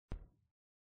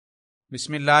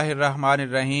بسم اللہ الرحمن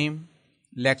الرحیم۔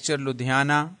 لیکچر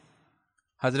لدھیانہ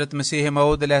حضرت مسیح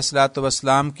موعود علیہ الصلوۃ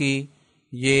والسلام کی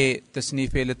یہ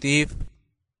تصنیف لطیف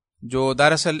جو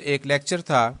دراصل ایک لیکچر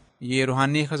تھا، یہ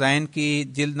روحانی خزائن کی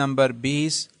جلد نمبر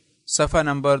 20 صفحہ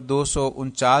نمبر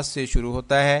 249 سے شروع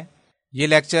ہوتا ہے۔ یہ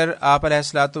لیکچر آپ علیہ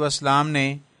الصلوۃ والسلام نے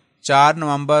 4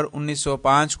 نومبر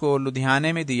 1905 کو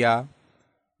لدھیانے میں دیا۔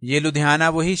 یہ لدھیانہ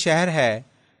وہی شہر ہے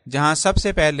جہاں سب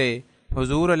سے پہلے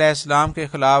حضور علیہ السلام کے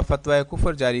خلاف فتویٰ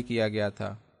کفر جاری کیا گیا تھا۔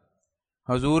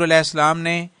 حضور علیہ السلام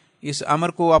نے اس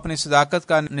امر کو اپنی صداقت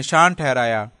کا نشان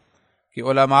ٹھہرایا کہ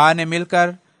علماء نے مل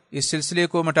کر اس سلسلے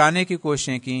کو مٹانے کی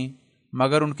کوششیں کیں،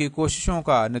 مگر ان کی کوششوں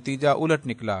کا نتیجہ الٹ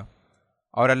نکلا،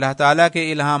 اور اللہ تعالیٰ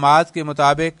کے الہامات کے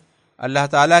مطابق اللہ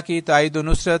تعالیٰ کی تائید و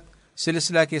نصرت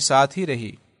سلسلہ کے ساتھ ہی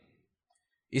رہی۔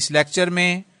 اس لیکچر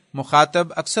میں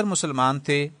مخاطب اکثر مسلمان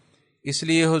تھے، اس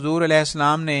لیے حضور علیہ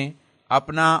السلام نے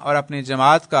اپنا اور اپنی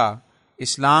جماعت کا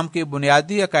اسلام کے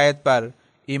بنیادی عقائد پر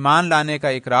ایمان لانے کا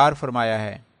اقرار فرمایا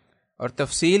ہے، اور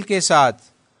تفصیل کے ساتھ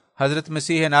حضرت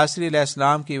مسیح ناصری علیہ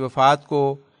السلام کی وفات کو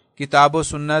کتاب و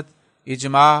سنت،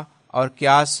 اجماع اور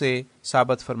قیاس سے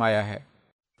ثابت فرمایا ہے۔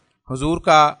 حضور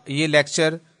کا یہ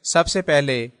لیکچر سب سے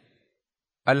پہلے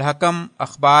الحکم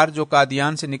اخبار جو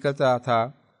قادیان سے نکلتا تھا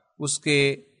اس کے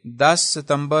 10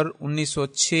 ستمبر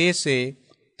 1906 سے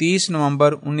 30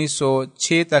 نومبر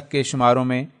 1906 تک کے شماروں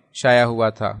میں شائع ہوا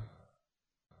تھا۔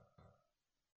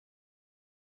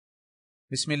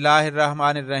 بسم اللہ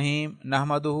الرحمن الرحیم،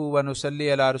 نحمدہ و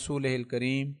نصلی علی رسولہ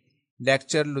الکریم۔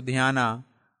 لیکچر لدھیانہ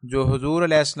جو حضور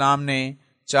علیہ السلام نے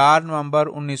 4 نومبر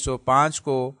 1905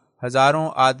 کو ہزاروں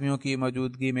آدمیوں کی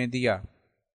موجودگی میں دیا۔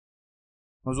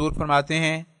 حضور فرماتے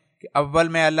ہیں کہ اول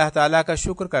میں اللہ تعالیٰ کا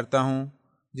شکر کرتا ہوں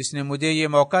جس نے مجھے یہ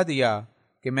موقع دیا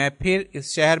کہ میں پھر اس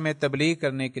شہر میں تبلیغ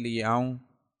کرنے کے لیے آؤں۔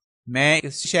 میں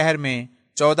اس شہر میں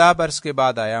 14 برس کے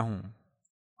بعد آیا ہوں،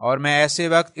 اور میں ایسے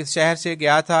وقت اس شہر سے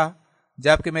گیا تھا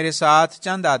جب کہ میرے ساتھ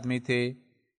چند آدمی تھے،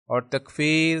 اور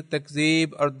تکفیر،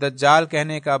 تکذیب اور دجال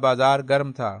کہنے کا بازار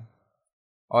گرم تھا،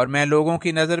 اور میں لوگوں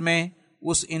کی نظر میں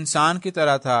اس انسان کی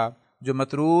طرح تھا جو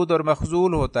مطرود اور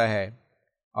مخذول ہوتا ہے،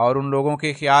 اور ان لوگوں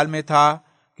کے خیال میں تھا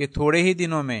کہ تھوڑے ہی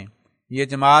دنوں میں یہ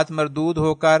جماعت مردود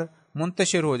ہو کر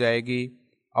منتشر ہو جائے گی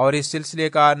اور اس سلسلے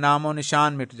کا نام و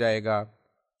نشان مٹ جائے گا۔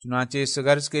 چنانچہ اس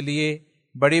غرض کے لیے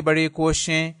بڑی بڑی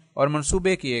کوششیں اور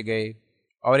منصوبے کیے گئے،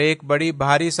 اور ایک بڑی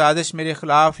بھاری سازش میرے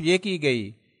خلاف یہ کی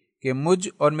گئی کہ مجھ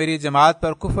اور میری جماعت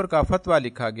پر کفر کا فتویٰ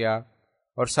لکھا گیا،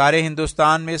 اور سارے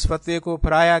ہندوستان میں اس فتوے کو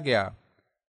پھیلایا گیا۔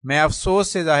 میں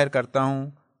افسوس سے ظاہر کرتا ہوں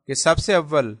کہ سب سے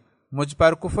اول مجھ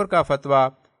پر کفر کا فتویٰ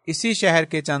اسی شہر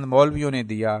کے چند مولویوں نے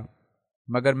دیا،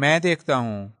 مگر میں دیکھتا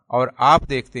ہوں اور آپ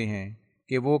دیکھتے ہیں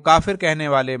کہ وہ کافر کہنے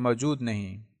والے موجود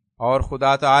نہیں، اور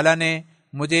خدا تعالی نے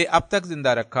مجھے اب تک زندہ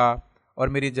رکھا اور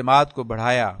میری جماعت کو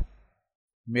بڑھایا۔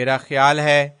 میرا خیال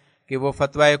ہے کہ وہ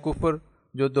فتویٰ کفر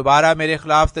جو دوبارہ میرے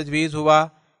خلاف تجویز ہوا،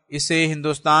 اسے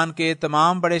ہندوستان کے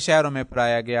تمام بڑے شہروں میں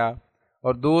پھیلایا گیا،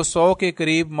 اور 200 کے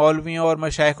قریب مولویوں اور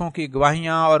مشائخوں کی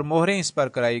گواہیاں اور مہریں اس پر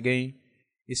کرائی گئیں۔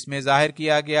 اس میں ظاہر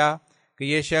کیا گیا کہ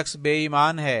یہ شخص بے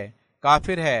ایمان ہے،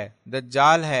 کافر ہے،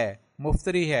 دجال ہے،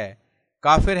 مفتری ہے،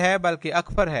 کافر ہے بلکہ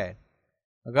اکفر ہے۔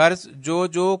 غرض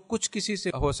جو کچھ کسی سے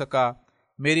ہو سکا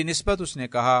میری نسبت اس نے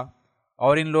کہا،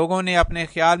 اور ان لوگوں نے اپنے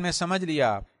خیال میں سمجھ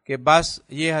لیا کہ بس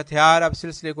یہ ہتھیار اب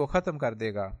سلسلے کو ختم کر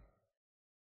دے گا،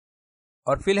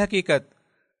 اور فی الحقیقت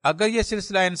اگر یہ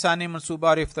سلسلہ انسانی منصوبہ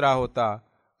اور افطرا ہوتا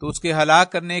تو اس کے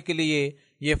ہلاک کرنے کے لیے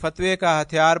یہ فتوے کا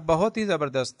ہتھیار بہت ہی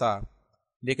زبردست تھا،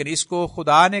 لیکن اس کو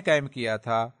خدا نے قائم کیا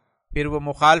تھا، پھر وہ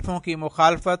مخالفوں کی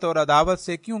مخالفت اور عداوت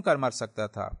سے کیوں کر مر سکتا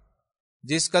تھا؟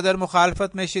 جس قدر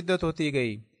مخالفت میں شدت ہوتی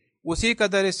گئی اسی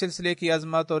قدر اس سلسلے کی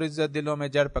عظمت اور عزت دلوں میں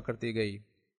جڑ پکڑتی گئی،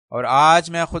 اور آج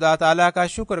میں خدا تعالیٰ کا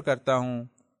شکر کرتا ہوں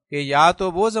کہ یا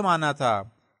تو وہ زمانہ تھا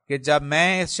کہ جب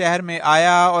میں اس شہر میں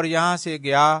آیا اور یہاں سے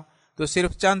گیا تو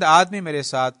صرف چند آدمی میرے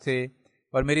ساتھ تھے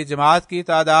اور میری جماعت کی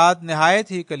تعداد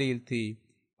نہایت ہی قلیل تھی،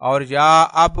 اور یا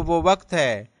اب وہ وقت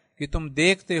ہے کہ تم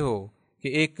دیکھتے ہو کہ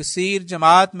ایک کثیر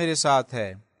جماعت میرے ساتھ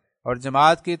ہے، اور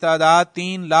جماعت کی تعداد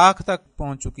 3 لاکھ تک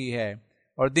پہنچ چکی ہے،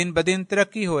 اور دن بدن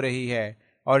ترقی ہو رہی ہے،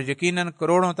 اور یقیناً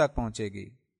کروڑوں تک پہنچے گی۔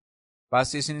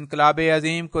 بس اس انقلاب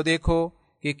عظیم کو دیکھو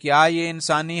کہ کیا یہ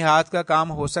انسانی ہاتھ کا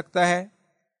کام ہو سکتا ہے؟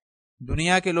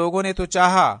 دنیا کے لوگوں نے تو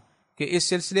چاہا کہ اس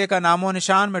سلسلے کا نام و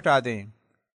نشان مٹا دیں،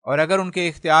 اور اگر ان کے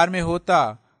اختیار میں ہوتا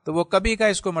تو وہ کبھی کا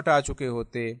اس کو مٹا چکے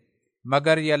ہوتے،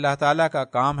 مگر یہ اللہ تعالیٰ کا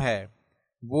کام ہے۔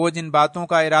 وہ جن باتوں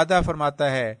کا ارادہ فرماتا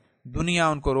ہے دنیا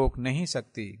ان کو روک نہیں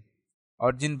سکتی،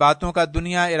 اور جن باتوں کا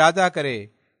دنیا ارادہ کرے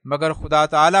مگر خدا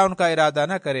تعالیٰ ان کا ارادہ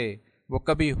نہ کرے وہ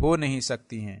کبھی ہو نہیں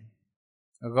سکتی ہیں۔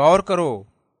 غور کرو،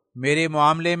 میرے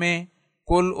معاملے میں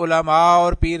کل علماء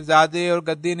اور پیرزادے اور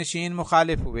گدی نشین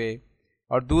مخالف ہوئے،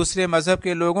 اور دوسرے مذہب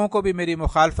کے لوگوں کو بھی میری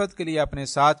مخالفت کے لیے اپنے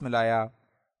ساتھ ملایا۔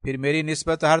 پھر میری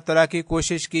نسبت ہر طرح کی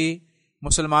کوشش کی،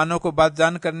 مسلمانوں کو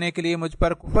بدظن کرنے کے لیے مجھ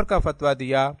پر کفر کا فتویٰ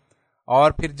دیا،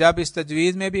 اور پھر جب اس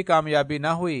تجویز میں بھی کامیابی نہ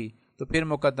ہوئی تو پھر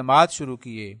مقدمات شروع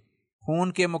کیے،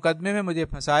 خون کے مقدمے میں مجھے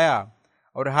پھنسایا،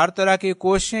 اور ہر طرح کی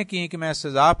کوششیں کی کہ میں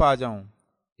سزا پا جاؤں۔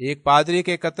 ایک پادری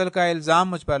کے قتل کا الزام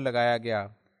مجھ پر لگایا گیا۔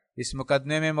 اس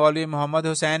مقدمے میں مولوی محمد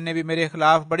حسین نے بھی میرے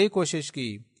خلاف بڑی کوشش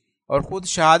کی اور خود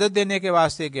شہادت دینے کے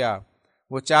واسطے گیا۔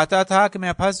 وہ چاہتا تھا کہ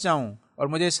میں پھنس جاؤں اور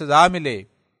مجھے سزا ملے۔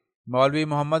 مولوی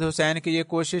محمد حسین کی یہ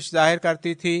کوشش ظاہر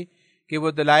کرتی تھی کہ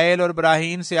وہ دلائل اور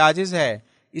براہین سے عاجز ہے،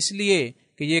 اس لیے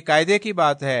کہ یہ قاعدے کی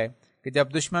بات ہے کہ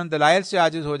جب دشمن دلائل سے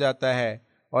عاجز ہو جاتا ہے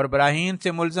اور براہین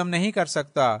سے ملزم نہیں کر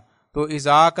سکتا تو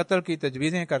ایذاء قتل کی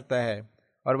تجویزیں کرتا ہے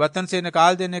اور وطن سے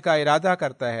نکال دینے کا ارادہ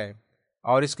کرتا ہے،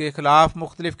 اور اس کے خلاف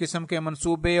مختلف قسم کے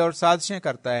منصوبے اور سازشیں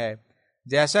کرتا ہے،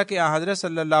 جیسا کہ حضرت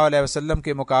صلی اللہ علیہ وسلم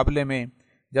کے مقابلے میں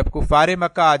جب کفار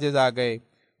مکہ عاجز آ گئے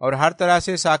اور ہر طرح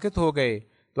سے ساکت ہو گئے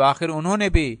تو آخر انہوں نے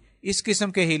بھی اس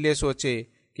قسم کے ہیلے سوچے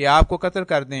کہ آپ کو قتل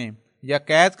کر دیں یا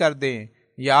قید کر دیں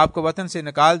یا آپ کو وطن سے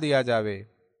نکال دیا جاوے۔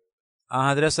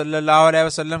 حضرت صلی اللہ علیہ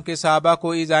وسلم کے صحابہ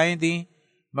کو ایذائیں دیں،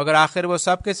 مگر آخر وہ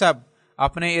سب کے سب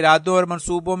اپنے ارادوں اور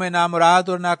منصوبوں میں نامراد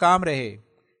اور ناکام رہے۔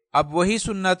 اب وہی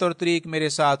سنت اور طریق میرے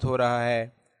ساتھ ہو رہا ہے،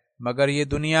 مگر یہ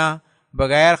دنیا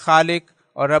بغیر خالق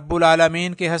اور رب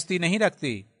العالمین کے ہستی نہیں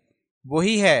رکھتی۔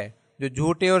 وہی ہے جو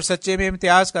جھوٹے اور سچے میں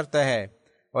امتیاز کرتا ہے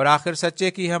اور آخر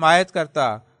سچے کی حمایت کرتا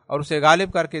اور اسے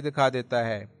غالب کر کے دکھا دیتا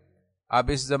ہے۔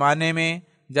 اب اس زمانے میں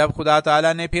جب خدا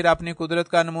تعالیٰ نے پھر اپنی قدرت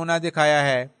کا نمونہ دکھایا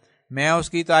ہے، میں اس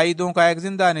کی تائیدوں کا ایک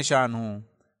زندہ نشان ہوں،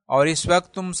 اور اس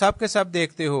وقت تم سب کے سب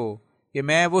دیکھتے ہو کہ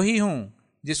میں وہی ہوں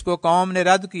جس کو قوم نے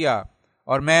رد کیا،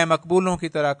 اور میں مقبولوں کی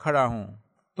طرح کھڑا ہوں۔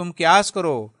 تم قیاس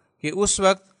کرو کہ اس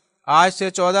وقت آج سے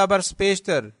 14 برس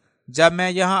پیشتر جب میں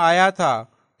یہاں آیا تھا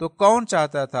تو کون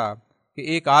چاہتا تھا کہ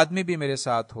ایک آدمی بھی میرے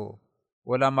ساتھ ہو؟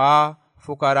 علماء،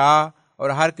 فقراء اور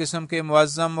ہر قسم کے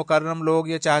معظم مکرم لوگ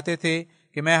یہ چاہتے تھے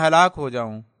کہ میں ہلاک ہو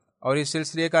جاؤں اور اس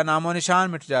سلسلے کا نام و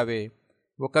نشان مٹ جاوے۔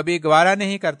 وہ کبھی گوارا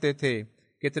نہیں کرتے تھے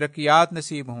کہ ترقیات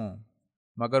نصیب ہوں،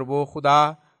 مگر وہ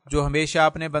خدا جو ہمیشہ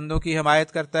اپنے بندوں کی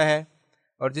حمایت کرتا ہے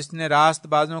اور جس نے راست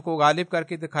بازوں کو غالب کر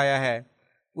کے دکھایا ہے،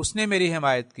 اس نے میری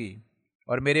حمایت کی،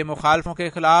 اور میرے مخالفوں کے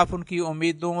خلاف ان کی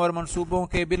امیدوں اور منصوبوں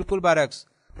کے بالکل برعکس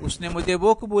اس نے مجھے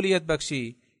وہ قبولیت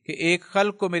بخشی کہ ایک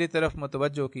خلق کو میری طرف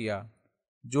متوجہ کیا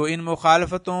جو ان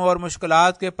مخالفتوں اور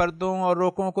مشکلات کے پردوں اور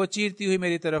روکوں کو چیرتی ہوئی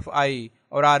میری طرف آئی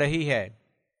اور آ رہی ہے۔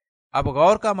 اب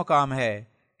غور کا مقام ہے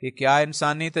کہ کیا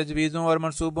انسانی تجویزوں اور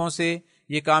منصوبوں سے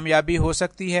یہ کامیابی ہو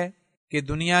سکتی ہے کہ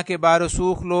دنیا کے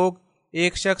بارسوخ لوگ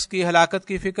ایک شخص کی ہلاکت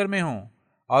کی فکر میں ہوں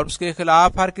اور اس کے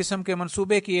خلاف ہر قسم کے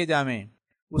منصوبے کیے جاویں،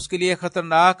 اس کے لیے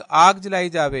خطرناک آگ جلائی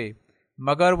جاوے،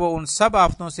 مگر وہ ان سب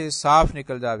آفتوں سے صاف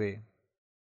نکل جاوے؟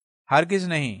 ہرگز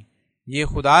نہیں، یہ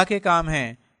خدا کے کام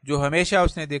ہیں جو ہمیشہ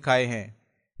اس نے دکھائے ہیں۔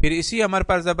 پھر اسی امر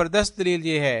پر زبردست دلیل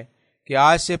یہ ہے کہ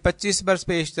آج سے 25 برس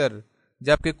پیشتر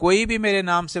جبکہ کوئی بھی میرے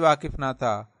نام سے واقف نہ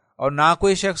تھا اور نہ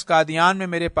کوئی شخص قادیان میں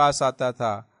میرے پاس آتا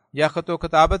تھا یا خط و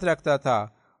خطابت رکھتا تھا،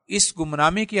 اس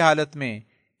گمنامی کی حالت میں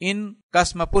ان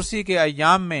قسم پرسی کے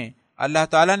ایام میں اللہ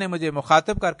تعالیٰ نے مجھے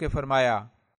مخاطب کر کے فرمایا،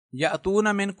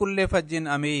 یأتون من کل فج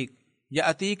عمیق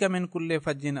یأتیک من کل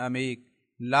فج عمیق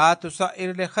لا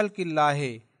تسعر لخلق اللہ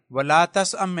ولا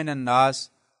تسأم من الناس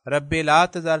رب لا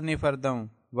تذرنی فردا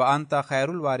وانت خیر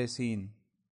الوارثین۔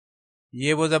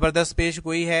 یہ وہ زبردست پیش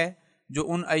گوئی ہے جو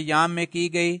ان ایام میں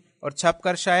کی گئی اور چھپ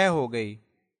کر شائع ہو گئی،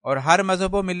 اور ہر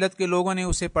مذہب و ملت کے لوگوں نے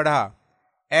اسے پڑھا،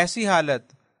 ایسی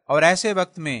حالت اور ایسے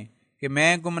وقت میں کہ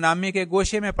میں گمنامی کے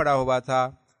گوشے میں پڑا ہوا تھا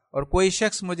اور کوئی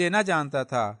شخص مجھے نہ جانتا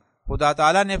تھا۔ خدا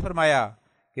تعالیٰ نے فرمایا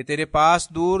کہ تیرے پاس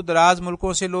دور دراز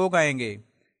ملکوں سے لوگ آئیں گے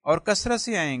اور کثرت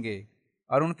سے آئیں گے،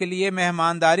 اور ان کے لیے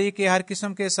مہمانداری کے ہر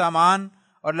قسم کے سامان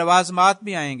اور لوازمات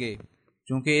بھی آئیں گے،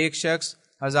 چونکہ ایک شخص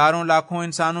ہزاروں لاکھوں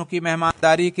انسانوں کی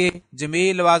مہمانداری کے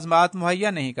جمیل لوازمات مہیا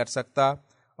نہیں کر سکتا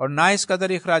اور نہ اس قدر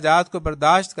اخراجات کو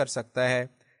برداشت کر سکتا ہے،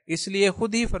 اس لیے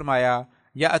خود ہی فرمایا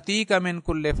یأتیک من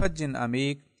کل فج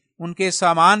عمیق، ان کے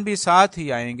سامان بھی ساتھ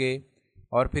ہی آئیں گے۔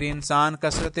 اور پھر انسان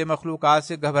کثرت مخلوقات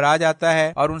سے گھبرا جاتا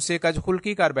ہے اور ان سے کج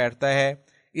خلقی کر بیٹھتا ہے،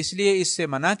 اس لیے اس سے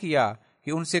منع کیا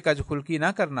کہ ان سے کج خلقی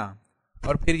نہ کرنا،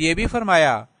 اور پھر یہ بھی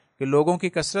فرمایا کہ لوگوں کی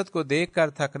کثرت کو دیکھ کر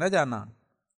تھک نہ جانا۔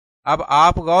 اب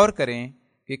آپ غور کریں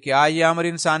کہ کیا یہ امر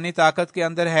انسانی طاقت کے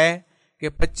اندر ہے کہ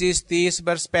 25-30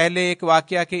 برس پہلے ایک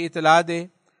واقعہ کی اطلاع دے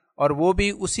اور وہ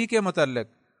بھی اسی کے متعلق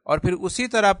اور پھر اسی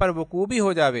طرح پر وقوع بھی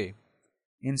ہو جاوے؟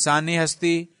 انسانی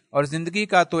ہستی اور زندگی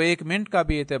کا تو ایک منٹ کا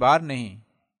بھی اعتبار نہیں،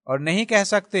 اور نہیں کہہ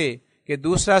سکتے کہ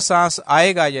دوسرا سانس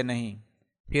آئے گا یا نہیں۔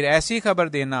 پھر ایسی خبر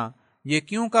دینا یہ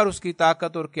کیوں کر اس کی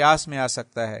طاقت اور قیاس میں آ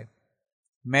سکتا ہے؟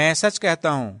 میں سچ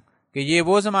کہتا ہوں کہ یہ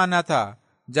وہ زمانہ تھا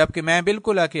جب کہ میں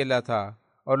بالکل اکیلا تھا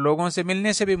اور لوگوں سے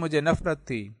ملنے سے بھی مجھے نفرت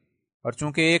تھی، اور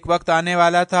چونکہ ایک وقت آنے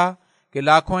والا تھا کہ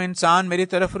لاکھوں انسان میری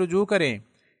طرف رجوع کریں،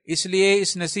 اس لیے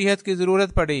اس نصیحت کی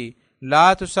ضرورت پڑی،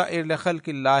 لا تسعر لخلق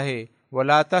اللہ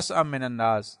ولا تسأم من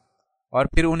الناس۔ اور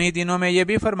پھر انہی دنوں میں یہ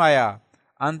بھی فرمایا،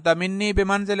 انت منی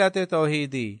بمنزلت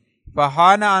توحیدی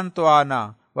فحان ان تعانا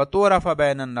وتعرف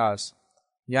بین الناس،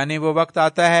 یعنی وہ وقت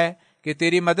آتا ہے کہ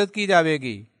تیری مدد کی جاوے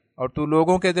گی اور تو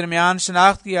لوگوں کے درمیان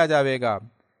شناخت کیا جاوے گا۔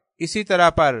 اسی طرح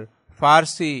پر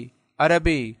فارسی،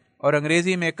 عربی اور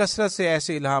انگریزی میں کثرت سے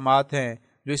ایسے الہامات ہیں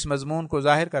جو اس مضمون کو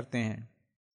ظاہر کرتے ہیں۔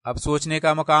 اب سوچنے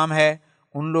کا مقام ہے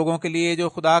ان لوگوں کے لیے جو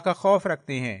خدا کا خوف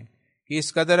رکھتے ہیں کہ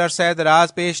اس قدر عرصہ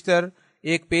دراز پیشتر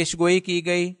ایک پیشگوئی کی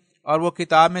گئی اور وہ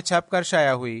کتاب میں چھپ کر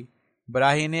شائع ہوئی۔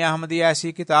 براہین احمدیہ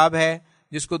ایسی کتاب ہے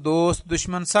جس کو دوست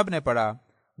دشمن سب نے پڑھا،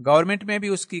 گورنمنٹ میں بھی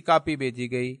اس کی کاپی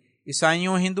بھیجی گئی،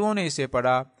 عیسائیوں ہندوؤں نے اسے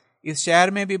پڑھا، اس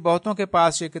شہر میں بھی بہتوں کے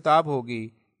پاس یہ کتاب ہوگی،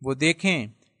 وہ دیکھیں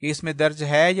کہ اس میں درج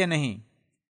ہے یا نہیں۔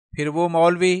 پھر وہ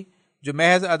مولوی جو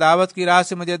محض عداوت کی راہ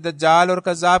سے مجھے دجال اور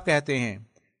کذاب کہتے ہیں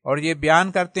اور یہ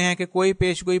بیان کرتے ہیں کہ کوئی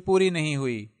پیشگوئی پوری نہیں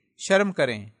ہوئی، شرم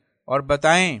کریں اور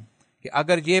بتائیں کہ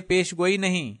اگر یہ پیشگوئی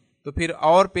نہیں تو پھر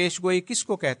اور پیشگوئی کس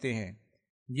کو کہتے ہیں؟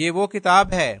 یہ وہ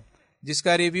کتاب ہے جس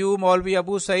کا ریویو مولوی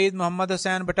ابو سعید محمد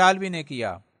حسین بٹالوی نے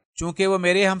کیا۔ چونکہ وہ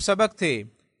میرے ہم سبق تھے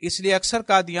اس لیے اکثر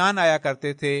قادیان آیا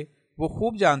کرتے تھے، وہ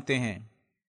خوب جانتے ہیں،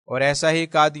 اور ایسا ہی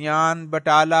قادیان،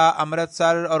 بٹالہ،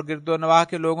 امرتسر اور گرد و نواح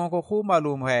کے لوگوں کو خوب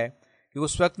معلوم ہے کہ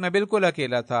اس وقت میں بالکل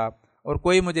اکیلا تھا اور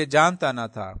کوئی مجھے جانتا نہ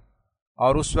تھا،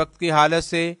 اور اس وقت کی حالت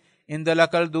سے عند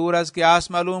العقل دور از قیاس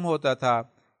معلوم ہوتا تھا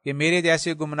کہ میرے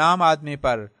جیسے گمنام آدمی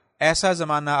پر ایسا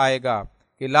زمانہ آئے گا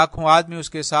کہ لاکھوں آدمی اس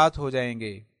کے ساتھ ہو جائیں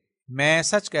گے۔ میں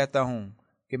سچ کہتا ہوں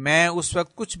کہ میں اس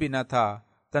وقت کچھ بھی نہ تھا،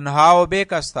 تنہا و بے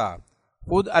کس تھا۔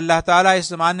 خود اللہ تعالیٰ اس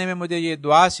زمانے میں مجھے یہ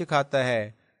دعا سکھاتا ہے،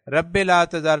 رب لا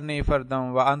تذرنی فردا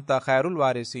وانت خیر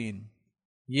الوارثین۔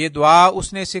 یہ دعا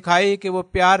اس نے سکھائی کہ وہ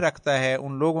پیار رکھتا ہے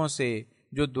ان لوگوں سے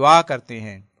جو دعا کرتے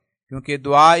ہیں، کیونکہ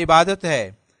دعا عبادت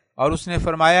ہے، اور اس نے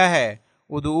فرمایا ہے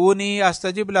ادعونی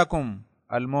استجب لکم،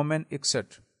 المومن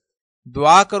 61۔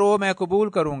 دعا کرو میں قبول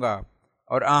کروں گا،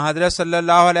 اور آن حضرت صلی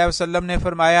اللہ علیہ وسلم نے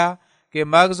فرمایا کہ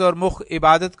مغز اور مخ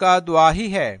عبادت کا دعا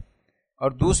ہی ہے۔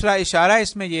 اور دوسرا اشارہ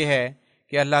اس میں یہ ہے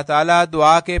کہ اللہ تعالیٰ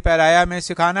دعا کے پیرایا میں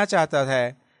سکھانا چاہتا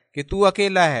ہے کہ تو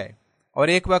اکیلا ہے، اور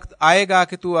ایک وقت آئے گا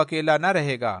کہ تو اکیلا نہ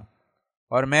رہے گا۔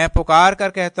 اور میں پکار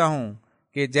کر کہتا ہوں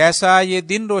کہ جیسا یہ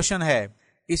دن روشن ہے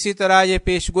اسی طرح یہ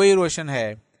پیشگوئی روشن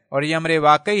ہے، اور یہ امر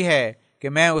واقعی ہے کہ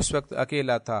میں اس وقت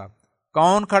اکیلا تھا۔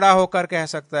 کون کھڑا ہو کر کہہ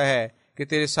سکتا ہے کہ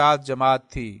تیرے ساتھ جماعت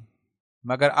تھی؟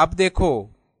 مگر اب دیکھو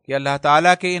کہ اللہ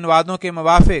تعالیٰ کے ان وعدوں کے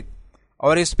موافق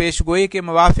اور اس پیشگوئی کے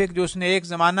موافق جو اس نے ایک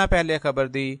زمانہ پہلے خبر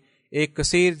دی، ایک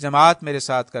کثیر جماعت میرے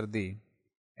ساتھ کر دی۔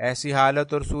 ایسی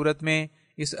حالت اور صورت میں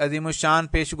اس عظیم الشان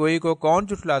پیشگوئی کو کون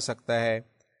جھٹلا سکتا ہے؟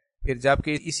 پھر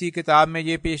جبکہ اسی کتاب میں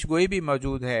یہ پیشگوئی بھی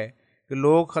موجود ہے کہ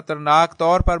لوگ خطرناک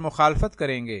طور پر مخالفت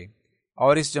کریں گے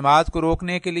اور اس جماعت کو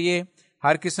روکنے کے لیے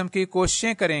ہر قسم کی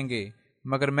کوششیں کریں گے،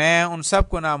 مگر میں ان سب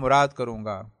کو نامراد کروں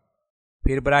گا۔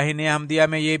 پھر براہین احمدیہ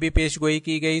میں یہ بھی پیشگوئی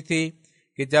کی گئی تھی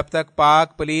کہ جب تک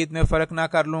پاک پلید میں فرق نہ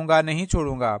کر لوں گا نہیں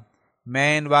چھوڑوں گا۔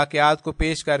 میں ان واقعات کو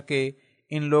پیش کر کے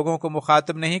ان لوگوں کو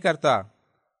مخاطب نہیں کرتا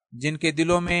جن کے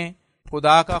دلوں میں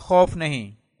خدا کا خوف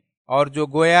نہیں، اور جو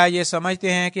گویا یہ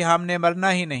سمجھتے ہیں کہ ہم نے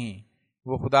مرنا ہی نہیں،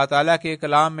 وہ خدا تعالیٰ کے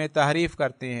کلام میں تحریف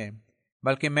کرتے ہیں،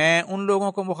 بلکہ میں ان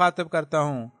لوگوں کو مخاطب کرتا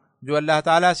ہوں جو اللہ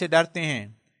تعالیٰ سے ڈرتے ہیں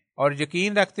اور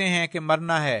یقین رکھتے ہیں کہ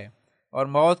مرنا ہے اور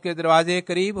موت کے دروازے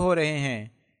قریب ہو رہے ہیں،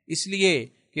 اس لیے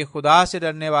کہ خدا سے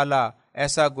ڈرنے والا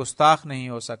ایسا گستاخ نہیں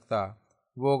ہو سکتا۔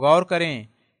 وہ غور کریں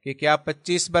کہ کیا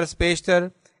 25 برس پیشتر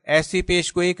ایسی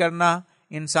پیشگوئی کرنا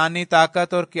انسانی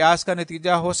طاقت اور قیاس کا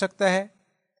نتیجہ ہو سکتا ہے؟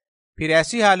 پھر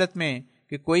ایسی حالت میں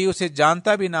کہ کوئی اسے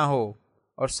جانتا بھی نہ ہو،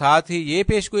 اور ساتھ ہی یہ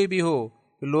پیشگوئی بھی ہو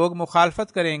کہ لوگ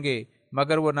مخالفت کریں گے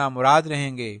مگر وہ نامراد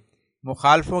رہیں گے۔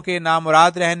 مخالفوں کے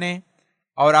نامراد رہنے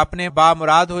اور اپنے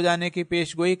بامراد ہو جانے کی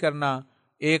پیشگوئی کرنا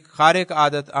ایک خارق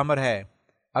عادت امر ہے۔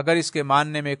 اگر اس کے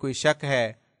ماننے میں کوئی شک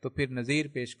ہے تو پھر نظیر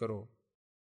پیش کرو۔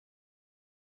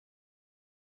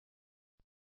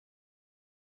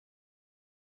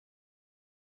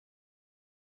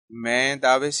 میں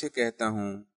دعوے سے کہتا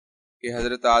ہوں کہ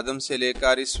حضرت آدم سے لے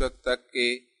کر اس وقت تک کے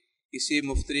کسی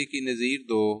مفتری کی نظیر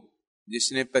دو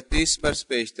جس نے 25 برس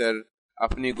پیشتر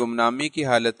اپنی گمنامی کی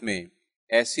حالت میں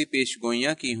ایسی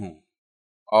پیشگوئیاں کی ہوں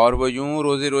اور وہ یوں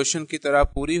روز روشن کی طرح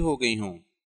پوری ہو گئی ہوں۔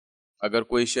 اگر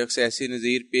کوئی شخص ایسی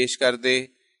نظیر پیش کر دے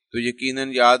تو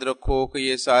یقیناً یاد رکھو کہ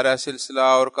یہ سارا سلسلہ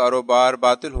اور کاروبار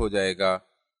باطل ہو جائے گا۔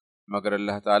 مگر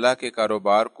اللہ تعالیٰ کے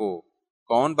کاروبار کو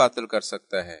کون باطل کر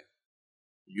سکتا ہے؟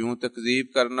 یوں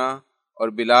تکذیب کرنا اور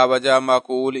بلا وجہ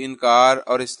معقول انکار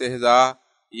اور استہزاء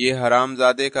یہ حرام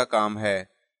زادے کا کام ہے،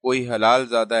 کوئی حلال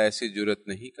زادہ ایسی جرت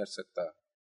نہیں کر سکتا۔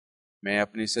 میں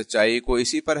اپنی سچائی کو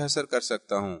اسی پر حسر کر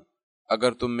سکتا ہوں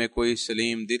اگر تم میں کوئی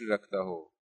سلیم دل رکھتا ہو۔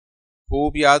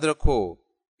 خوب یاد رکھو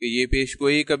کہ یہ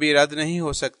پیشگوئی کبھی رد نہیں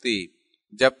ہو سکتی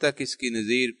جب تک اس کی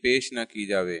نظیر پیش نہ کی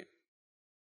جاوے۔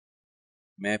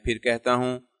 میں پھر کہتا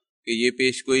ہوں کہ یہ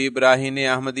پیشگوئی براہین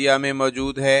احمدیہ میں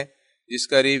موجود ہے، جس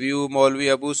کا ریویو مولوی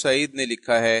ابو سعید نے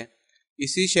لکھا ہے۔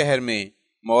 اسی شہر میں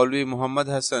مولوی محمد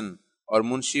حسن اور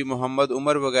منشی محمد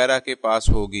عمر وغیرہ کے پاس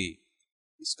ہوگی۔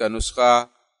 اس کا نسخہ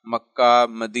مکہ،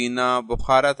 مدینہ،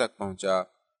 بخارا تک پہنچا۔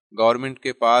 گورنمنٹ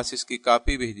کے پاس اس کی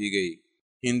کاپی بھیجی گئی۔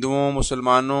 ہندوؤں،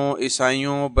 مسلمانوں،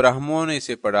 عیسائیوں، برہموں نے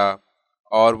اسے پڑھا،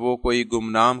 اور وہ کوئی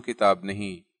گمنام کتاب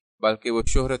نہیں بلکہ وہ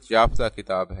شہرت یافتہ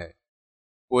کتاب ہے۔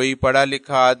 کوئی پڑھا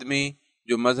لکھا آدمی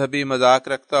جو مذہبی مذاق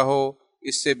رکھتا ہو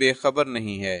اس سے بے خبر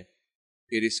نہیں ہے۔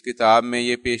 پھر اس کتاب میں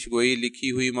یہ پیشگوئی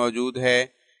لکھی ہوئی موجود ہے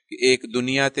کہ ایک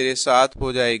دنیا تیرے ساتھ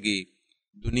ہو جائے گی،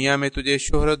 دنیا میں تجھے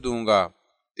شہرت دوں گا،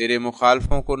 تیرے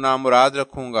مخالفوں کو نامراد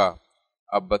رکھوں گا۔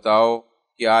 اب بتاؤ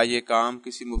کیا یہ کام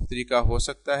کسی مفتری کا ہو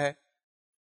سکتا ہے؟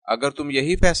 اگر تم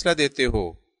یہی فیصلہ دیتے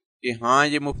ہو کہ ہاں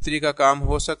یہ مفتری کا کام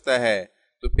ہو سکتا ہے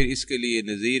تو پھر اس کے لیے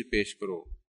نظیر پیش کرو۔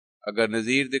 اگر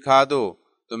نظیر دکھا دو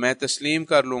تو میں تسلیم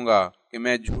کر لوں گا کہ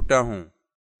میں جھوٹا ہوں،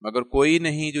 مگر کوئی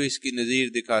نہیں جو اس کی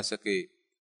نظیر دکھا سکے،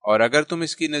 اور اگر تم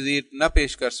اس کی نظیر نہ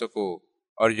پیش کر سکو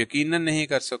اور یقیناً نہیں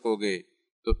کر سکو گے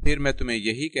تو پھر میں تمہیں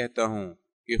یہی کہتا ہوں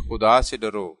کہ خدا سے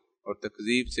ڈرو اور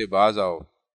تکذیب سے باز آؤ۔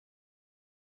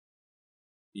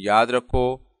 یاد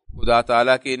رکھو خدا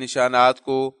تعالیٰ کے نشانات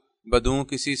کو بدون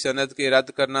کسی سند کے رد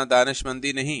کرنا دانش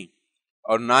مندی نہیں،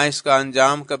 اور نہ اس کا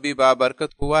انجام کبھی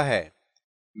بابرکت ہوا ہے۔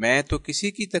 میں تو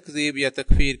کسی کی تکذیب یا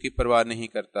تکفیر کی پرواہ نہیں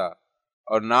کرتا،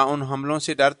 اور نہ ان حملوں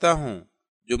سے ڈرتا ہوں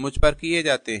جو مجھ پر کیے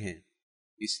جاتے ہیں،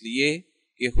 اس لیے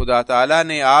کہ خدا تعالیٰ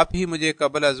نے آپ ہی مجھے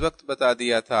قبل از وقت بتا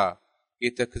دیا تھا کہ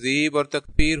تکذیب اور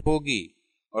تکفیر ہوگی،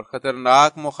 اور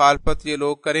خطرناک مخالفت یہ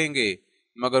لوگ کریں گے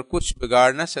مگر کچھ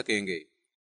بگاڑ نہ سکیں گے۔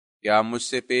 کیا مجھ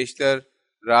سے پیشتر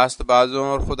راست بازوں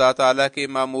اور خدا تعالیٰ کے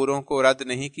ماموروں کو رد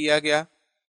نہیں کیا گیا؟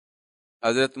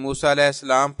 حضرت موسیٰ علیہ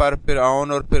السلام پر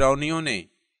فرعون اور فرعونیوں نے،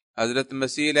 حضرت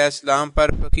مسیح علیہ السلام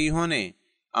پر فقیہوں نے،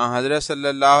 حضرت صلی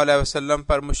اللہ علیہ وسلم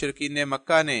پر مشرکین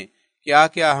مکہ نے کیا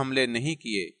کیا حملے نہیں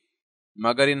کیے،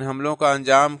 مگر ان حملوں کا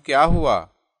انجام کیا ہوا؟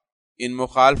 ان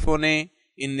مخالفوں نے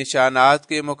ان نشانات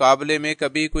کے مقابلے میں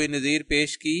کبھی کوئی نظیر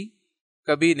پیش کی؟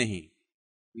 کبھی نہیں۔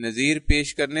 نظیر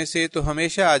پیش کرنے سے تو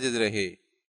ہمیشہ عاجز رہے،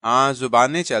 ہاں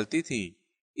زبانیں چلتی تھیں،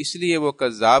 اس لیے وہ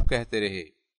کذاب کہتے رہے۔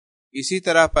 اسی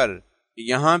طرح پر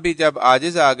یہاں بھی جب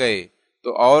عاجز آ گئے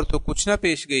تو اور تو کچھ نہ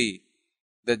پیش گئی،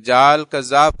 دجال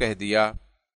کذاب کہہ دیا۔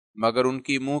 مگر ان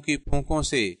کی منہ کی پھونکوں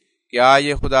سے کیا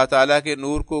یہ خدا تعالیٰ کے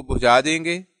نور کو بجھا دیں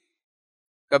گے؟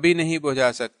 کبھی نہیں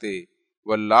بجھا سکتے۔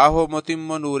 واللہ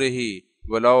متم نورہ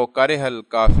ولو کرہ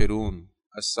الکافرون،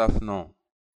 الصف 9۔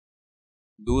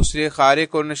 دوسرے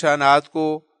خارق اور نشانات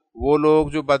کو وہ لوگ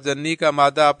جو بدظنی کا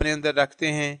مادہ اپنے اندر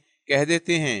رکھتے ہیں کہہ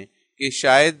دیتے ہیں کہ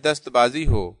شاید دست بازی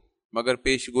ہو، مگر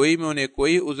پیشگوئی میں انہیں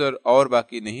کوئی عذر اور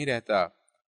باقی نہیں رہتا۔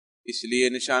 اس لیے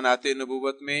نشانات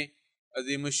نبوت میں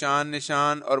عظیم الشان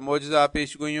نشان اور معجزہ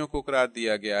پیشگوئیوں کو قرار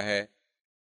دیا گیا ہے۔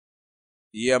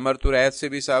 یہ امر توریت سے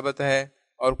بھی ثابت ہے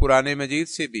اور قرآن مجید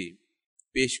سے بھی۔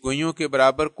 پیشگوئیوں کے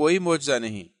برابر کوئی معجزہ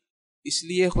نہیں، اس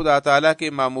لیے خدا تعالیٰ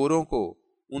کے ماموروں کو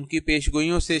ان کی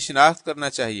پیشگوئیوں سے شناخت کرنا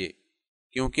چاہیے،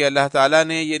 کیونکہ اللہ تعالیٰ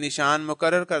نے یہ نشان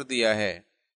مقرر کر دیا ہے،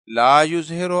 لا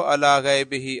یظہر علی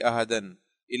غیبہ احدا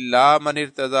الا من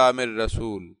ارتضی من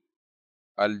رسول،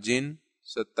 الجن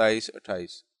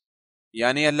 27-28۔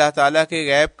 یعنی اللہ تعالیٰ کے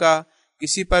غیب کا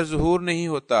کسی پر ظہور نہیں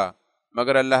ہوتا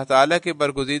مگر اللہ تعالیٰ کے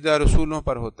برگزیدہ رسولوں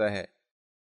پر ہوتا ہے۔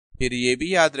 پھر یہ بھی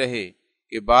یاد رہے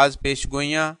کہ بعض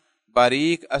پیشگوئیاں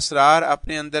باریک اسرار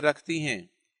اپنے اندر رکھتی ہیں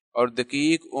اور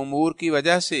دقیق امور کی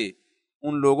وجہ سے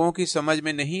ان لوگوں کی سمجھ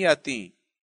میں نہیں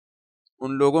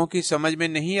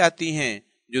آتی ہیں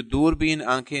جو دوربین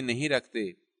آنکھیں نہیں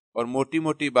رکھتے اور موٹی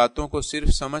موٹی باتوں کو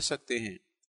صرف سمجھ سکتے ہیں۔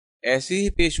 ایسی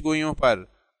ہی پیشگوئیوں پر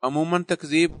عموماً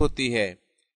تکذیب ہوتی ہے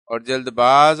اور جلد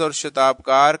باز اور شتاب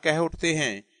کار کہہ اٹھتے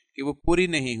ہیں کہ وہ پوری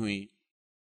نہیں ہوئی۔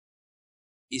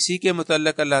 اسی کے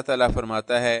متعلق اللہ تعالیٰ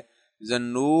فرماتا ہے،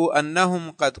 ظنوا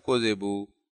انہم قد کذبوا،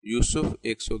 یوسف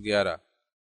 111۔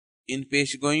 ان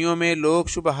پیشگوئیوں میں لوگ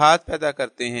شبہات پیدا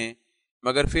کرتے ہیں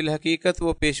مگر فی الحقیقت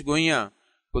وہ پیشگوئیاں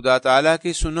خدا تعالیٰ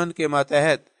کی سنن کے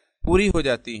ماتحت پوری ہو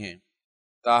جاتی ہیں۔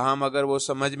 تاہم اگر وہ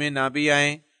سمجھ میں نہ بھی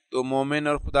آئیں تو مومن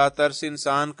اور خدا ترس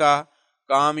انسان کا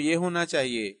کام یہ ہونا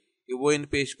چاہیے کہ وہ ان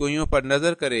پیشگوئیوں پر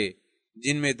نظر کرے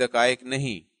جن میں دقائق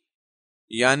نہیں،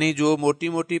 یعنی جو موٹی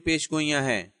موٹی پیش گوئیاں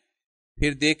ہیں،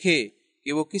 پھر دیکھے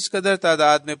کہ وہ کس قدر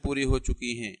تعداد میں پوری ہو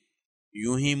چکی ہیں۔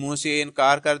 یوں ہی منہ سے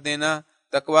انکار کر دینا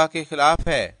تقویٰ کے خلاف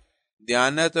ہے۔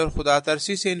 دیانت اور خدا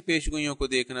ترسی سے ان پیش گوئیوں کو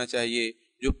دیکھنا چاہیے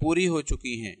جو پوری ہو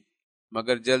چکی ہیں،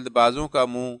 مگر جلد بازوں کا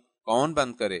منہ کون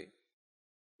بند کرے؟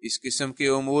 اس قسم کے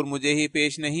امور مجھے ہی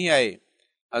پیش نہیں آئے،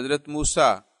 حضرت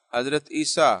موسیٰ، حضرت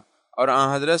عیسیٰ اور آن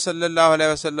حضرت صلی اللہ علیہ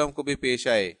وسلم کو بھی پیش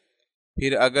آئے۔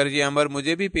 پھر اگر یہ امر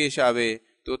مجھے بھی پیش آوے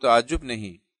تو تعجب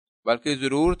نہیں، بلکہ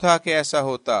ضرور تھا کہ ایسا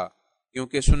ہوتا،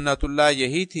 کیونکہ سنت اللہ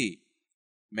یہی تھی۔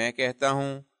 میں کہتا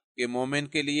ہوں کہ مومن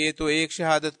کے لیے تو ایک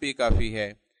شہادت بھی کافی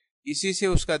ہے، اسی سے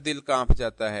اس کا دل کانپ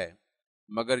جاتا ہے،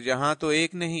 مگر یہاں تو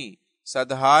ایک نہیں،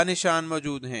 صدہا نشان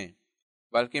موجود ہیں،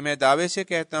 بلکہ میں دعوے سے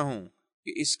کہتا ہوں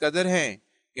کہ اس قدر ہیں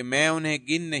کہ میں انہیں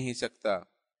گن نہیں سکتا۔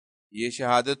 یہ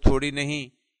شہادت تھوڑی نہیں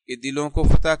کہ دلوں کو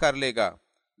فتح کر لے گا،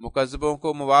 مکذبوں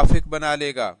کو موافق بنا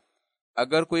لے گا۔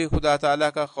 اگر کوئی خدا تعالیٰ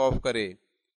کا خوف کرے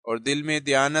اور دل میں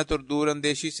دیانت اور دور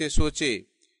اندیشی سے سوچے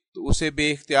تو اسے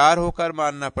بے اختیار ہو کر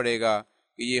ماننا پڑے گا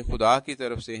کہ یہ خدا کی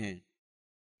طرف سے ہیں۔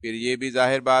 پھر یہ بھی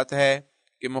ظاہر بات ہے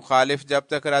کہ مخالف جب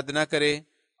تک رد نہ کرے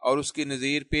اور اس کی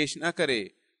نظیر پیش نہ کرے،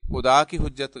 خدا کی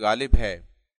حجت غالب ہے۔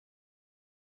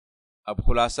 اب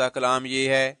خلاصہ کلام یہ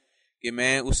ہے کہ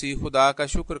میں اسی خدا کا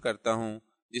شکر کرتا ہوں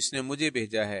جس نے مجھے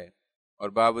بھیجا ہے، اور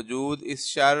باوجود اس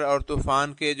شر اور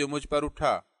طوفان کے جو مجھ پر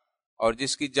اٹھا، اور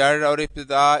جس کی جڑ اور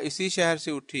ابتدا اسی شہر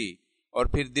سے اٹھی اور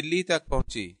پھر دلی تک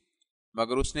پہنچی،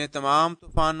 مگر اس نے تمام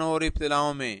طوفانوں اور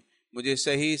ابتلاؤں میں مجھے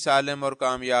صحیح سالم اور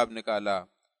کامیاب نکالا،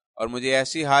 اور مجھے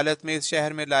ایسی حالت میں اس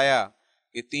شہر میں لایا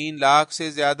کہ 3 لاکھ سے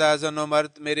زیادہ زن و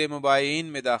مرد میرے مباین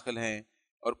میں داخل ہیں،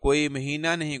 اور کوئی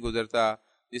مہینہ نہیں گزرتا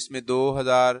جس میں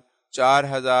 2000،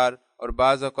 4000 اور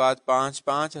بعض اوقات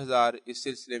 5,000 اس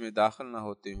سلسلے میں داخل نہ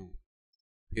ہوتے ہوں۔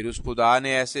 پھر اس خدا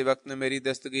نے ایسے وقت میں میری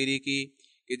دستگیری کی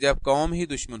کہ جب قوم ہی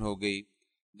دشمن ہو گئی۔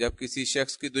 جب کسی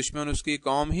شخص کی دشمن اس کی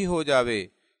قوم ہی ہو جاوے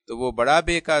تو وہ بڑا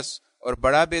بے کس اور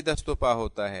بڑا بے دست و پا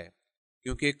ہوتا ہے،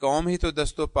 کیونکہ قوم ہی تو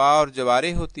دست و پا اور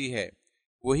جوارے ہوتی ہے،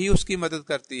 وہی اس کی مدد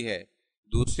کرتی ہے۔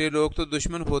 دوسرے لوگ تو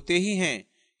دشمن ہوتے ہی ہیں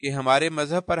کہ ہمارے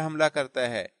مذہب پر حملہ کرتا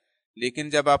ہے، لیکن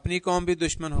جب اپنی قوم بھی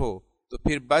دشمن ہو تو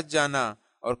پھر بچ جانا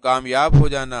اور کامیاب ہو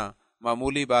جانا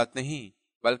معمولی بات نہیں،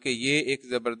 بلکہ یہ ایک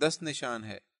زبردست نشان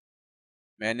ہے۔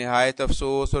 میں نہایت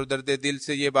افسوس اور درد دل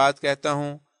سے یہ بات کہتا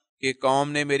ہوں کہ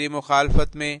قوم نے میری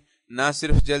مخالفت میں نہ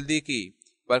صرف جلدی کی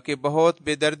بلکہ بہت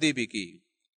بے دردی بھی کی۔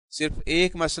 صرف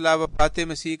ایک مسئلہ وفات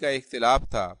مسیح کا اختلاف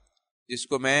تھا، جس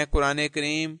کو میں قرآن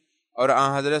کریم اور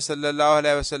آن حضرت صلی اللہ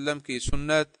علیہ وسلم کی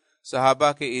سنت،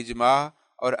 صحابہ کے اجماع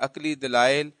اور عقلی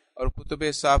دلائل اور کتب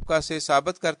سابقہ سے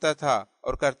ثابت کرتا تھا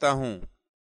اور کرتا ہوں،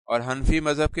 اور حنفی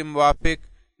مذہب کے موافق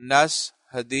نص،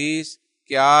 حدیث،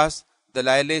 قیاس،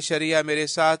 دلائل شرعیہ میرے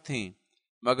ساتھ تھیں،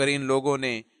 مگر ان لوگوں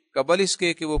نے قبل اس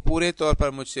کے کہ وہ پورے طور پر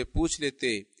مجھ سے پوچھ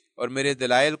لیتے اور میرے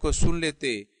دلائل کو سن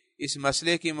لیتے، اس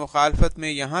مسئلے کی مخالفت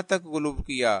میں یہاں تک غلو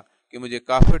کیا کہ مجھے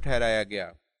کافر ٹھہرایا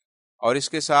گیا، اور اس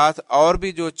کے ساتھ اور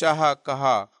بھی جو چاہا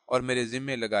کہا اور میرے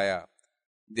ذمے لگایا۔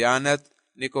 دیانت،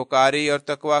 نیکوکاری اور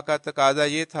تقویٰ کا تقاضا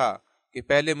یہ تھا کہ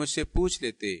پہلے مجھ سے پوچھ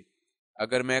لیتے۔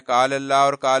 اگر میں قال اللہ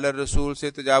اور قال الرسول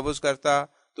سے تجاوز کرتا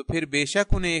تو پھر بے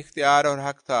شک انہیں اختیار اور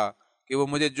حق تھا کہ وہ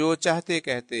مجھے جو چاہتے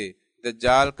کہتے،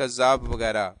 دجال، کذاب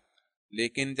وغیرہ۔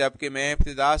 لیکن جب کہ میں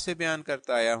ابتدا سے بیان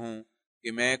کرتا آیا ہوں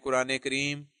کہ میں قرآن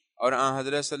کریم اور آن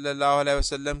حضرت صلی اللہ علیہ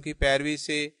وسلم کی پیروی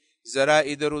سے ذرا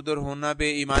ادھر ادھر ہونا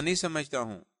بے ایمانی سمجھتا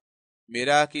ہوں۔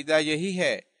 میرا عقیدہ یہی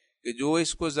ہے کہ جو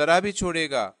اس کو ذرا بھی چھوڑے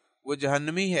گا وہ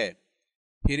جہنمی ہے۔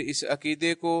 پھر اس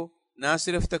عقیدے کو نہ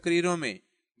صرف تقریروں میں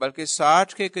بلکہ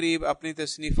 60 کے قریب اپنی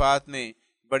تصنیفات میں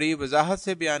بڑی وضاحت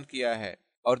سے بیان کیا ہے،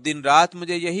 اور دن رات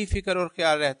مجھے یہی فکر اور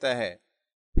خیال رہتا ہے۔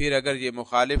 پھر اگر یہ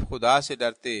مخالف خدا سے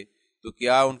ڈرتے تو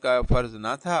کیا ان کا فرض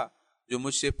نہ تھا جو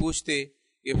مجھ سے پوچھتے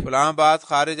کہ فلاں بات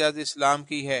خارج از اسلام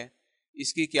کی ہے،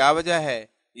 اس کی کیا وجہ ہے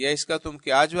یا اس کا تم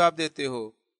کیا جواب دیتے ہو؟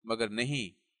 مگر نہیں،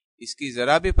 اس کی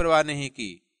ذرا بھی پرواہ نہیں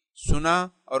کی، سنا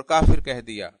اور کافر کہہ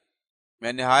دیا۔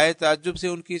 میں نہایت تعجب سے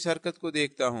ان کی اس حرکت کو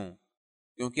دیکھتا ہوں،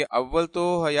 کیونکہ اول تو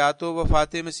حیات و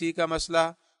وفات مسیح کا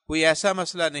مسئلہ کوئی ایسا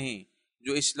مسئلہ نہیں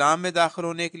جو اسلام میں داخل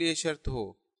ہونے کے لیے شرط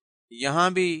ہو۔ یہاں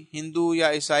بھی ہندو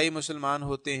یا عیسائی مسلمان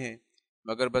ہوتے ہیں،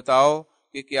 مگر بتاؤ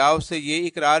کہ کیا اس سے یہ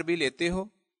اقرار بھی لیتے ہو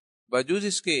بجوز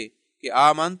اس کے کہ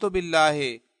آمنت باللہ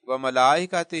و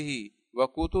ملائکتہ و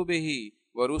کتبہ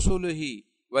و رسلہ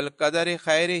والقدر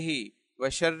خیرہ و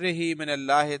شرہ من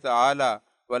اللہ تعالی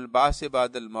والبعث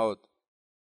بعد الموت۔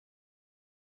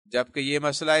 جبکہ یہ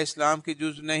مسئلہ اسلام کی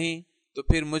جز نہیں تو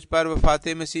پھر مجھ پر وفات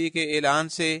مسیح کے اعلان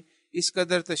سے اس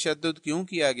قدر تشدد کیوں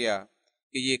کیا گیا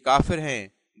کہ یہ کافر ہیں،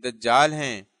 دجال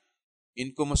ہیں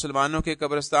ان کو مسلمانوں کے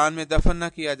قبرستان میں دفن نہ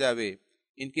کیا جاوے،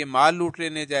 ان کے مال لوٹ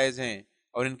لینے جائز ہیں،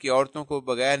 اور ان کی عورتوں کو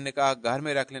بغیر نکاح گھر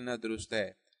میں رکھ لینا درست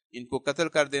ہے، ان کو قتل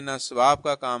کر دینا ثواب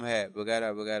کا کام ہے،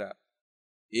 وغیرہ وغیرہ۔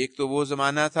 ایک تو وہ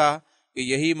زمانہ تھا کہ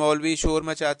یہی مولوی شور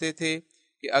مچاتے تھے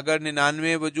کہ اگر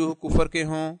 99 وجوہ کفر کے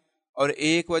ہوں اور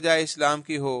ایک وجہ اسلام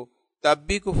کی ہو تب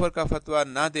بھی کفر کا فتویٰ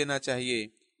نہ دینا چاہیے،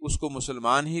 اس کو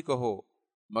مسلمان ہی کہو۔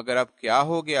 مگر اب کیا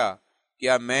ہو گیا؟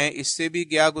 کیا میں اس سے بھی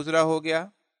گیا گزرا ہو گیا؟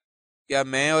 کیا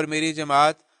میں اور میری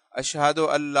جماعت اشہد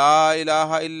اللہ الہ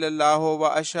الا اللہ و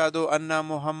اشہد ان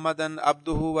محمدن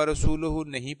عبدہ و رسولہ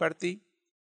نہیں پڑھتی؟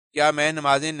 کیا میں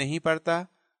نمازیں نہیں پڑھتا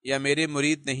یا میرے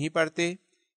مرید نہیں پڑھتے؟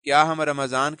 کیا ہم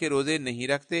رمضان کے روزے نہیں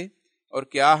رکھتے؟ اور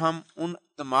کیا ہم ان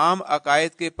تمام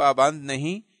عقائد کے پابند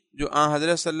نہیں جو آن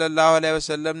حضرت صلی اللہ علیہ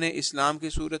وسلم نے اسلام کی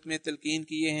صورت میں تلقین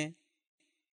کیے ہیں؟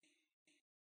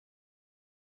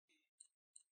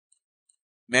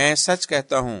 میں سچ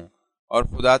کہتا ہوں اور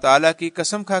خدا تعالیٰ کی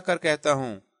قسم کھا کر کہتا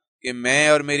ہوں کہ میں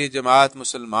اور میری جماعت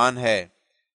مسلمان ہے،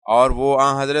 اور وہ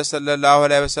آن حضرت صلی اللہ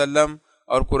علیہ وسلم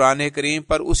اور قرآن کریم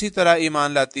پر اسی طرح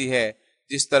ایمان لاتی ہے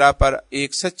جس طرح پر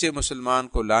ایک سچے مسلمان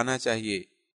کو لانا چاہیے۔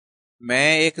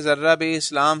 میں ایک ذرہ بھی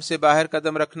اسلام سے باہر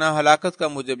قدم رکھنا ہلاکت کا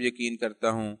موجب یقین کرتا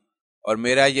ہوں، اور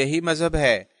میرا یہی مذہب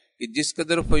ہے کہ جس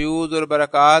قدر فیوض اور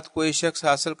برکات کوئی شخص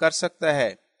حاصل کر سکتا ہے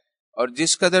اور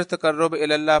جس قدر تقرب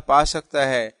اللہ پا سکتا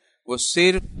ہے وہ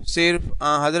صرف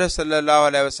آن حضرت صلی اللہ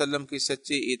علیہ وسلم کی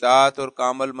سچی اطاعت اور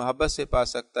کامل محبت سے پا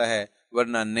سکتا ہے،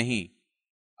 ورنہ نہیں۔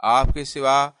 آپ کے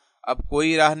سوا اب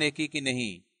کوئی راہ نیکی کی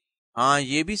نہیں۔ ہاں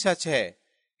یہ بھی سچ ہے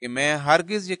کہ میں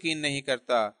ہرگز یقین نہیں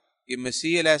کرتا کہ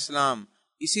مسیح علیہ السلام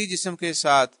اسی جسم کے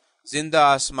ساتھ زندہ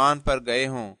آسمان پر گئے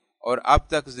ہوں اور اب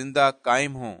تک زندہ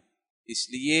قائم ہوں، اس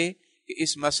لیے کہ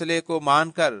اس مسئلے کو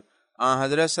مان کر آن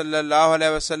حضرت صلی اللہ علیہ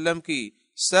وسلم کی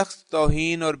سخت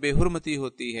توہین اور بے حرمتی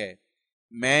ہوتی ہے۔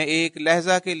 میں ایک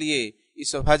لحظہ کے لیے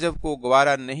اس حجب کو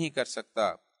گوارا نہیں کر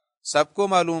سکتا۔ سب کو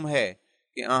معلوم ہے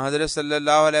کہ آن حضرت صلی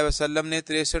اللہ علیہ وسلم نے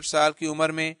 63 سال کی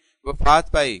عمر میں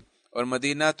وفات پائی، اور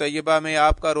مدینہ طیبہ میں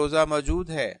آپ کا روضہ موجود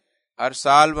ہے۔ ہر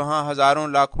سال وہاں ہزاروں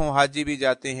لاکھوں حاجی بھی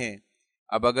جاتے ہیں۔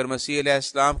 اب اگر مسیح علیہ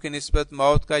السلام کی نسبت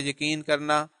موت کا یقین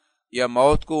کرنا یا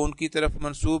موت کو ان کی طرف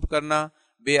منسوب کرنا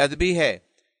بے ادبی ہے،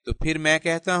 تو پھر میں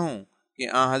کہتا ہوں کہ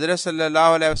آن حضرت صلی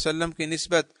اللہ علیہ وسلم کی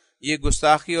نسبت یہ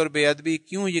گستاخی اور بے ادبی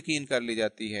کیوں یقین کر لی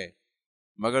جاتی ہے؟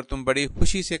 مگر تم بڑی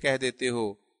خوشی سے کہہ دیتے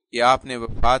ہو کہ آپ نے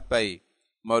وفات پائی۔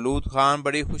 مولود خان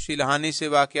بڑی خوشی لہانی سے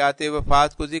واقعات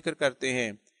وفات کو ذکر کرتے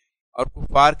ہیں، اور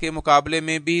کفار کے مقابلے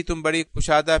میں بھی تم بڑی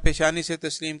کشادہ پیشانی سے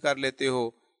تسلیم کر لیتے ہو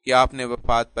کہ آپ نے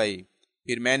وفات پائی۔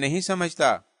 پھر میں نہیں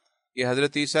سمجھتا کہ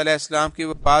حضرت عیسیٰ علیہ السلام کی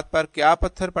وفات پر کیا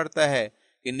پتھر پڑتا ہے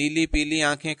کہ نیلی پیلی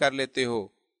آنکھیں کر لیتے ہو۔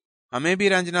 ہمیں بھی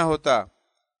رنج نہ ہوتا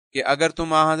کہ اگر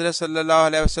تم حضرت صلی اللہ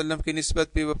علیہ وسلم کی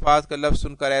نسبت بھی وفات کا لفظ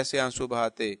سن کر ایسے آنسو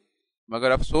بہاتے،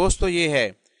 مگر افسوس تو یہ ہے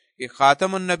کہ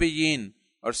خاتم النبیین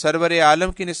اور سرور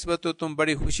عالم کی نسبت تو تم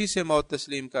بڑی خوشی سے موت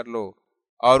تسلیم کر لو،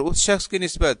 اور اس شخص کی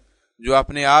نسبت جو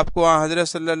اپنے آپ کو حضرت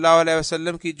صلی اللہ علیہ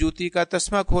وسلم کی جوتی کا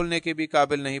تسمہ کھولنے کے بھی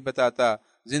قابل نہیں بتاتا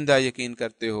زندہ یقین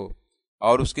کرتے ہو،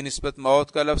 اور اس کی نسبت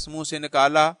موت کا لفظ منہ سے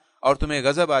نکالا اور تمہیں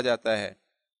غضب آ جاتا ہے۔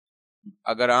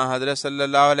 اگر حضرت صلی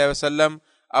اللہ علیہ وسلم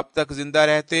اب تک زندہ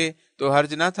رہتے تو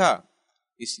حرج نہ تھا،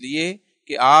 اس لیے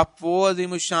کہ آپ وہ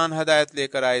عظیم الشان ہدایت لے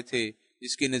کر آئے تھے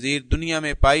جس کی نظیر دنیا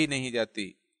میں پائی نہیں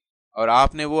جاتی، اور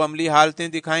آپ نے وہ عملی حالتیں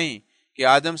دکھائیں کہ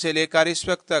آدم سے لے کر اس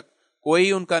وقت تک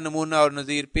کوئی ان کا نمونہ اور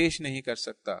نظیر پیش نہیں کر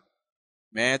سکتا۔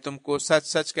 میں تم کو سچ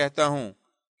سچ کہتا ہوں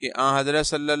کہ حضرت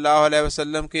صلی اللہ علیہ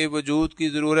وسلم کے وجود کی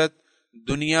ضرورت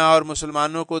دنیا اور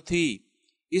مسلمانوں کو تھی،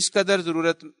 اس قدر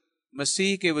ضرورت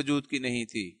مسیح کے وجود کی نہیں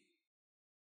تھی۔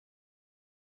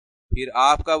 پھر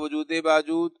آپ کا وجود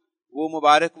باوجود وہ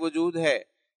مبارک وجود ہے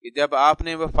کہ جب آپ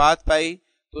نے وفات پائی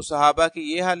تو صحابہ کی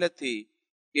یہ حالت تھی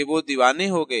کہ وہ دیوانے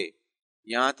ہو گئے،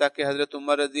 یہاں تک کہ حضرت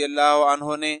عمر رضی اللہ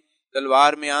عنہ نے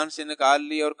تلوار میان سے نکال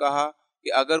لی اور کہا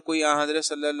کہ اگر کوئی حضرت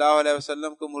صلی اللہ علیہ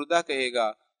وسلم کو مردہ کہے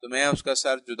گا تو میں اس کا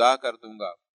سر جدا کر دوں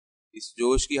گا۔ اس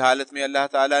جوش کی حالت میں اللہ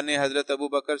تعالیٰ نے حضرت ابو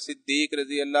بکر صدیق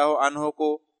رضی اللہ عنہ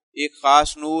کو ایک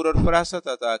خاص نور اور فراست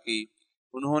عطا کی۔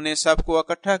 انہوں نے سب کو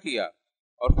اکٹھا کیا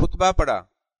اور خطبہ پڑھا،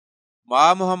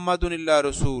 ما محمد الا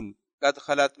رسول قد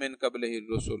خلت من قبلہ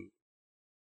الرسل،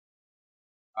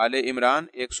 آل عمران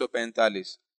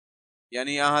 145۔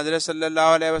 یعنی حضرت صلی اللہ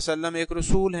علیہ وسلم ایک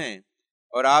رسول ہیں،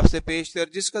 اور آپ سے پیشتر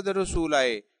جس قدر رسول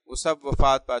آئے وہ سب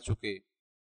وفات پا چکے۔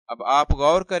 اب آپ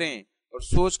غور کریں اور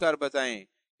سوچ کر بتائیں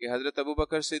کہ حضرت ابو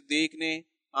بکر صدیق نے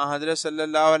حضرت صلی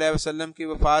اللہ علیہ وسلم کی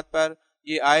وفات پر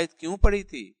یہ آیت کیوں پڑھی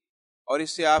تھی، اور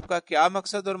اس سے آپ کا کیا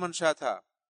مقصد اور منشا تھا،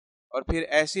 اور پھر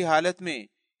ایسی حالت میں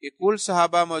کہ کل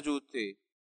صحابہ موجود تھے۔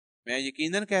 میں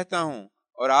یقیناً کہتا ہوں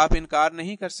اور آپ انکار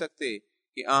نہیں کر سکتے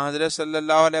کہ آن حضرت صلی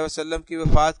اللہ علیہ وسلم کی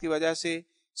وفات کی وجہ سے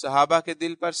صحابہ کے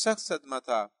دل پر سخت صدمہ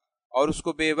تھا اور اس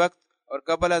کو بے وقت اور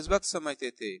قبل از وقت سمجھتے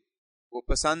تھے۔ وہ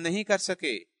پسند نہیں کر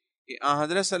سکے کہ آن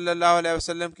حضرت صلی اللہ علیہ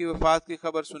وسلم کی وفات کی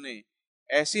خبر سنیں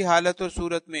ایسی حالت اور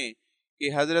صورت میں کہ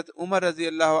حضرت عمر رضی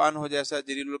اللہ عنہ جیسا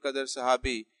جلیل القدر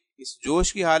صحابی اس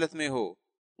جوش کی حالت میں ہو۔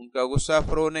 ان کا غصہ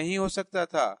فرو نہیں ہو سکتا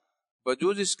تھا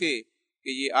بجوز اس کے کہ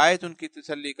یہ آیت ان کی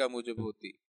تسلی کا موجب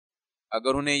ہوتی۔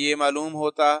 اگر انہیں یہ معلوم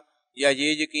ہوتا یا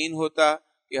یہ یقین ہوتا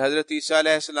کہ حضرت عیسیٰ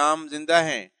علیہ السلام زندہ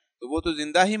ہیں تو وہ تو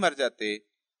زندہ ہی مر جاتے۔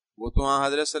 وہ تو ہاں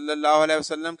حضرت صلی اللہ علیہ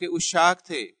وسلم کے عشاق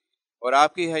تھے اور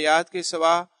آپ کی حیات کے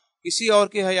سوا کسی اور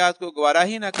کی حیات کو گوارا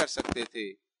ہی نہ کر سکتے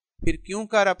تھے، پھر کیوں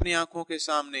کر اپنی آنکھوں کے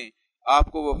سامنے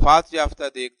آپ کو وفات یافتہ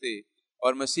دیکھتے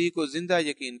اور مسیح کو زندہ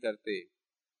یقین کرتے۔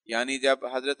 یعنی جب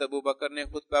حضرت ابو بکر نے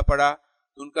خطبہ پڑھا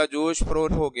تو ان کا جوش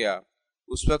فروغ ہو گیا۔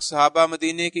 اس وقت صحابہ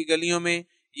مدینے کی گلیوں میں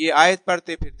یہ آیت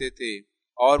پڑھتے پھرتے تھے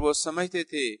اور وہ سمجھتے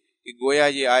تھے کہ گویا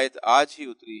یہ آیت آج ہی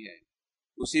اتری ہے۔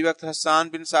 اسی وقت حسان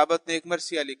بن ثابت نے ایک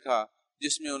مرثیہ لکھا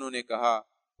جس میں انہوں نے کہا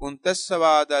كنت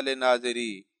السواد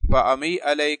لناظری فامی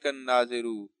علیک الناظر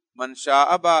من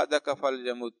شاء بعدک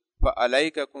فلیمت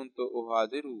فعلیک كنت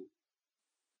احاذر۔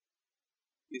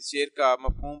 اس شعر کا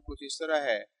مفہوم کچھ اس طرح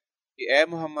ہے کہ اے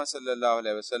محمد صلی اللہ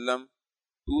علیہ وسلم،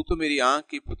 تو میری آنکھ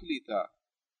کی پتلی تھا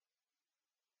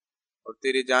اور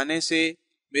تیرے جانے سے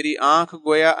میری آنکھ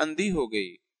گویا اندھی ہو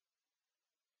گئی۔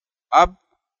 اب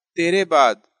تیرے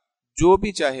بعد جو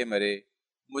بھی چاہے مرے،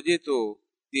 مجھے تو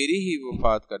تیری ہی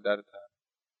وفات کا ڈر تھا۔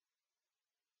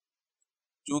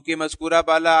 چونکہ مذکورہ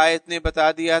بالا آیت نے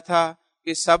بتا دیا تھا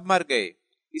کہ سب مر گئے،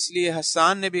 اس لیے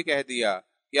حسان نے بھی کہہ دیا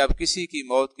کہ اب کسی کی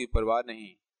موت کی پرواہ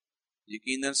نہیں۔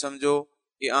 یقیناً سمجھو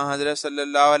کہ آن حضرت صلی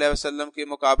اللہ علیہ وسلم کے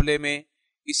مقابلے میں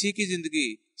کسی کی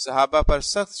زندگی صحابہ پر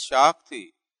سخت شاق تھی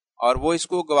اور وہ اس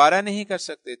کو گوارا نہیں کر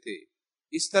سکتے تھے۔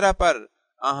 اس طرح پر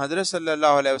آن حضرت صلی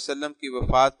اللہ علیہ وسلم کی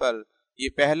وفات پر یہ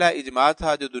پہلا اجماع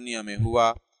تھا جو دنیا میں ہوا،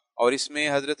 اور اس میں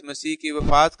حضرت مسیح کی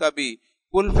وفات کا بھی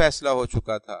کل فیصلہ ہو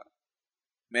چکا تھا۔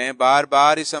 میں بار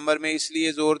بار اس امر میں اس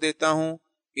لیے زور دیتا ہوں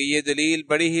کہ یہ دلیل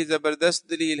بڑی ہی زبردست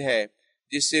دلیل ہے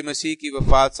جس سے مسیح کی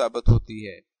وفات ثابت ہوتی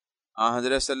ہے۔ آن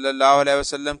حضرت صلی اللہ علیہ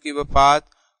وسلم کی وفات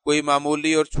کوئی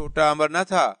معمولی اور چھوٹا امر نہ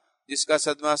تھا جس کا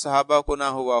صدمہ صحابہ کو نہ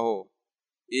ہوا ہو۔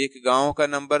 ایک گاؤں کا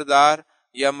نمبردار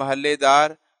یا محلے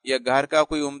دار یا گھر کا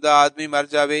کوئی عمدہ آدمی مر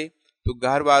جاوے تو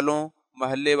گھر والوں،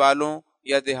 محلے والوں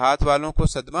یا دیہات والوں کو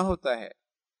صدمہ ہوتا ہے۔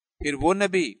 پھر وہ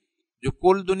نبی جو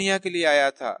کل دنیا کے لیے آیا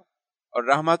تھا اور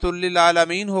رحمت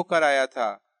للعالمین ہو کر آیا تھا،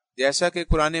 جیسا کہ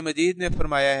قرآن مجید نے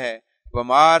فرمایا ہے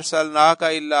وَمَا أَرْسَلْنَاكَ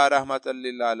إِلَّا رَحْمَةً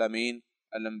لِّلْعَالَمِينَ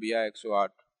الانبیاء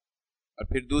 108۔ اور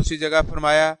پھر دوسری جگہ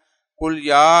فرمایا قُلْ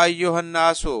يَا أَيُّهَا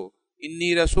النَّاسُ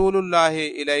إِنِّي رَسُولُ اللَّهِ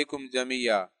إِلَيْكُمْ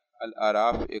جَمِيعًا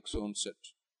الاعراف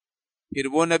 159۔ پھر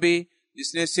وہ نبی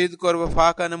جس نے صدق اور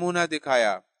وفا کا نمونہ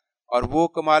دکھایا اور وہ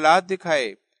کمالات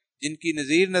دکھائے جن کی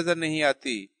نظیر نظر نہیں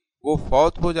آتی، وہ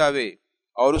فوت ہو جاوے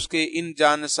اور اس کے ان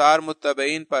جانثار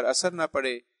متبعین پر اثر نہ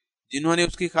پڑے جنہوں نے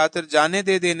اس کی خاطر جانیں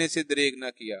دے دینے سے دریغ نہ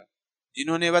کیا،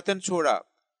 جنہوں نے وطن چھوڑا،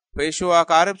 پیش و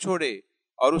اقارب چھوڑے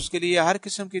اور اس کے لیے ہر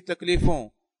قسم کی تکلیفوں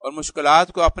اور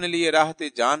مشکلات کو اپنے لیے راحت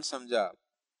جان سمجھا۔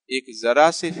 ایک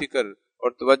ذرا سے فکر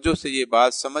اور توجہ سے یہ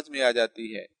بات سمجھ میں آ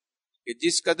جاتی ہے کہ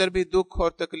جس قدر بھی دکھ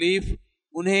اور تکلیف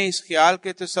انہیں اس خیال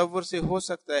کے تصور سے ہو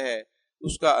سکتا ہے،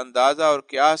 اس کا اندازہ اور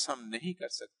قیاس ہم نہیں کر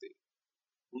سکتے۔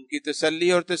 ان کی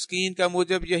تسلی اور تسکین کا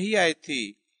موجب یہی آیت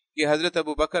تھی کہ حضرت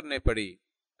ابو بکر نے پڑھی۔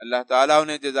 اللہ تعالیٰ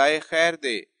انہیں جزائے خیر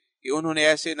دے کہ انہوں نے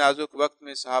ایسے نازک وقت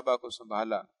میں صحابہ کو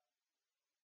سنبھالا۔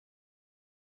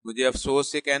 مجھے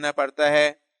افسوس سے کہنا پڑتا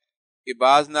ہے کہ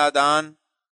بعض نادان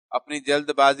اپنی جلد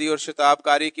بازی اور شتاب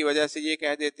کاری کی وجہ سے یہ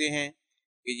کہہ دیتے ہیں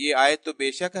کہ یہ آیت تو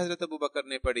بے شک حضرت ابو بکر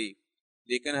نے پڑھی،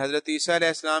 لیکن حضرت عیسیٰ علیہ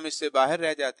السلام اس سے باہر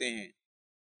رہ جاتے ہیں۔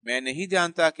 میں نہیں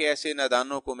جانتا کہ ایسے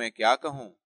نادانوں کو میں کیا کہوں۔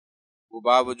 وہ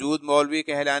باوجود مولوی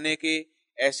کہلانے کے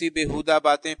ایسی بیہودہ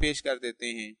باتیں پیش کر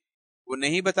دیتے ہیں۔ وہ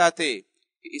نہیں بتاتے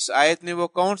کہ اس آیت میں وہ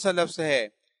کون سا لفظ ہے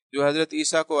جو حضرت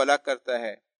عیسیٰ کو الگ کرتا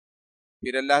ہے۔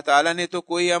 پھر اللہ تعالیٰ نے تو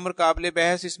کوئی امر قابل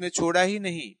بحث اس میں چھوڑا ہی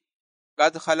نہیں۔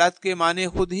 قد خلت کے معنی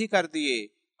خود ہی کر دیے،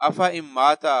 افا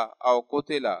اماتا او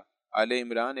قتلا، آل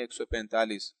عمران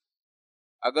 145۔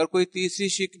 اگر کوئی تیسری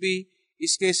شک بھی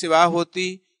اس کے سوا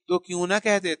ہوتی تو کیوں نہ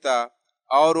کہہ دیتا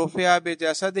اور رفع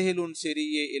بجسدہ الانصری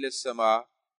الی السماء،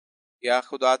 کیا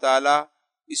خدا تعالیٰ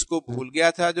اس کو بھول گیا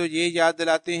تھا جو یہ یاد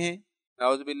دلاتے ہیں؟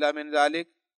 نعوذ باللہ من ذالک۔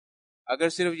 اگر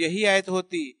صرف یہی آیت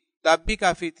ہوتی تب بھی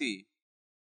کافی تھی،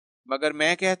 مگر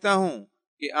میں کہتا ہوں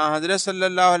کہ آن حضرت صلی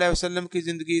اللہ علیہ وسلم کی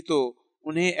زندگی تو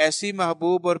انہیں ایسی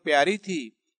محبوب اور پیاری تھی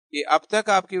کہ اب تک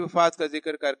آپ کی وفات کا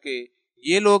ذکر کر کے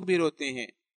یہ لوگ بھی روتے ہیں۔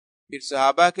 پھر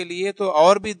صحابہ کے لیے تو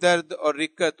اور بھی درد اور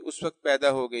رکت اس وقت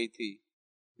پیدا ہو گئی تھی۔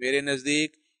 میرے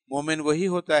نزدیک مومن وہی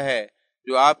ہوتا ہے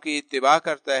جو آپ کی اتباع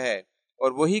کرتا ہے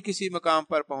اور وہی کسی مقام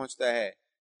پر پہنچتا ہے،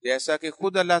 جیسا کہ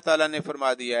خود اللہ تعالیٰ نے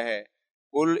فرما دیا ہے،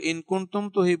 قُلْ إِن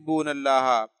كُنتُمْ تُحِبُّونَ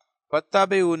اللَّهَ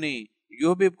فَاتَّبِعُونِي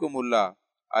يُحْبِبْكُمُ اللَّهُ،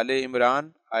 آل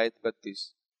عمران آیت 32۔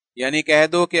 یعنی کہہ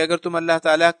دو کہ اگر تم اللہ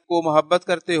تعالیٰ کو محبت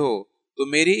کرتے ہو تو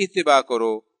میری اتباع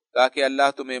کرو تاکہ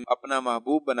اللہ تمہیں اپنا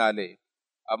محبوب بنا لے۔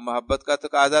 اب محبت کا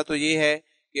تقاضا تو یہ ہے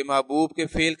کہ محبوب کے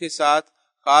فعل کے ساتھ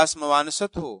خاص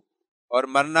موانست ہو، اور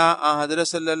مرنا حضرت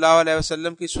صلی اللہ علیہ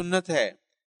وسلم کی سنت ہے۔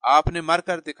 آپ نے مر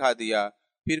کر دکھا دیا،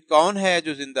 پھر کون ہے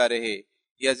جو زندہ رہے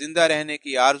یا زندہ رہنے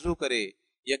کی آرزو کرے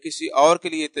یا کسی اور کے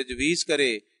لیے تجویز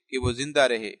کرے کہ وہ زندہ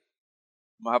رہے؟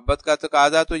 محبت کا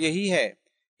تقاضا تو یہی ہے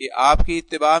کہ آپ کی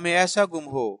اتباع میں ایسا گم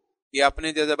ہو کہ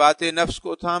اپنے جذبات نفس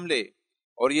کو تھام لے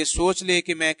اور یہ سوچ لے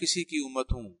کہ میں کسی کی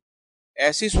امت ہوں۔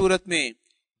 ایسی صورت میں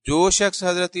جو شخص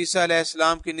حضرت عیسیٰ علیہ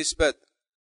السلام کی نسبت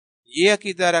یہ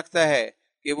عقیدہ رکھتا ہے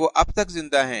کہ وہ اب تک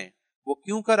زندہ ہیں، وہ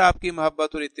کیوں کر آپ کی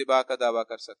محبت اور اتباع کا دعویٰ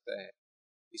کر سکتا ہے؟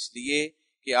 اس لیے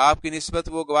کہ آپ کی نسبت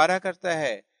وہ گوارا کرتا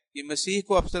ہے کہ مسیح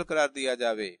کو افضل قرار دیا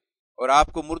جاوے اور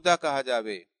آپ کو مردہ کہا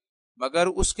جاوے، مگر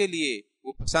اس کے لیے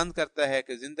وہ پسند کرتا ہے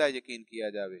کہ زندہ یقین کیا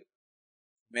جاوے۔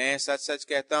 میں سچ سچ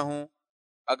کہتا ہوں،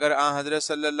 اگر حضرت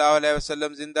صلی اللہ علیہ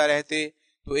وسلم زندہ رہتے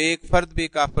تو ایک فرد بھی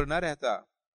کافر نہ رہتا۔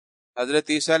 حضرت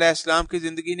عیسیٰ علیہ السلام کی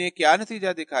زندگی نے کیا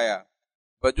نتیجہ دکھایا؟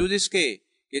 وجود اس کے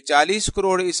کہ 40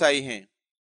 کروڑ عیسائی ہیں۔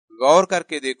 غور کر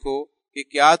کے دیکھو کہ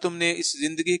کیا تم نے اس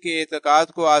زندگی کے اعتقاد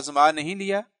کو آزما نہیں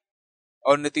لیا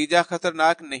اور نتیجہ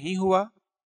خطرناک نہیں ہوا؟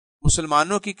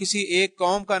 مسلمانوں کی کسی ایک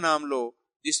قوم کا نام لو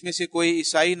جس میں سے کوئی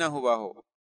عیسائی نہ ہوا ہو،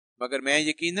 مگر میں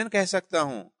یقیناً کہہ سکتا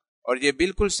ہوں، اور یہ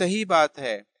بالکل صحیح بات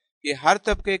ہے، کہ ہر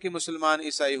طبقے کے مسلمان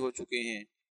عیسائی ہو چکے ہیں،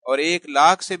 اور 1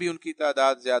 لاکھ سے بھی ان کی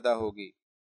تعداد زیادہ ہوگی۔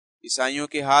 عیسائیوں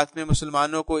کے ہاتھ میں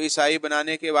مسلمانوں کو عیسائی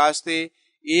بنانے کے واسطے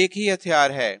ایک ہی ہتھیار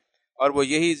ہے، اور وہ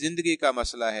یہی زندگی کا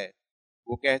مسئلہ ہے۔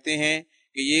 وہ کہتے ہیں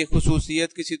کہ یہ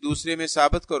خصوصیت کسی دوسرے میں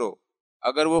ثابت کرو،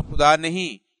 اگر وہ خدا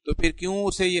نہیں تو پھر کیوں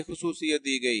اسے یہ خصوصیت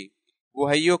دی گئی؟ وہ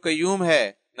حی و قیوم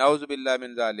ہے، نعوذ باللہ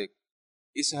من ذالک۔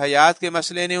 اس حیات کے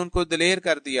مسئلے نے ان کو دلیر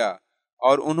کر دیا،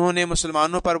 اور انہوں نے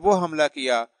مسلمانوں پر وہ حملہ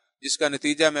کیا جس کا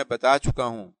نتیجہ میں بتا چکا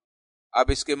ہوں۔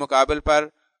 اب اس کے مقابل پر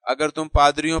اگر تم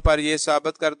پادریوں پر یہ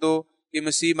ثابت کر دو کہ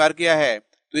مسیح مر گیا ہے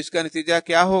تو اس کا نتیجہ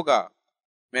کیا ہوگا؟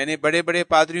 میں نے بڑے بڑے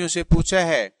پادریوں سے پوچھا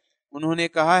ہے، انہوں نے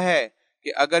کہا ہے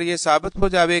کہ اگر یہ ثابت ہو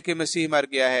جاوے کہ مسیح مر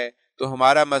گیا ہے تو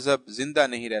ہمارا مذہب زندہ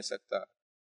نہیں رہ سکتا۔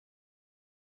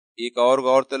 ایک اور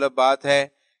غور طلب بات ہے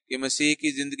کہ مسیح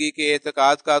کی زندگی کے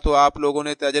اعتقاد کا تو آپ لوگوں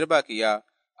نے تجربہ کیا،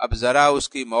 اب ذرا اس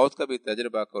کی موت کا بھی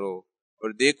تجربہ کرو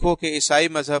اور دیکھو کہ عیسائی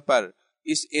مذہب پر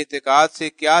اس اعتقاد سے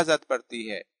کیا زد پڑتی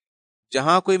ہے۔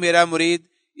 جہاں کوئی میرا مرید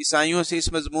عیسائیوں سے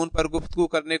اس مضمون پر گفتگو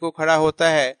کرنے کو کھڑا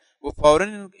ہوتا ہے، وہ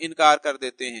فوراً انکار کر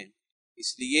دیتے ہیں،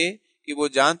 اس لیے کہ وہ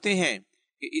جانتے ہیں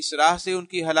کہ اس راہ سے ان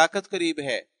کی ہلاکت قریب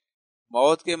ہے۔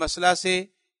 موت کے مسئلہ سے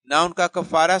نہ ان کا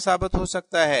کفارہ ثابت ہو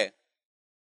سکتا ہے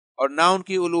اور نہ ان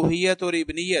کی الوہیت اور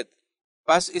ابنیت۔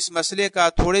 بس اس مسئلے کا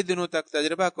تھوڑے دنوں تک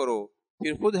تجربہ کرو،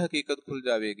 پھر خود حقیقت کھل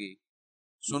جاوے گی۔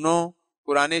 سنو،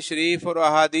 قرآن شریف اور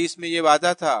احادیث میں یہ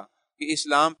وعدہ تھا کہ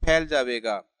اسلام پھیل جاوے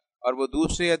گا اور وہ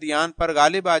دوسرے ادیان پر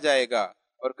غالب آ جائے گا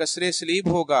اور کسرِ صلیب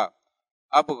ہوگا۔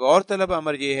 اب غور طلب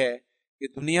امر یہ ہے کہ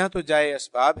دنیا تو جائے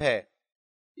اسباب ہے۔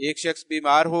 ایک شخص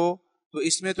بیمار ہو تو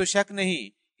اس میں تو شک نہیں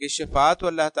کہ شفا تو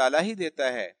اللہ تعالیٰ ہی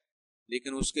دیتا ہے،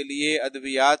 لیکن اس کے لیے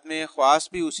ادویات میں خواص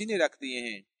بھی اسی نے رکھ دیے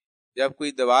ہیں۔ جب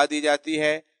کوئی دوا دی جاتی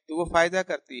ہے تو وہ فائدہ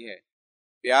کرتی ہے،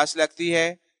 پیاس لگتی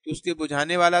ہے تو اس کے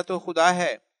بجھانے والا تو خدا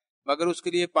ہے، مگر اس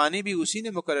کے لیے پانی بھی اسی نے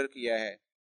مقرر کیا ہے۔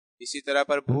 اسی طرح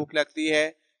پر بھوک لگتی ہے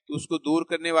تو اس کو دور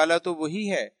کرنے والا تو وہی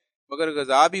ہے، مگر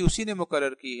غذا بھی اسی نے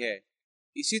مقرر کی ہے۔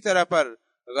 اسی طرح پر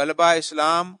غلبہ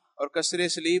اسلام اور کسرِ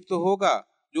صلیب تو ہوگا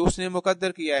جو اس نے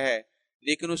مقدر کیا ہے،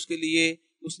 لیکن اس کے لیے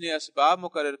اس نے اسباب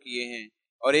مقرر کیے ہیں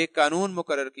اور ایک قانون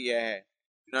مقرر کیا ہے۔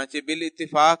 چنانچہ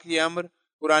بالاتفاق یہ امر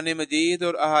قرآن مجید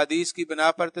اور احادیث کی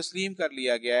بنا پر تسلیم کر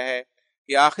لیا گیا ہے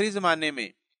کہ آخری زمانے میں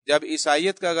جب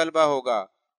عیسائیت کا غلبہ ہوگا،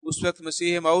 اس وقت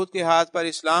مسیح موعود کے ہاتھ پر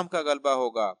اسلام کا غلبہ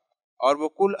ہوگا، اور وہ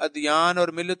کل ادیان اور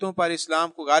ملتوں پر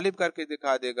اسلام کو غالب کر کے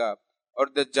دکھا دے گا اور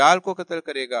دجال کو قتل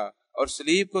کرے گا اور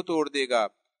صلیب کو توڑ دے گا،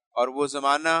 اور وہ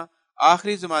زمانہ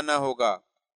آخری زمانہ ہوگا۔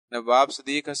 نواب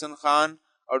صدیق حسن خان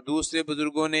اور دوسرے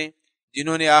بزرگوں نے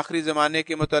جنہوں نے آخری زمانے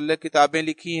کے متعلق کتابیں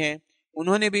لکھی ہیں،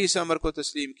 انہوں نے بھی اس امر کو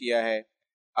تسلیم کیا ہے۔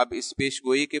 اب اس پیش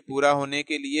گوئی کے پورا ہونے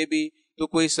کے لیے بھی تو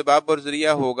کوئی سبب اور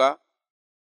ذریعہ ہوگا،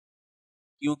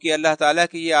 کیونکہ اللہ تعالیٰ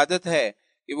کی یہ عادت ہے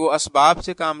کہ وہ اسباب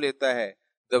سے کام لیتا ہے،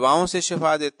 دواؤں سے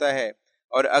شفا دیتا ہے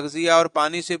اور اغذیہ اور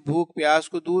پانی سے بھوک پیاس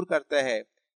کو دور کرتا ہے۔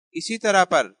 اسی طرح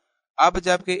پر اب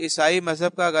جب کہ عیسائی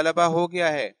مذہب کا غلبہ ہو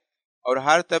گیا ہے اور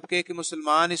ہر طبقے کے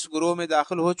مسلمان اس گروہ میں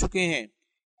داخل ہو چکے ہیں،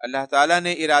 اللہ تعالیٰ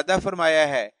نے ارادہ فرمایا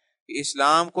ہے کہ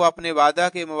اسلام کو اپنے وعدہ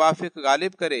کے موافق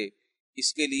غالب کرے۔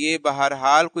 اس کے لیے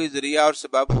بہرحال کوئی ذریعہ اور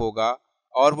سبب ہوگا،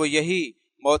 اور وہ یہی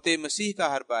موت مسیح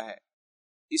کا حربہ ہے۔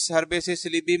 اس حربے سے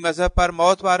صلیبی مذہب پر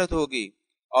موت وارد ہوگی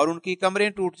اور ان کی کمریں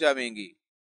ٹوٹ جاویں گی۔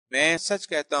 میں سچ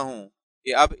کہتا ہوں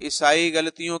کہ اب عیسائی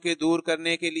غلطیوں کے دور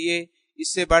کرنے کے لیے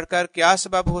اس سے بڑھ کر کیا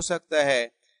سبب ہو سکتا ہے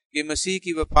کہ مسیح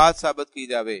کی وفات ثابت کی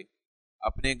جاوے۔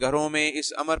 اپنے گھروں میں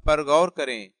اس امر پر غور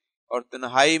کریں اور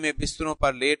تنہائی میں بستروں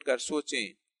پر لیٹ کر سوچیں۔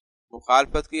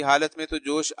 مخالفت کی حالت میں تو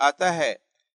جوش آتا ہے،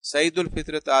 سعید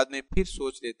الفطرت آدمی پھر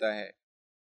سوچ لیتا ہے۔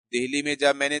 دہلی میں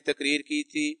جب میں نے تقریر کی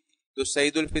تھی تو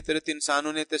سعید الفطرت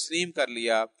انسانوں نے تسلیم کر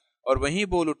لیا اور وہیں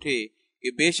بول اٹھے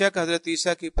کہ بے شک حضرت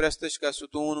عیسیٰ کی پرستش کا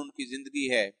ستون ان کی زندگی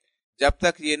ہے۔ جب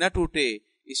تک یہ نہ ٹوٹے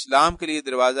اسلام کے لیے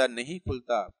دروازہ نہیں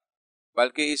کھلتا،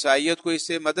 بلکہ عیسائیت کو اس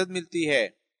سے مدد ملتی ہے۔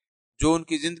 جو ان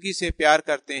کی زندگی سے پیار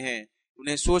کرتے ہیں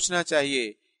انہیں سوچنا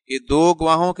چاہیے کہ 2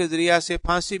 گواہوں کے ذریعہ سے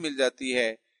پھانسی مل جاتی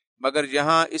ہے، مگر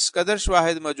یہاں اس قدر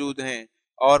شواہد موجود ہیں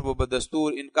اور وہ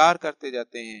بدستور انکار کرتے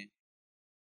جاتے ہیں۔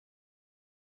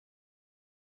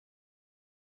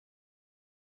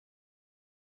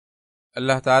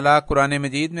 اللہ تعالیٰ قرآن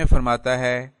مجید میں فرماتا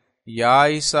ہے، یا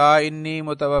عیسیٰ انی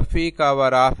متوفی کا و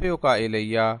رافع کا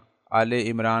الیہ، آل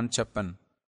عمران 56۔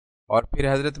 اور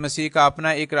پھر حضرت مسیح کا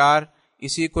اپنا اقرار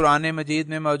اسی قرآن مجید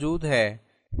میں موجود ہے،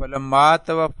 فلما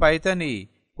توفیتنی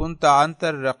کنت انت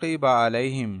الرقیب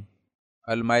علیہم،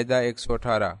 المائدہ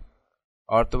 118۔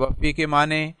 اور توفی کے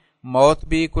معنی موت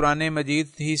بھی قرآن مجید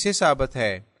ہی سے ثابت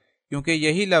ہے، کیونکہ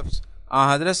یہی لفظ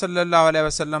حضرت صلی اللہ علیہ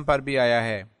وسلم پر بھی آیا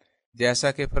ہے،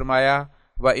 جیسا کہ فرمایا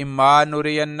وَإِمَّا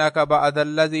نُرِيَنَّكَ بَعْضَ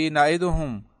الَّذِي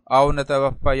نَعِدُهُمْ أَوْ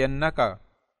نَتَوَفَّيَنَّكَ،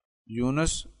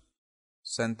 یونس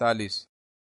 47۔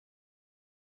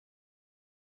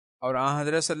 اور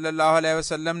حضرت صلی اللہ علیہ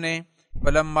وسلم نے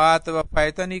فلما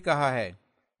توفیتنی کہا ہے،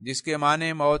 جس کے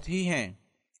معنی موت ہی ہیں،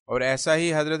 اور ایسا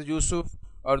ہی حضرت یوسف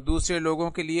اور دوسرے لوگوں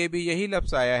کے لیے بھی یہی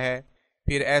لفظ آیا ہے۔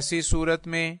 پھر ایسی صورت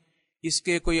میں اس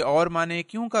کے کوئی اور معنی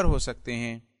کیوں کر ہو سکتے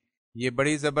ہیں؟ یہ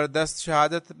بڑی زبردست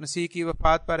شہادت مسیح کی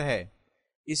وفات پر ہے۔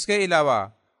 اس کے علاوہ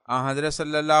حضرت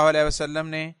صلی اللہ علیہ وسلم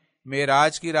نے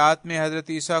معراج کی رات میں حضرت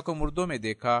عیسیٰ کو مردوں میں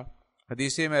دیکھا۔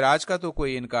 حدیث معراج کا تو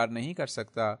کوئی انکار نہیں کر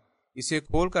سکتا، اسے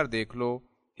کھول کر دیکھ لو،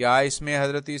 کیا اس میں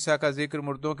حضرت عیسیٰ کا ذکر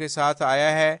مردوں کے ساتھ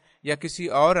آیا ہے یا کسی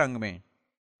اور رنگ میں؟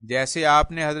 جیسے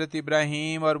آپ نے حضرت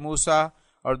ابراہیم اور موسیٰ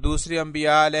اور دوسرے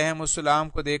انبیاء علیہم السلام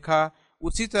کو دیکھا،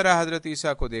 اسی طرح حضرت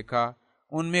عیسیٰ کو دیکھا۔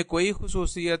 ان میں کوئی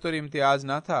خصوصیت اور امتیاز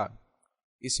نہ تھا۔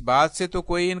 اس بات سے تو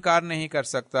کوئی انکار نہیں کر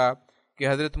سکتا کہ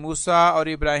حضرت موسیٰ اور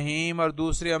ابراہیم اور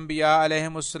دوسرے انبیاء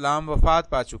علیہم السلام وفات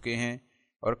پا چکے ہیں،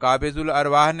 اور قابض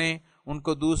الارواح نے ان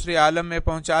کو دوسرے عالم میں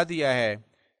پہنچا دیا ہے۔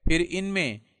 پھر ان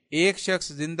میں ایک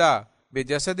شخص زندہ بے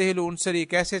جسدہ العنصری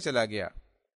کیسے چلا گیا؟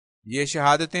 یہ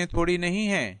شہادتیں تھوڑی نہیں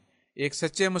ہیں، ایک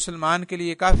سچے مسلمان کے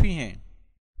لیے کافی ہیں۔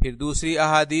 پھر دوسری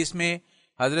احادیث میں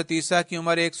حضرت عیسیٰ کی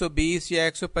عمر 120 یا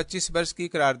 125 برس کی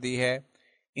قرار دی ہے۔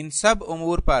 ان سب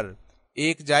امور پر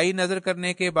ایک جائی نظر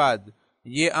کرنے کے بعد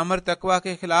یہ امر تقویٰ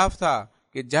کے خلاف تھا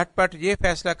کہ جھٹ پٹ یہ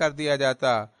فیصلہ کر دیا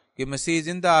جاتا کہ مسیح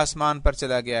زندہ آسمان پر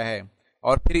چلا گیا ہے،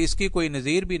 اور پھر اس کی کوئی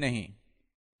نظیر بھی نہیں۔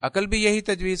 عقل بھی یہی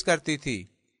تجویز کرتی تھی،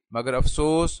 مگر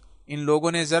افسوس ان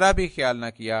لوگوں نے ذرا بھی خیال نہ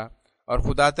کیا اور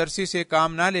خدا ترسی سے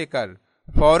کام نہ لے کر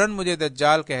فوراً مجھے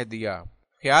دجال کہہ دیا۔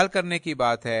 خیال کرنے کی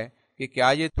بات ہے کہ کیا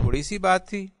یہ تھوڑی سی بات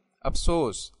تھی؟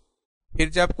 افسوس۔ پھر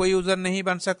جب کوئی عذر نہیں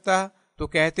بن سکتا تو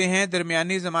کہتے ہیں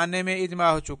درمیانی زمانے میں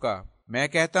اجماع ہو چکا۔ میں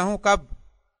کہتا ہوں کب؟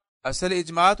 اصل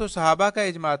اجماع تو صحابہ کا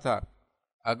اجماع تھا۔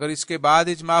 اگر اس کے بعد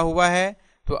اجماع ہوا ہے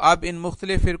تو اب ان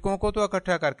مختلف فرقوں کو تو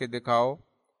اکٹھا کر کے دکھاؤ۔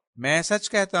 میں سچ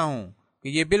کہتا ہوں کہ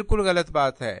یہ بالکل غلط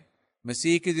بات ہے۔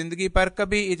 مسیح کی زندگی پر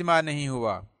کبھی اجماع نہیں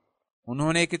ہوا۔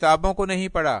 انہوں نے کتابوں کو نہیں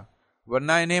پڑھا،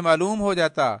 ورنہ انہیں معلوم ہو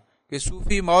جاتا کہ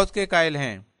صوفی موت کے قائل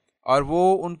ہیں اور وہ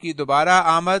ان کی دوبارہ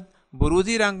آمد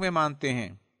بروزی رنگ میں مانتے ہیں۔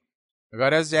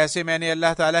 غرض جیسے میں نے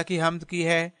اللہ تعالیٰ کی حمد کی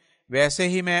ہے، ویسے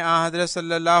ہی میں حضرت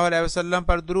صلی اللہ علیہ وسلم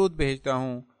پر درود بھیجتا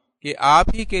ہوں کہ آپ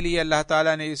ہی کے لیے اللہ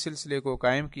تعالیٰ نے اس سلسلے کو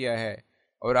قائم کیا ہے،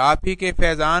 اور آپ ہی کے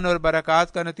فیضان اور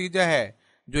برکات کا نتیجہ ہے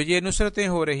جو یہ نصرتیں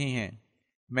ہو رہی ہیں۔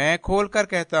 میں کھول کر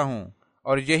کہتا ہوں،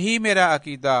 اور یہی میرا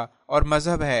عقیدہ اور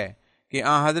مذہب ہے، کہ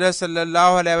حضرت صلی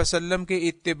اللہ علیہ وسلم کے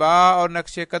اتباع اور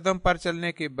نقش قدم پر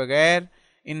چلنے کے بغیر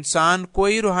انسان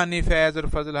کوئی روحانی فیض اور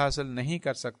فضل حاصل نہیں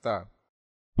کر سکتا۔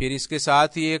 پھر اس کے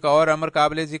ساتھ ہی ایک اور امر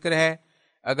قابل ذکر ہے،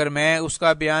 اگر میں اس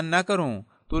کا بیان نہ کروں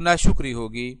تو ناشکری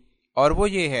ہوگی، اور وہ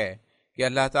یہ ہے کہ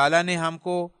اللہ تعالیٰ نے ہم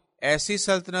کو ایسی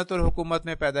سلطنت اور حکومت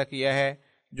میں پیدا کیا ہے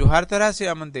جو ہر طرح سے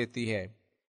امن دیتی ہے،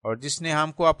 اور جس نے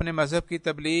ہم کو اپنے مذہب کی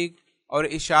تبلیغ اور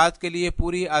اشاعت کے لیے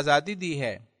پوری آزادی دی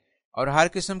ہے، اور ہر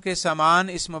قسم کے سامان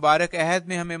اس مبارک عہد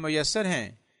میں ہمیں میسر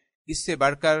ہیں۔ اس سے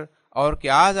بڑھ کر اور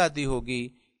کیا آزادی ہوگی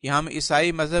کہ ہم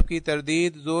عیسائی مذہب کی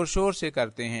تردید زور شور سے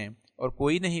کرتے ہیں اور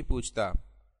کوئی نہیں پوچھتا۔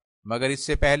 مگر اس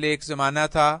سے پہلے ایک زمانہ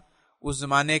تھا، اس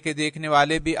زمانے کے دیکھنے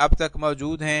والے بھی اب تک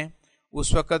موجود ہیں۔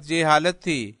 اس وقت یہ حالت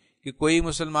تھی کہ کوئی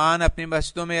مسلمان اپنی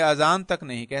مسجدوں میں اذان تک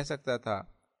نہیں کہہ سکتا تھا،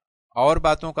 اور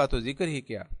باتوں کا تو ذکر ہی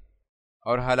کیا،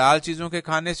 اور حلال چیزوں کے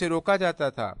کھانے سے روکا جاتا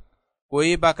تھا۔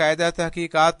 کوئی باقاعدہ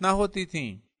تحقیقات نہ ہوتی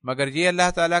تھیں، مگر یہ اللہ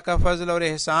تعالیٰ کا فضل اور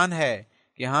احسان ہے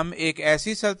کہ ہم ایک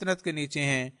ایسی سلطنت کے نیچے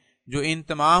ہیں جو ان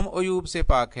تمام عیوب سے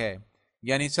پاک ہے،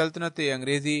 یعنی سلطنت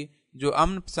انگریزی جو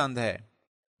امن پسند ہے،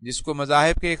 جس کو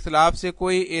مذاہب کے اختلاف سے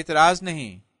کوئی اعتراض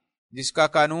نہیں، جس کا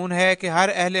قانون ہے کہ ہر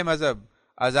اہل مذہب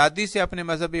آزادی سے اپنے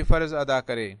مذہبی فرض ادا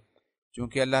کرے۔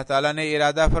 چونکہ اللہ تعالیٰ نے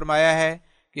ارادہ فرمایا ہے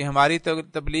کہ ہماری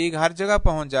تبلیغ ہر جگہ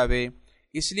پہنچ جاوے،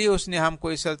 اس لیے اس نے ہم کو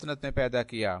اس سلطنت میں پیدا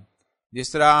کیا۔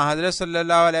 جس طرح حضرت صلی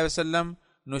اللہ علیہ وسلم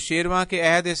نوشیرواں کے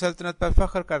عہد سلطنت پر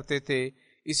فخر کرتے تھے،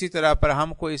 اسی طرح پر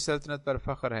ہم کو اس سلطنت پر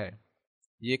فخر ہے۔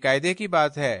 یہ قاعدے کی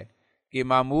بات ہے کہ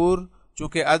مامور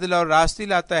چونکہ عدل اور راستی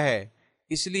لاتا ہے،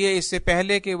 اس لیے اس سے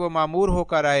پہلے کہ وہ مامور ہو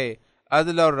کر آئے،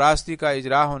 عدل اور راستی کا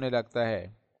اجرا ہونے لگتا ہے۔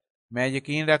 میں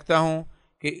یقین رکھتا ہوں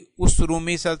کہ اس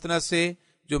رومی سلطنت سے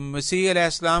جو مسیح علیہ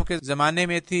السلام کے زمانے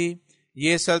میں تھی،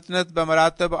 یہ سلطنت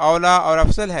بمراتب اولا اور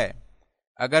افضل ہے،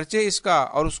 اگرچہ اس کا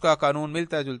اور اس کا قانون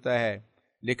ملتا جلتا ہے،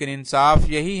 لیکن انصاف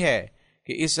یہی ہے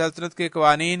کہ اس سلطنت کے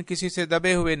قوانین کسی سے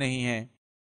دبے ہوئے نہیں ہیں،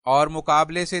 اور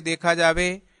مقابلے سے دیکھا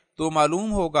جاوے تو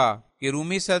معلوم ہوگا کہ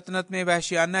رومی سلطنت میں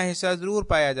وحشیانہ حصہ ضرور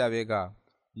پایا جاوے گا،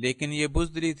 لیکن یہ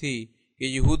بزدلی تھی کہ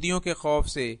یہودیوں کے خوف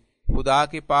سے خدا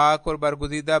کے پاک اور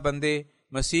برگزیدہ بندے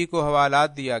مسیح کو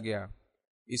حوالات دیا گیا۔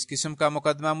 اس قسم کا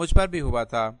مقدمہ مجھ پر بھی ہوا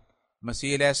تھا۔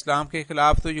 مسیح علیہ السلام کے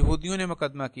خلاف تو یہودیوں نے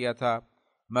مقدمہ کیا تھا،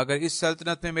 مگر اس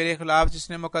سلطنت میں میرے خلاف جس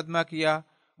نے مقدمہ کیا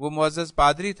وہ معزز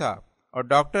پادری تھا اور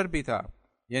ڈاکٹر بھی تھا،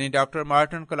 یعنی ڈاکٹر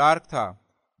مارٹن کلارک تھا،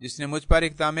 جس نے مجھ پر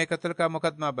اقدام قتل کا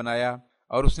مقدمہ بنایا،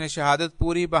 اور اس نے شہادت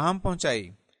پوری بہم پہنچائی،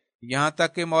 یہاں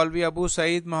تک کہ مولوی ابو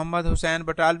سعید محمد حسین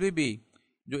بٹالوی بھی،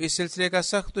 جو اس سلسلے کا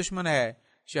سخت دشمن ہے،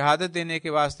 شہادت دینے کے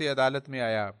واسطے عدالت میں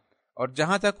آیا، اور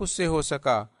جہاں تک اس سے ہو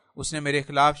سکا اس نے میرے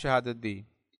خلاف شہادت دی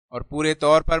اور پورے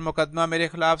طور پر مقدمہ میرے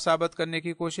خلاف ثابت کرنے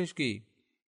کی کوشش کی۔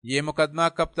 یہ مقدمہ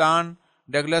کپتان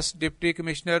ڈگلس ڈپٹی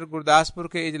کمشنر گرداسپور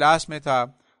کے اجلاس میں تھا،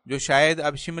 جو شاید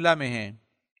اب شملہ میں ہیں۔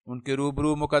 ان کے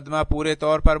روبرو مقدمہ پورے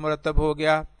طور پر مرتب ہو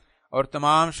گیا اور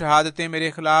تمام شہادتیں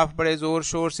میرے خلاف بڑے زور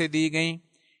شور سے دی گئیں۔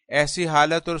 ایسی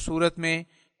حالت اور صورت میں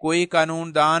کوئی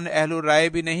قانون دان اہل الرائے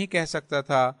بھی نہیں کہہ سکتا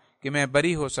تھا کہ میں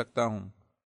بری ہو سکتا ہوں۔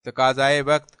 تقاضائے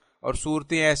وقت اور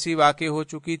صورتیں ایسی واقع ہو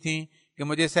چکی تھیں کہ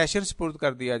مجھے سیشن سپرد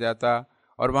کر دیا جاتا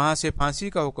اور وہاں سے پھانسی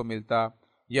کا حکم ملتا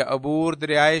یا عبور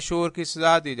دریائے شور کی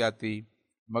سزا دی جاتی،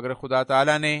 مگر خدا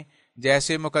تعالیٰ نے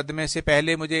جیسے مقدمے سے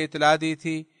پہلے مجھے اطلاع دی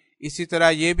تھی، اسی طرح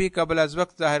یہ بھی قبل از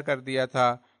وقت ظاہر کر دیا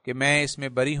تھا کہ میں اس میں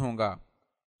بری ہوں گا۔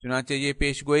 چنانچہ یہ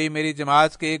پیشگوئی میری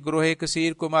جماعت کے ایک گروہ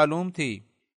کثیر کو معلوم تھی۔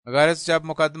 غرض جب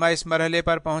مقدمہ اس مرحلے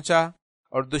پر پہنچا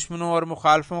اور دشمنوں اور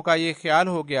مخالفوں کا یہ خیال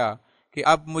ہو گیا کہ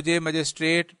اب مجھے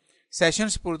مجسٹریٹ سیشن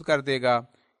سپرد کر دے گا،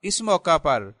 اس موقع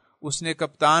پر اس نے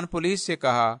کپتان پولیس سے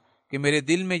کہا کہ میرے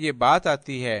دل میں یہ بات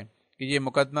آتی ہے کہ یہ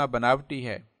مقدمہ بناوٹی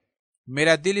ہے۔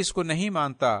 میرا دل اس کو نہیں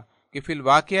مانتا کہ فی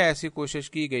الواقعہ ایسی کوشش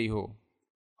کی گئی ہو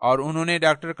اور انہوں نے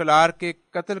ڈاکٹر کلارک کے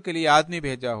قتل کے لیے آدمی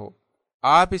بھیجا ہو۔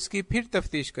 آپ اس کی پھر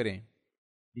تفتیش کریں۔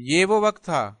 یہ وہ وقت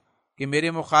تھا کہ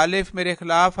میرے مخالف میرے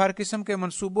خلاف ہر قسم کے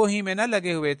منصوبوں ہی میں نہ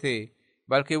لگے ہوئے تھے،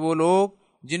 بلکہ وہ لوگ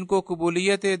جن کو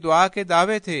قبولیت دعا کے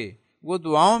دعوے تھے وہ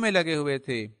دعاؤں میں لگے ہوئے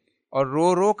تھے اور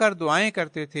رو رو کر دعائیں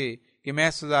کرتے تھے کہ میں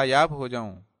سزا یاب ہو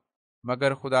جاؤں،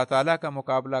 مگر خدا تعالیٰ کا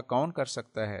مقابلہ کون کر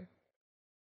سکتا ہے؟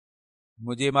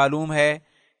 مجھے معلوم ہے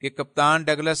کہ کپتان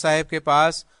ڈگلس صاحب کے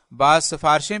پاس بعض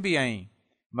سفارشیں بھی آئیں،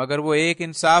 مگر وہ ایک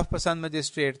انصاف پسند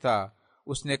مجسٹریٹ تھا۔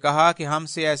 اس نے کہا کہ ہم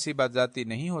سے ایسی بدذاتی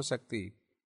نہیں ہو سکتی۔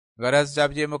 غرض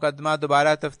جب یہ مقدمہ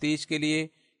دوبارہ تفتیش کے لیے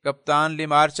کپتان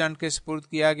لیمار چنڈ کے سپرد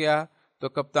کیا گیا تو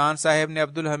کپتان صاحب نے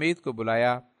عبدالحمید کو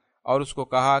بلایا اور اس کو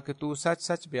کہا کہ تو سچ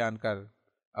سچ بیان کر۔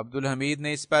 عبدالحمید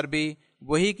نے اس پر بھی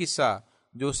وہی قصہ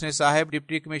جو اس نے صاحب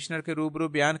ڈپٹی کمشنر کے روبرو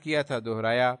بیان کیا تھا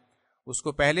دہرایا۔ اس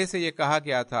کو پہلے سے یہ کہا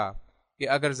گیا تھا کہ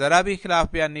اگر ذرا بھی خلاف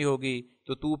بیانی ہوگی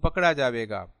تو پکڑا جاوے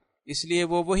گا، اس لیے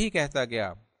وہ وہی کہتا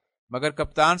گیا، مگر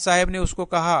کپتان صاحب نے اس کو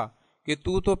کہا کہ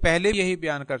تو پہلے یہی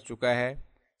بیان کر چکا ہے۔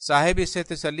 صاحب اس سے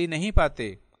تسلی نہیں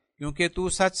پاتے کیونکہ تو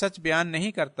سچ سچ بیان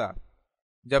نہیں کرتا۔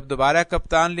 جب دوبارہ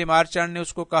کپتان لیمار چنڈ نے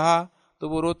اس کو کہا تو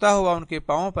وہ روتا ہوا ان کے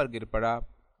پاؤں پر گر پڑا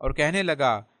اور کہنے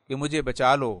لگا کہ مجھے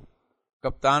بچا لو۔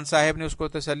 کپتان صاحب نے اس کو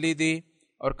تسلی دی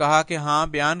اور کہا کہ ہاں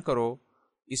بیان کرو۔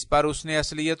 اس پر اس نے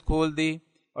اصلیت کھول دی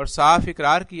اور صاف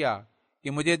اقرار کیا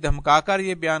کہ مجھے دھمکا کر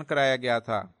یہ بیان کرایا گیا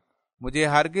تھا۔ مجھے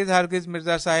ہرگز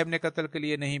مرزا صاحب نے قتل کے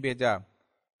لیے نہیں بھیجا۔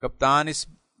 کپتان اس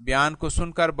بیان کو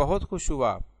سن کر بہت خوش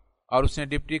ہوا اور اس نے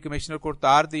ڈپٹی کمشنر کو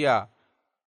تار دیا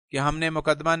کہ ہم نے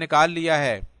مقدمہ نکال لیا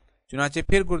ہے۔ چنانچہ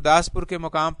پھر گرداسپور کے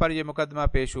مقام پر یہ مقدمہ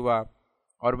پیش ہوا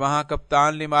اور وہاں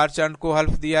کپتان لیمار چند کو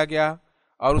حلف دیا گیا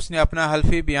اور اس نے اپنا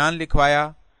حلفی بیان لکھوایا۔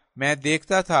 میں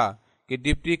دیکھتا تھا کہ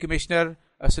ڈپٹی کمشنر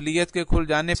اصلیت کے کھل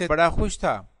جانے سے بڑا خوش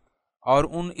تھا اور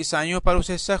ان عیسائیوں پر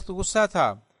اسے سخت غصہ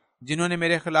تھا جنہوں نے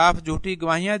میرے خلاف جھوٹی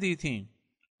گواہیاں دی تھیں۔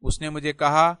 اس نے مجھے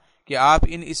کہا کہ آپ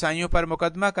ان عیسائیوں پر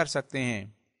مقدمہ کر سکتے ہیں،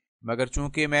 مگر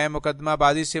چونکہ میں مقدمہ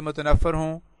بازی سے متنفر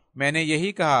ہوں، میں نے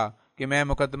یہی کہا کہ میں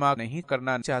مقدمہ نہیں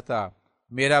کرنا چاہتا،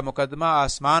 میرا مقدمہ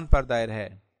آسمان پر دائر ہے۔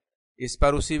 اس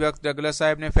پر اسی وقت ڈگلس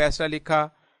صاحب نے فیصلہ لکھا۔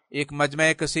 ایک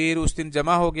مجمع کثیر اس دن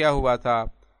جمع ہو گیا ہوا تھا۔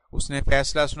 اس نے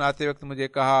فیصلہ سناتے وقت مجھے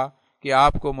کہا کہ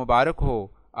آپ کو مبارک ہو،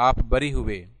 آپ بری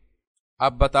ہوئے۔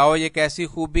 اب بتاؤ یہ کیسی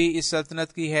خوبی اس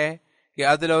سلطنت کی ہے کہ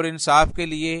عدل اور انصاف کے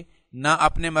لیے نہ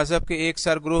اپنے مذہب کے ایک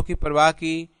سرگروہ کی پرواہ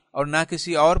کی اور نہ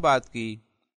کسی اور بات کی۔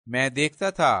 میں دیکھتا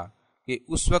تھا کہ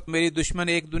اس وقت میری دشمن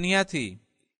ایک دنیا تھی،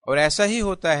 اور ایسا ہی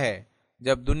ہوتا ہے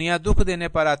جب دنیا دکھ دینے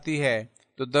پر آتی ہے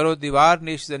تو در و دیوار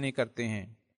نیش زنی کرتے ہیں۔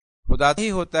 خدا ہی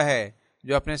ہوتا ہے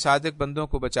جو اپنے صادق بندوں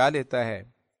کو بچا لیتا ہے۔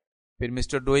 پھر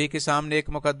مسٹر ڈوئی کے سامنے ایک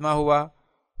مقدمہ ہوا،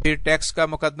 پھر ٹیکس کا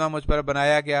مقدمہ مجھ پر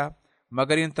بنایا گیا،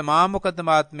 مگر ان تمام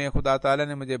مقدمات میں خدا تعالیٰ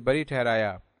نے مجھے بری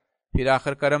ٹھہرایا۔ پھر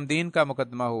آخر کرم دین کا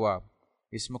مقدمہ ہوا۔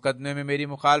 اس مقدمے میں میری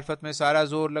مخالفت میں سارا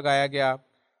زور لگایا گیا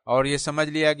اور یہ سمجھ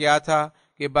لیا گیا تھا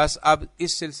کہ بس اب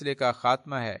اس سلسلے کا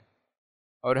خاتمہ ہے،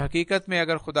 اور حقیقت میں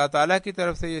اگر خدا تعالیٰ کی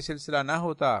طرف سے یہ سلسلہ نہ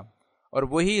ہوتا اور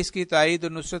وہی اس کی تائید و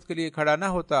نصرت کے لیے کھڑا نہ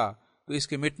ہوتا تو اس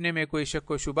کے مٹنے میں کوئی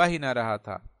شک و شبہ ہی نہ رہا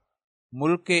تھا۔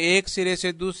 ملک کے ایک سرے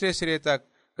سے دوسرے سرے تک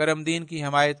کرم دین کی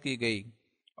حمایت کی گئی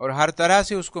اور ہر طرح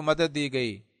سے اس کو مدد دی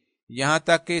گئی، یہاں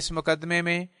تک کہ اس مقدمے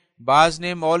میں بعض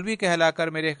نے مولوی کہلا کر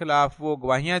میرے خلاف وہ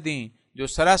گواہیاں دیں جو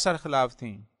سراسر خلاف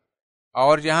تھیں،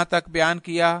 اور یہاں تک بیان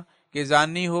کیا کہ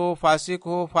زانی ہو، فاسق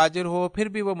ہو، فاجر ہو، پھر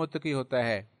بھی وہ متقی ہوتا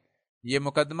ہے۔ یہ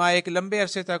مقدمہ ایک لمبے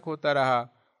عرصے تک ہوتا رہا۔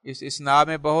 اس اسنا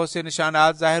میں بہت سے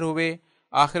نشانات ظاہر ہوئے۔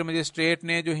 آخر مجسٹریٹ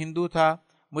نے جو ہندو تھا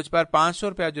مجھ پر 500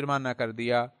 روپیہ جرمانہ کر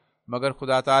دیا، مگر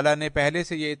خدا تعالیٰ نے پہلے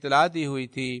سے یہ اطلاع دی ہوئی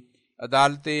تھی۔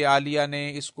 عدالت عالیہ نے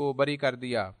اس کو بری کر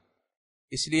دیا۔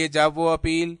 اس لیے جب وہ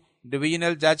اپیل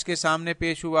ڈویژنل جج کے سامنے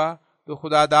پیش ہوا تو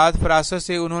خدا داد فراست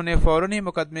سے انہوں نے فوراً ہی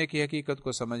مقدمے کی حقیقت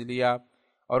کو سمجھ لیا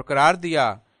اور قرار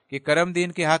دیا کہ کرم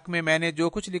دین کے حق میں نے جو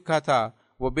کچھ لکھا تھا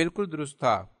وہ بالکل درست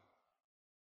تھا،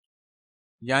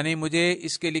 یعنی مجھے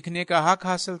اس کے لکھنے کا حق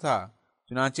حاصل تھا۔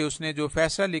 چنانچہ اس نے جو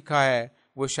فیصلہ لکھا ہے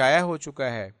وہ شائع ہو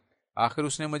چکا ہے۔ آخر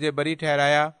اس نے مجھے بری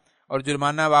ٹھہرایا اور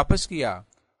جرمانہ واپس کیا،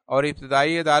 اور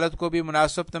ابتدائی عدالت کو بھی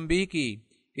مناسب تنبیہ کی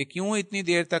کہ کیوں اتنی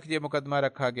دیر تک یہ مقدمہ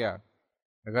رکھا گیا۔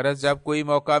 غرض جب کوئی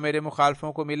موقع میرے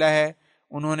مخالفوں کو ملا ہے،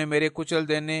 انہوں نے میرے کچل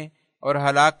دینے اور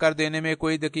ہلاک کر دینے میں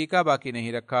کوئی دقیقہ باقی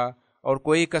نہیں رکھا اور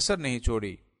کوئی کسر نہیں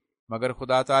چھوڑی، مگر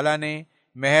خدا تعالیٰ نے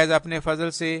محض اپنے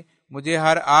فضل سے مجھے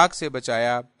ہر آگ سے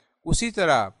بچایا، اسی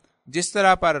طرح جس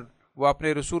طرح پر وہ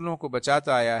اپنے رسولوں کو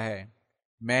بچاتا آیا ہے۔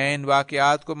 میں ان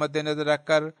واقعات کو مد نظر رکھ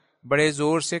کر بڑے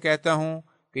زور سے کہتا ہوں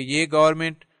کہ یہ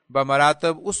گورنمنٹ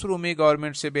بمراتب اس رومی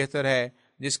گورنمنٹ سے بہتر ہے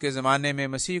جس کے زمانے میں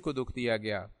مسیح کو دکھ دیا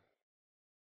گیا۔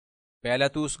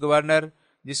 پیلاطوس گورنر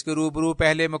جس کے روبرو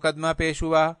پہلے مقدمہ پیش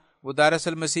ہوا وہ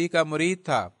دراصل مسیح کا مرید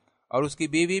تھا اور اس کی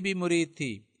بیوی بھی مرید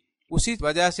تھی۔ اسی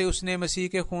وجہ سے اس نے مسیح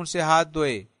کے خون سے ہاتھ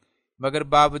دھوئے، مگر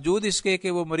باوجود اس کے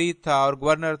کہ وہ مرید تھا اور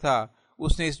گورنر تھا،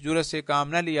 اس نے اس جرت سے کام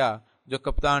نہ لیا جو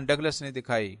کپتان ڈگلس نے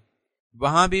دکھائی۔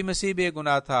 وہاں بھی مسیح بے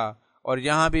گناہ تھا اور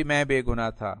یہاں بھی میں بے گناہ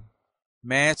تھا۔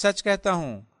 میں سچ کہتا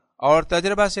ہوں اور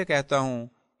تجربہ سے کہتا ہوں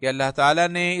کہ اللہ تعالیٰ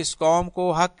نے اس قوم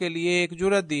کو حق کے لیے ایک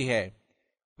جرت دی ہے۔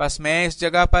 بس میں اس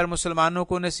جگہ پر مسلمانوں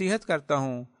کو نصیحت کرتا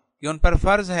ہوں کہ ان پر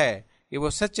فرض ہے کہ وہ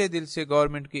سچے دل سے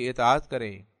گورنمنٹ کی اطاعت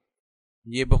کریں۔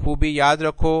 یہ بخوبی یاد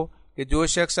رکھو کہ جو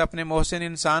شخص اپنے محسن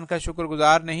انسان کا شکر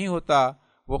گزار نہیں ہوتا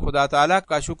وہ خدا تعالیٰ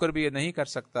کا شکر بھی نہیں کر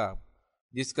سکتا۔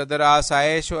 جس قدر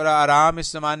آسائش اور آرام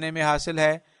اس زمانے میں حاصل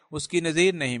ہے اس کی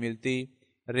نظیر نہیں ملتی۔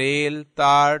 ریل،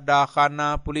 تار،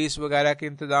 ڈاکخانہ، پولیس وغیرہ کے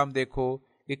انتظام دیکھو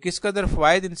کہ کس قدر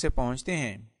فوائد ان سے پہنچتے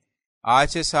ہیں۔ آج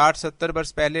سے 60-70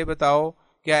 برس پہلے بتاؤ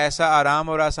کیا ایسا آرام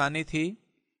اور آسانی تھی؟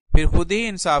 پھر خود ہی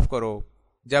انصاف کرو،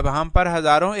 جب ہم پر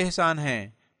ہزاروں احسان ہیں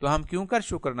تو ہم کیوں کر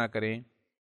شکر نہ کریں؟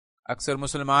 اکثر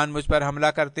مسلمان مجھ پر حملہ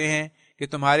کرتے ہیں کہ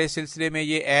تمہارے سلسلے میں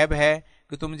یہ عیب ہے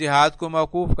کہ تم جہاد کو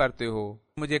موقوف کرتے ہو۔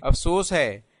 مجھے افسوس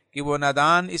ہے کہ وہ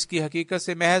نادان اس کی حقیقت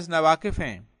سے محض ناواقف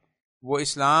ہیں۔ وہ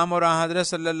اسلام اور آن حضرت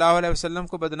صلی اللہ علیہ وسلم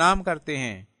کو بدنام کرتے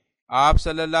ہیں۔ آپ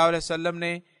صلی اللہ علیہ وسلم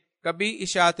نے کبھی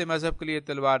اشاعت مذہب کے لیے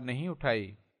تلوار نہیں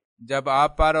اٹھائی۔ جب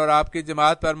آپ پر اور آپ کی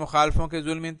جماعت پر مخالفوں کے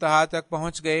ظلم انتہا تک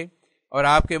پہنچ گئے اور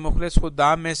آپ کے مخلص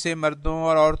خدام میں سے مردوں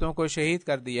اور عورتوں کو شہید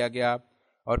کر دیا گیا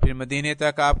اور پھر مدینے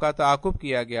تک آپ کا تعاقب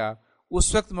کیا گیا،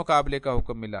 اس وقت مقابلے کا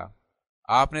حکم ملا۔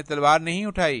 آپ نے تلوار نہیں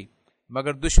اٹھائی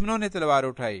مگر دشمنوں نے تلوار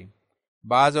اٹھائی۔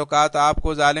 بعض اوقات آپ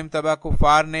کو ظالم تبع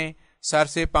کفار نے سر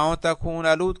سے پاؤں تک خون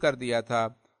آلود کر دیا تھا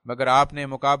مگر آپ نے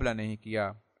مقابلہ نہیں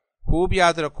کیا۔ خوب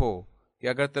یاد رکھو کہ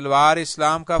اگر تلوار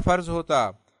اسلام کا فرض ہوتا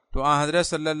تو آن حضرت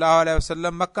صلی اللہ علیہ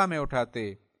وسلم مکہ میں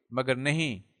اٹھاتے، مگر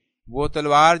نہیں۔ وہ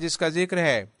تلوار جس کا ذکر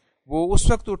ہے وہ اس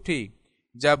وقت اٹھی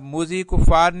جب موذی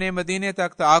کفار نے مدینے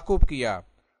تک تعاقب کیا،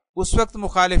 اس وقت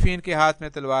مخالفین کے ہاتھ میں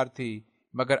تلوار تھی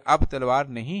مگر اب تلوار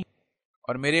نہیں،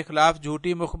 اور میرے خلاف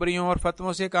جھوٹی مخبریوں اور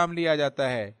فتووں سے کام لیا جاتا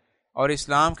ہے اور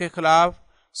اسلام کے خلاف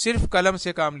صرف قلم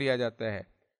سے کام لیا جاتا ہے۔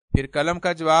 پھر قلم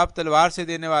کا جواب تلوار سے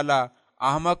دینے والا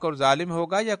احمق اور ظالم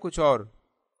ہوگا یا کچھ اور؟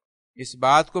 اس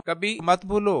بات کو کبھی مت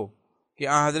بھولو کہ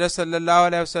آن حضرت صلی اللہ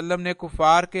علیہ وسلم نے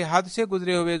کفار کے حد سے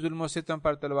گزرے ہوئے ظلم و ستم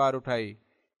پر تلوار اٹھائی،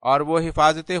 اور وہ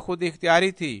حفاظت خود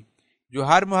اختیاری تھی جو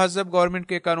ہر مہذب گورنمنٹ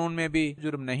کے قانون میں بھی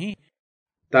جرم نہیں۔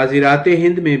 تعزیرات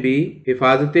ہند میں بھی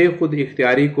حفاظت خود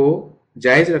اختیاری کو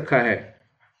جائز رکھا ہے۔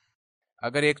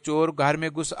 اگر ایک چور گھر میں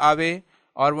گھس آوے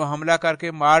اور وہ حملہ کر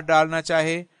کے مار ڈالنا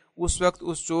چاہے، اس وقت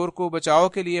اس چور کو بچاؤ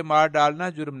کے لیے مار ڈالنا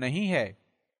جرم نہیں ہے۔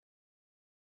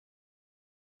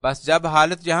 بس جب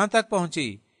حالت یہاں تک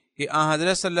پہنچی کہ آن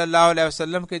حضرت صلی اللہ علیہ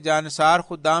وسلم کے جانثار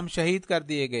خدام شہید کر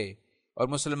دیے گئے اور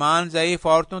مسلمان ضعیف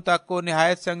عورتوں تک کو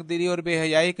نہایت سنگ دلی اور بے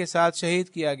حیائی کے ساتھ شہید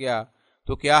کیا گیا،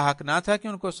 تو کیا حق نہ تھا کہ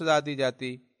ان کو سزا دی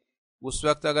جاتی؟ اس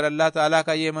وقت اگر اللہ تعالیٰ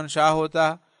کا یہ منشا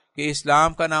ہوتا کہ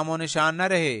اسلام کا نام و نشان نہ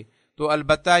رہے تو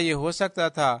البتہ یہ ہو سکتا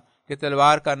تھا کہ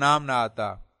تلوار کا نام نہ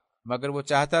آتا، مگر وہ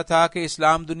چاہتا تھا کہ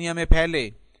اسلام دنیا میں پھیلے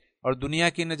اور دنیا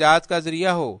کی نجات کا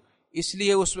ذریعہ ہو، اس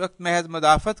لیے اس وقت محض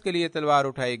مدافعت کے لیے تلوار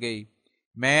اٹھائی گئی۔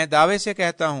 میں دعوے سے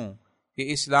کہتا ہوں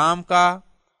کہ اسلام کا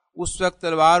اس وقت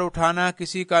تلوار اٹھانا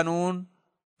کسی قانون،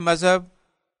 مذہب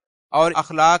اور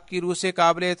اخلاق کی روح سے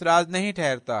قابل اعتراض نہیں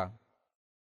ٹھہرتا۔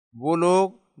 وہ لوگ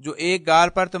جو ایک گال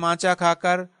پر تمانچہ کھا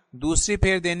کر دوسری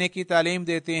پھیر دینے کی تعلیم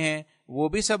دیتے ہیں وہ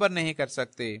بھی صبر نہیں کر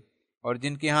سکتے، اور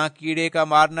جن کے ہاں کیڑے کا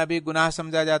مارنا بھی گناہ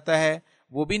سمجھا جاتا ہے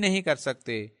وہ بھی نہیں کر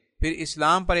سکتے، پھر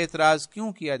اسلام پر اعتراض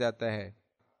کیوں کیا جاتا ہے؟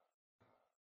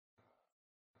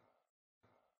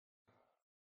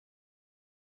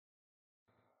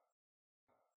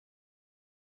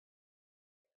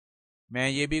 میں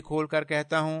یہ بھی کھول کر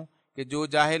کہتا ہوں کہ جو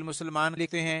جاہل مسلمان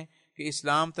لکھتے ہیں کہ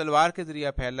اسلام تلوار کے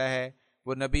ذریعہ پھیلا ہے،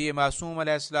 وہ نبی معصوم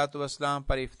علیہ الصلوۃ والسلام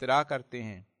پر افتراء کرتے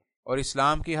ہیں اور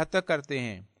اسلام کی حد تک کرتے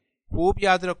ہیں۔ خوب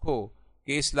یاد رکھو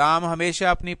کہ اسلام ہمیشہ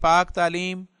اپنی پاک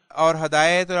تعلیم اور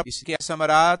ہدایت اور اس کے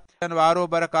ثمرات، انوار و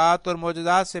برکات اور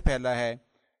معجزات سے پھیلا ہے۔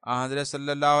 آن حضرت صلی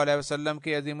اللہ علیہ وسلم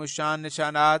کے عظیم الشان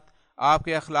نشانات آپ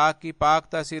کے اخلاق کی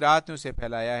پاک تاثیرات نے اسے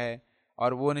پھیلایا ہے،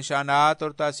 اور وہ نشانات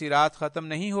اور تاثیرات ختم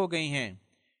نہیں ہو گئی ہیں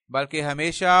بلکہ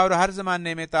ہمیشہ اور ہر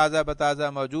زمانے میں تازہ بتازہ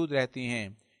موجود رہتی ہیں،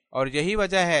 اور یہی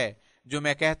وجہ ہے جو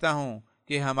میں کہتا ہوں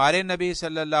کہ ہمارے نبی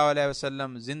صلی اللہ علیہ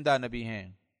وسلم زندہ نبی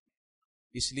ہیں،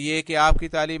 اس لیے کہ آپ کی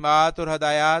تعلیمات اور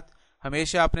ہدایات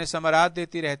ہمیشہ اپنے ثمرات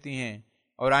دیتی رہتی ہیں،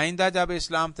 اور آئندہ جب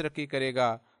اسلام ترقی کرے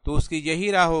گا تو اس کی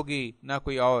یہی راہ ہوگی، نہ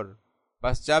کوئی اور۔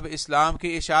 بس جب اسلام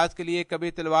کی اشاعت کے لیے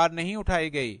کبھی تلوار نہیں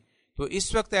اٹھائی گئی تو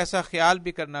اس وقت ایسا خیال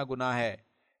بھی کرنا گناہ ہے،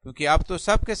 کیونکہ اب تو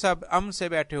سب کے سب امن سے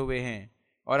بیٹھے ہوئے ہیں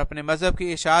اور اپنے مذہب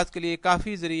کی اشاعت کے لیے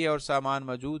کافی ذریعے اور سامان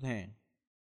موجود ہیں۔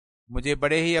 مجھے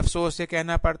بڑے ہی افسوس سے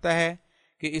کہنا پڑتا ہے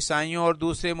کہ عیسائیوں اور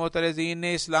دوسرے معترضین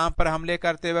نے اسلام پر حملے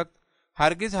کرتے وقت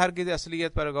ہرگز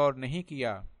اصلیت پر غور نہیں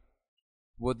کیا۔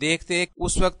 وہ دیکھتے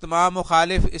اس وقت تمام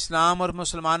مخالف اسلام اور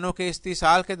مسلمانوں کے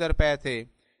استحصال کے درپے تھے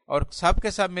اور سب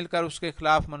کے سب مل کر اس کے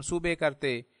خلاف منصوبے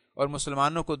کرتے اور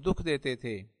مسلمانوں کو دکھ دیتے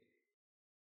تھے۔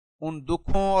 ان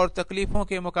دکھوں اور تکلیفوں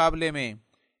کے مقابلے میں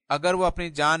اگر وہ اپنی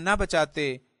جان نہ بچاتے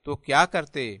تو کیا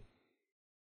کرتے؟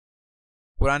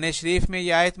 قرآن شریف میں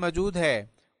یہ آیت موجود ہے،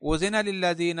 اذن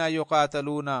للذین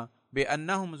یقاتلون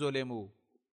بانہم ظلموا،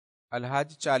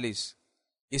 الحج 40۔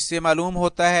 اس سے معلوم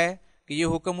ہوتا ہے کہ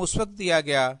یہ حکم اس وقت دیا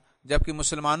گیا جبکہ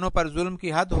مسلمانوں پر ظلم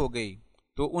کی حد ہو گئی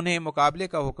تو انہیں مقابلے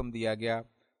کا حکم دیا گیا۔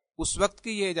 اس وقت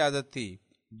کی یہ اجازت تھی،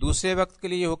 دوسرے وقت کے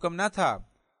لیے یہ حکم نہ تھا۔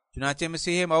 چنانچہ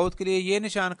مسیح موعود کے لیے یہ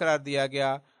نشان قرار دیا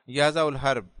گیا، یحظا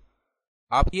الحرب۔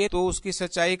 اب یہ تو اس کی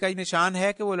سچائی کا نشان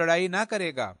ہے کہ وہ لڑائی نہ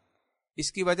کرے گا۔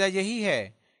 اس کی وجہ یہی ہے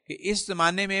کہ اس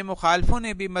زمانے میں مخالفوں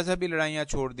نے بھی مذہبی لڑائیاں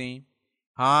چھوڑ دیں۔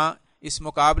 ہاں، اس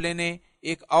مقابلے نے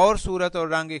ایک اور صورت اور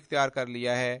رنگ اختیار کر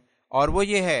لیا ہے، اور وہ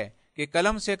یہ ہے کہ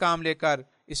قلم سے کام لے کر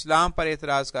اسلام پر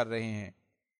اعتراض کر رہے ہیں۔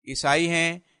 عیسائی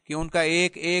ہیں کہ ان کا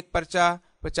ایک ایک پرچہ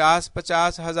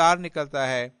 50,000 نکلتا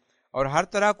ہے، اور ہر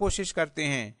طرح کوشش کرتے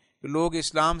ہیں کہ لوگ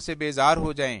اسلام سے بیزار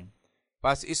ہو جائیں۔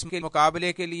 بس اس کے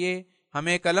مقابلے کے لیے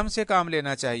ہمیں قلم سے کام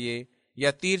لینا چاہیے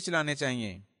یا تیر چلانے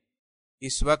چاہیے۔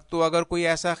 اس وقت تو اگر کوئی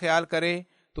ایسا خیال کرے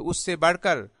تو اس سے بڑھ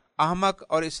کر احمق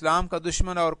اور اسلام کا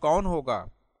دشمن اور کون ہوگا؟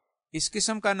 اس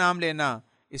قسم کا نام لینا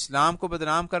اسلام کو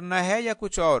بدنام کرنا ہے یا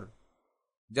کچھ اور؟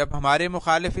 جب ہمارے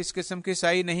مخالف اس قسم کی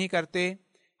صحیح نہیں کرتے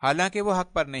حالانکہ وہ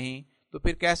حق پر نہیں، تو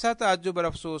پھر کیسا تعجب اور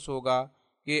افسوس ہوگا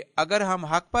کہ اگر ہم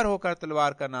حق پر ہو کر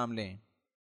تلوار کا نام لیں۔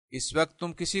 اس وقت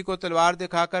تم کسی کو تلوار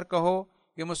دکھا کر کہو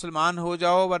کہ مسلمان ہو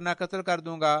جاؤ ورنہ قتل کر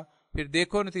دوں گا، پھر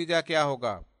دیکھو نتیجہ کیا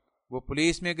ہوگا، وہ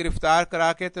پولیس میں گرفتار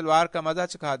کرا کے تلوار کا مزہ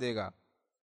چکھا دے گا۔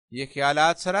 یہ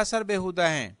خیالات سراسر بیہودہ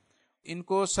ہیں، ان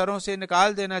کو سروں سے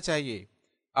نکال دینا چاہیے۔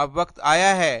 اب وقت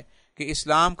آیا ہے کہ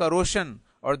اسلام کا روشن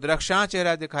اور درخشاں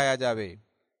چہرہ دکھایا جاوے۔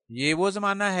 یہ وہ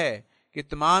زمانہ ہے کہ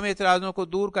تمام اعتراضوں کو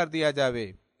دور کر دیا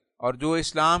جاوے، اور جو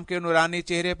اسلام کے نورانی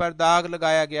چہرے پر داغ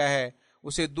لگایا گیا ہے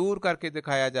اسے دور کر کے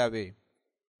دکھایا جاوے۔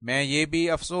 میں یہ بھی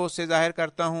افسوس سے ظاہر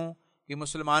کرتا ہوں کہ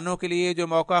مسلمانوں کے لیے جو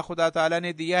موقع خدا تعالیٰ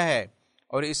نے دیا ہے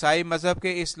اور عیسائی مذہب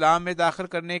کے اسلام میں داخل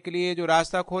کرنے کے لیے جو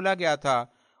راستہ کھولا گیا تھا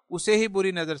اسے ہی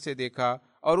بری نظر سے دیکھا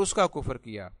اور اس کا کفر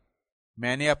کیا۔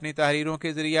 میں نے اپنی تحریروں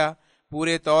کے ذریعہ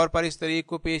پورے طور پر اس طریق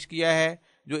کو پیش کیا ہے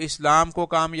جو اسلام کو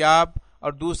کامیاب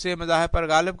اور دوسرے مذاہب پر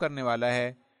غالب کرنے والا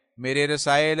ہے۔ میرے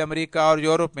رسائل امریکہ اور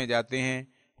یورپ میں جاتے ہیں۔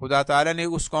 خدا تعالیٰ نے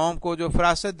اس قوم کو جو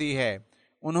فراست دی ہے،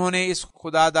 انہوں نے اس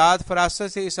خداداد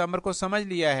فراست سے اس امر کو سمجھ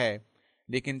لیا ہے،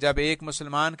 لیکن جب ایک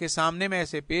مسلمان کے سامنے میں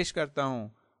اسے پیش کرتا ہوں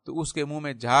تو اس کے منہ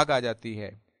میں جھاگ آ جاتی ہے،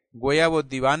 گویا وہ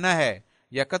دیوانہ ہے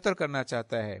یا قتل کرنا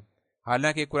چاہتا ہے،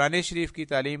 حالانکہ قرآن شریف کی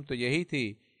تعلیم تو یہی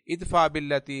تھی، ادفع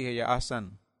باللتی ہے یا احسن،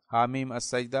 حامیم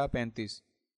السجدہ 35۔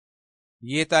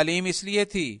 یہ تعلیم اس لیے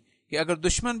تھی کہ اگر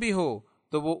دشمن بھی ہو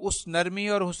تو وہ اس نرمی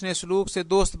اور حسن سلوک سے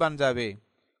دوست بن جاوے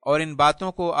اور ان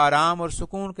باتوں کو آرام اور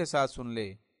سکون کے ساتھ سن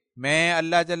لے۔ میں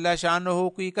اللہ جل شانہ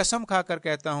کی قسم کھا کر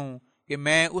کہتا ہوں کہ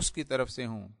میں اس کی طرف سے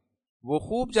ہوں۔ وہ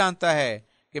خوب جانتا ہے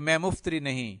کہ میں مفتری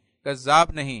نہیں،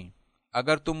 کذاب نہیں۔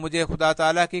 اگر تم مجھے خدا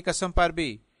تعالیٰ کی قسم پر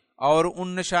بھی اور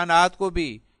ان نشانات کو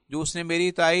بھی جو اس نے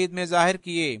میری تائید میں ظاہر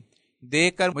کیے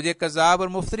دیکھ کر مجھے کذاب اور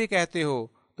مفتری کہتے ہو،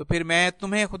 تو پھر میں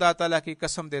تمہیں خدا تعالیٰ کی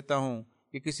قسم دیتا ہوں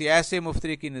کہ کسی ایسے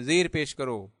مفتری کی نظیر پیش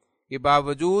کرو کہ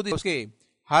باوجود اس کے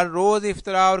ہر روز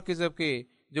افطراء اور کذب کے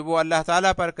جو وہ اللہ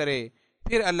تعالیٰ پر کرے،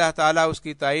 پھر اللہ تعالیٰ اس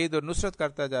کی تائید اور نصرت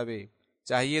کرتا جاوے۔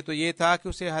 چاہیے تو یہ تھا کہ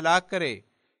اسے ہلاک کرے،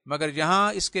 مگر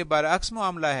یہاں اس کے برعکس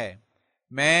معاملہ ہے۔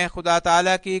 میں خدا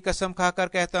تعالیٰ کی قسم کھا کر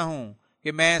کہتا ہوں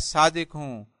کہ میں صادق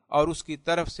ہوں اور اس کی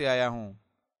طرف سے آیا ہوں،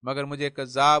 مگر مجھے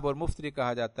کذاب اور مفتری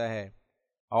کہا جاتا ہے۔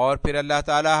 اور پھر اللہ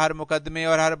تعالیٰ ہر مقدمے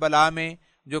اور ہر بلا میں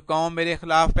جو قوم میرے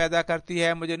خلاف پیدا کرتی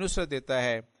ہے مجھے نصرت دیتا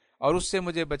ہے اور اس سے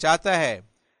مجھے بچاتا ہے،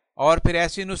 اور پھر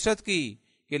ایسی نصرت کی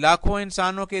کہ لاکھوں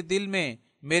انسانوں کے دل میں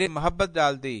میرے محبت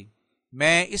ڈال دی۔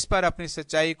 میں اس پر اپنی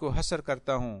سچائی کو حسر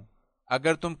کرتا ہوں۔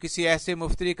 اگر تم کسی ایسے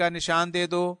مفتری کا نشان دے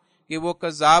دو کہ وہ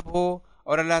کذاب ہو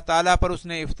اور اللہ تعالیٰ پر اس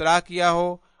نے افطرا کیا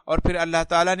ہو، اور پھر اللہ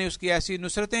تعالیٰ نے اس کی ایسی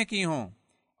نصرتیں کی ہوں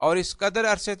اور اس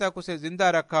قدر عرصے تک اسے زندہ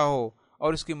رکھا ہو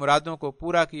اور اس کی مرادوں کو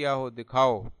پورا کیا ہو،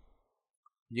 دکھاؤ۔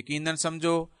 یقیناً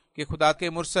سمجھو کہ خدا کے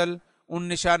مرسل ان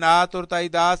نشانات اور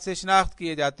تائیدات سے شناخت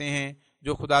کیے جاتے ہیں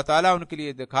جو خدا تعالیٰ ان کے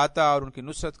لیے دکھاتا اور ان کی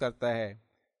نصرت کرتا ہے۔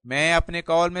 میں اپنے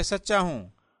قول میں سچا ہوں،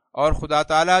 اور خدا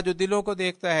تعالیٰ جو دلوں کو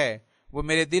دیکھتا ہے وہ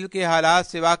میرے دل کے حالات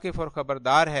سے واقف اور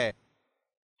خبردار ہے۔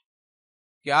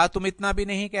 کیا تم اتنا بھی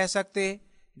نہیں کہہ سکتے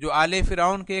جو آل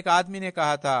فرعون کے ایک آدمی نے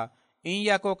کہا تھا، ان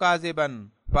یکو کاذبا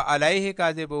فعلیہ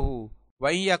کاذبہ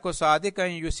وان یکو صادقا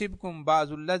یصبکم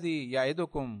بعض الذی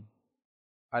یعدکم،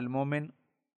 المومن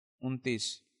 29۔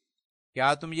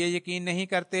 کیا تم یہ یقین نہیں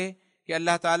کرتے کہ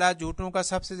اللہ تعالیٰ جھوٹوں کا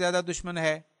سب سے زیادہ دشمن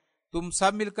ہے؟ تم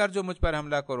سب مل کر جو مجھ پر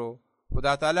حملہ کرو،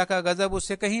 خدا تعالیٰ کا غضب اس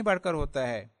سے کہیں بڑھ کر ہوتا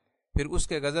ہے، پھر اس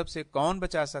کے غضب سے کون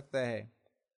بچا سکتا ہے؟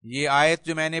 یہ آیت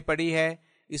جو میں نے پڑھی ہے،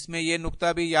 اس میں یہ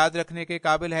نقطہ بھی یاد رکھنے کے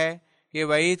قابل ہے کہ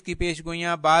وعید کی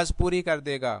پیشگوئیاں بعض پوری کر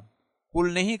دے گا،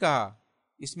 کل نہیں کہا۔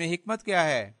 اس میں حکمت کیا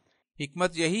ہے؟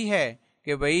 حکمت یہی ہے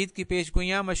کہ وعید کی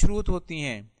پیشگوئیاں مشروط ہوتی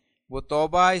ہیں، وہ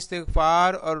توبہ،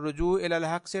 استغفار اور رجوع الی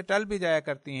الحق سے ٹل بھی جایا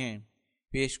کرتی ہیں۔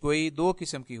 پیشگوئی دو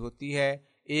قسم کی ہوتی ہے،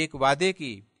 ایک وعدے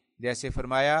کی، جیسے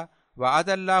فرمایا وعد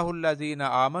اللہ الذین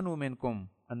آمنوا منکم،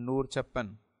 النور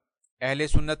 56۔ اہل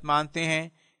سنت مانتے ہیں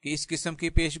کہ اس قسم کی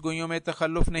پیشگوئیوں میں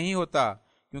تخلف نہیں ہوتا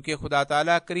کیونکہ خدا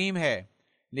تعالیٰ کریم ہے،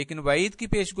 لیکن وعید کی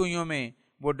پیشگوئیوں میں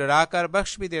وہ ڈرا کر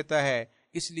بخش بھی دیتا ہے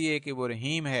اس لیے کہ وہ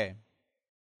رحیم ہے۔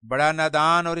 بڑا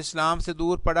نادان اور اسلام سے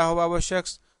دور پڑا ہوا وہ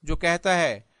شخص جو کہتا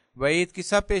ہے وعید کی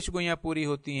سب پیشگوئیاں پوری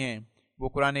ہوتی ہیں، وہ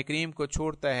قرآن کریم کو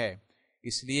چھوڑتا ہے،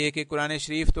 اس لیے کہ قرآن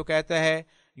شریف تو کہتا ہے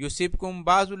یصبکم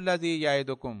بعض الذی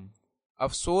یعدکم۔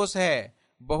 افسوس ہے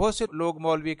بہت سے لوگ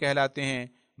مولوی کہلاتے ہیں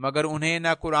مگر انہیں نہ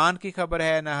قرآن کی خبر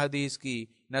ہے، نہ حدیث کی،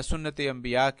 نہ سنت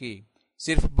انبیاء کی،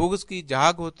 صرف بغض کی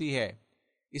جھاگ ہوتی ہے،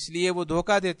 اس لیے وہ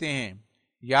دھوکہ دیتے ہیں۔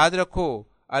 یاد رکھو،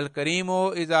 الکریم و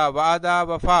اذا وعدہ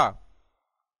وفا،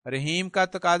 رحیم کا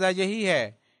تقاضا یہی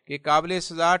ہے کہ قابل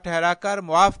سزا ٹھہرا کر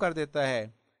معاف کر دیتا ہے،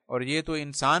 اور یہ تو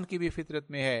انسان کی بھی فطرت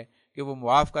میں ہے کہ وہ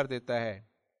معاف کر دیتا ہے۔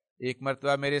 ایک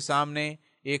مرتبہ میرے سامنے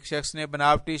ایک شخص نے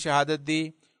بناوٹی شہادت دی،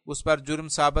 اس پر جرم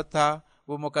ثابت تھا،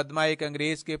 وہ مقدمہ ایک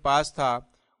انگریز کے پاس تھا،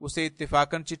 اسے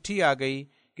اتفاقاً چٹھی آ گئی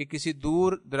کہ کسی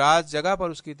دور دراز جگہ پر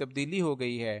اس کی تبدیلی ہو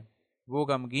گئی ہے۔ وہ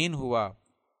غمگین ہوا۔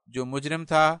 جو مجرم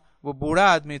تھا وہ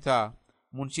بوڑھا آدمی تھا۔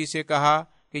 منشی سے کہا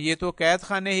کہ یہ تو قید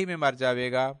خانے ہی میں مر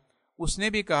جاوے گا۔ اس نے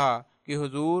بھی کہا کہ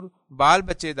حضور بال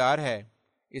بچے دار ہے۔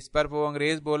 اس پر وہ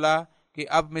انگریز بولا کہ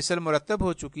اب مثل مرتب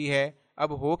ہو چکی ہے،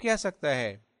 اب ہو کیا سکتا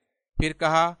ہے؟ پھر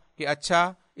کہا کہ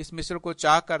اچھا، اس مثل کو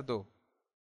چاک کر دو۔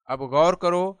 اب غور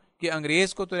کرو کہ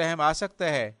انگریز کو تو رحم آ سکتا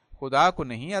ہے، خدا کو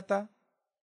نہیں آتا۔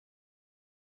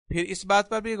 پھر اس بات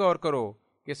پر بھی غور کرو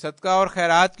کہ صدقہ اور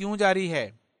خیرات کیوں جاری ہے،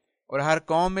 اور ہر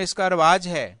قوم میں اس کا رواج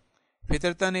ہے۔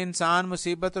 فطرتاً انسان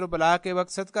مصیبت اور بلا کے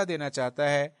وقت صدقہ دینا چاہتا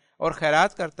ہے اور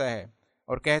خیرات کرتا ہے،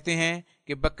 اور کہتے ہیں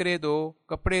کہ بکرے دو،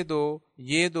 کپڑے دو،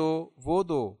 یہ دو، وہ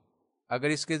دو۔ اگر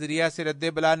اس کے ذریعہ سے رد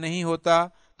بلا نہیں ہوتا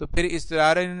تو پھر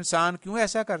اضطرارً انسان کیوں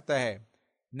ایسا کرتا ہے؟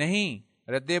 نہیں،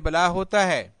 رد بلا ہوتا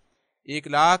ہے۔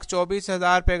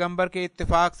 1,24,000 پیغمبر کے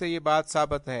اتفاق سے یہ بات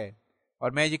ثابت ہے،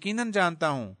 اور میں یقیناً جانتا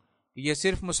ہوں کہ یہ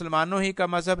صرف مسلمانوں ہی کا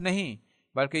مذہب نہیں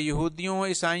بلکہ یہودیوں،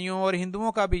 عیسائیوں اور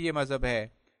ہندوؤں کا بھی یہ مذہب ہے،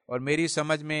 اور میری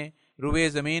سمجھ میں روئے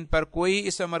زمین پر کوئی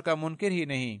اس امر کا منکر ہی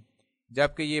نہیں۔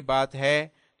 جبکہ یہ بات ہے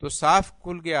تو صاف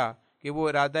کھل گیا کہ وہ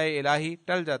ارادہ الہی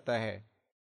ٹل جاتا ہے۔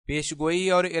 پیش گوئی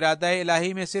اور ارادہ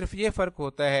الہی میں صرف یہ فرق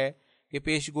ہوتا ہے کہ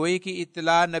پیش گوئی کی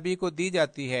اطلاع نبی کو دی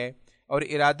جاتی ہے اور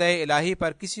ارادہ الہی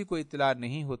پر کسی کو اطلاع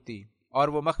نہیں ہوتی اور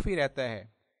وہ مخفی رہتا ہے۔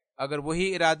 اگر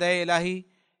وہی ارادہ الہی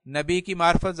نبی کی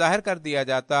معرفت ظاہر کر دیا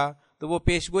جاتا تو وہ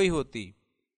پیش گوئی ہوتی۔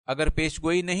 اگر پیش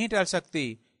گوئی نہیں ٹل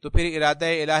سکتی تو پھر ارادہ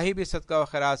الہی بھی صدقہ و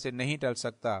خیرات سے نہیں ٹل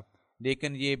سکتا،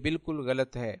 لیکن یہ بالکل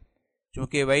غلط ہے۔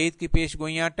 چونکہ وعید کی پیش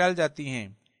گوئیاں ٹل جاتی ہیں،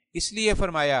 اس لیے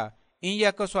فرمایا ان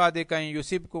یک صادقا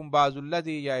یصبکم بعض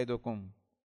الذی یعدکم۔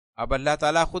 اب اللہ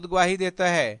تعالیٰ خود گواہی دیتا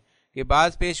ہے کہ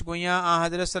بعض پیش گوئیاں آن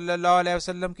حضرت صلی اللہ علیہ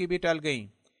وسلم کی بھی ٹل گئیں۔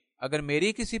 اگر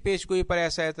میری کسی پیش گوئی پر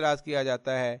ایسا اعتراض کیا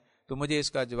جاتا ہے تو مجھے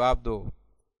اس کا جواب دو۔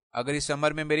 اگر اس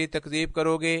امر میں میری تکذیب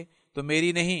کرو گے تو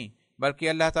میری نہیں بلکہ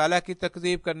اللہ تعالیٰ کی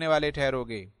تکذیب کرنے والے ٹھہرو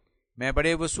گے۔ میں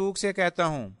بڑے وثوق سے کہتا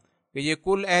ہوں کہ یہ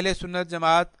کل اہل سنت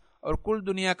جماعت اور کل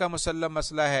دنیا کا مسلم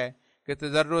مسئلہ ہے کہ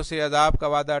تضرع سے عذاب کا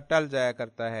وعدہ ٹل جایا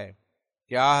کرتا ہے۔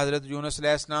 کیا حضرت یونس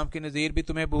علیہ السلام کی نظیر بھی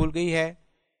تمہیں بھول گئی ہے؟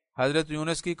 حضرت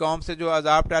یونس کی قوم سے جو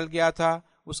عذاب ٹل گیا تھا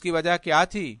اس کی وجہ کیا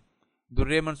تھی؟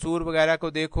 در منصور وغیرہ کو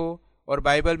دیکھو، اور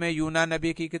بائبل میں یونا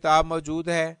نبی کی کتاب موجود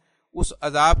ہے۔ اس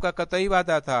عذاب کا قطعی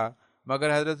وعدہ تھا،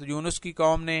 مگر حضرت یونس کی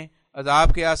قوم نے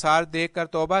عذاب کے آثار دیکھ کر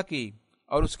توبہ کی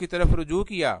اور اس کی طرف رجوع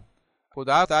کیا۔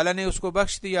 خدا تعالیٰ نے اس کو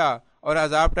بخش دیا اور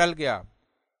عذاب ٹل گیا۔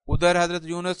 ادھر حضرت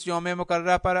یونس یوم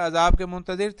مقررہ پر عذاب کے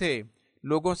منتظر تھے،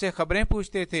 لوگوں سے خبریں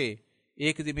پوچھتے تھے۔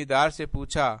 ایک ذمہ دار سے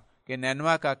پوچھا کہ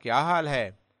نینوا کا کیا حال ہے؟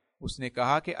 اس نے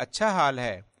کہا کہ اچھا حال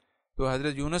ہے۔ تو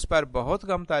حضرت یونس پر بہت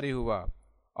غم طاری ہوا،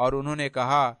 اور انہوں نے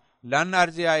کہا لن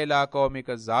ارجع الی قومی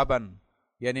کذابا،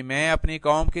 یعنی میں اپنی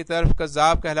قوم کی طرف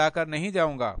کذاب کہلا کر نہیں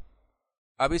جاؤں گا۔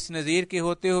 اب اس نظیر کے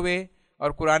ہوتے ہوئے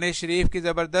اور قرآن شریف کی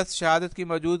زبردست شہادت کی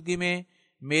موجودگی میں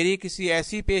میری کسی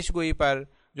ایسی پیش گوئی پر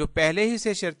جو پہلے ہی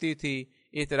سے شرطی تھی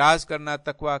اعتراض کرنا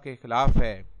تقویٰ کے خلاف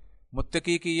ہے۔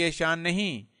 متقی کی یہ شان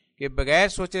نہیں کہ بغیر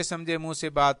سوچے سمجھے منہ سے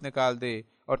بات نکال دے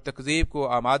اور تکذیب کو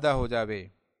آمادہ ہو جاوے۔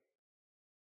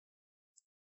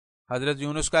 حضرت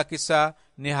یونس کا قصہ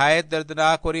نہایت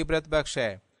دردناک اور عبرت بخش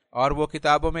ہے، اور وہ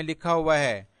کتابوں میں لکھا ہوا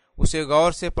ہے، اسے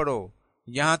غور سے پڑھو۔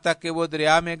 یہاں تک کہ وہ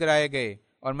دریا میں گرائے گئے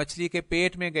اور مچھلی کے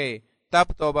پیٹ میں گئے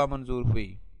تب توبہ منظور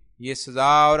ہوئی۔ یہ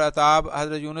سزا اور عذاب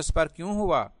حضرت یونس پر کیوں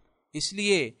ہوا؟ اس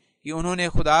لیے کہ انہوں نے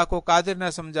خدا کو قادر نہ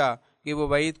سمجھا کہ وہ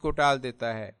وعید کو ٹال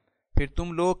دیتا ہے۔ پھر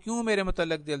تم لوگ کیوں میرے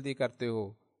متعلق جلدی کرتے ہو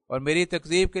اور میری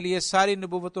تکذیب کے لیے ساری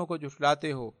نبوتوں کو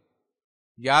جھٹلاتے ہو؟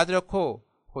 یاد رکھو،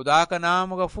 خدا کا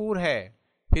نام غفور ہے،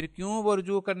 پھر کیوں وہ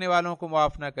رجوع کرنے والوں کو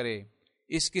معاف نہ کرے؟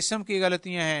 اس قسم کی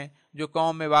غلطیاں ہیں جو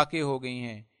قوم میں واقع ہو گئی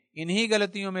ہیں۔ انہی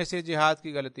غلطیوں میں سے جہاد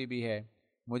کی غلطی بھی ہے۔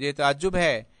 مجھے تعجب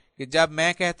ہے کہ جب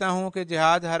میں کہتا ہوں کہ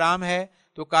جہاد حرام ہے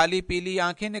تو کالی پیلی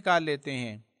آنکھیں نکال لیتے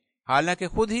ہیں، حالانکہ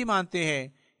خود ہی مانتے ہیں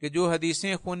کہ جو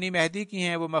حدیثیں خونی مہدی کی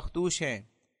ہیں وہ مخدوش ہیں۔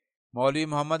 مولوی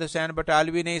محمد حسین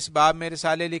بٹالوی نے اس باب میں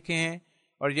رسالے لکھے ہیں،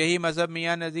 اور یہی مذہب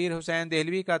میاں نذیر حسین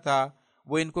دہلوی کا تھا۔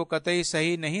 وہ ان کو قطعی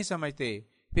صحیح نہیں سمجھتے،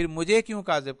 پھر مجھے کیوں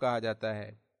کاذب کہا جاتا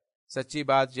ہے؟ سچی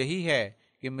بات یہی ہے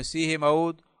کہ مسیح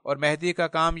موعود اور مہدی کا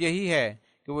کام یہی ہے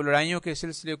کہ وہ لڑائیوں کے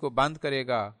سلسلے کو بند کرے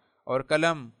گا اور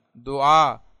قلم،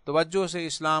 دعا، توجہ سے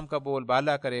اسلام کا بول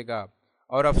بالا کرے گا،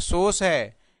 اور افسوس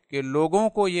ہے کہ لوگوں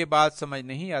کو یہ بات سمجھ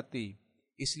نہیں آتی،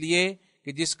 اس لیے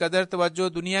کہ جس قدر توجہ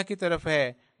دنیا کی طرف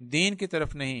ہے دین کی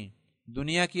طرف نہیں۔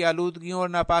 دنیا کی آلودگیوں اور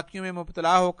ناپاکیوں میں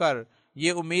مبتلا ہو کر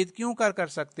یہ امید کیوں کر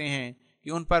سکتے ہیں کہ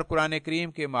ان پر قرآن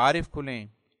کریم کے معارف کھلیں؟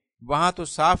 وہاں تو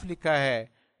صاف لکھا ہے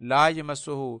لا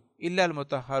یمسہ الا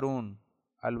المطہرون،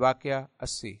 الواقعہ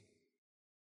 80۔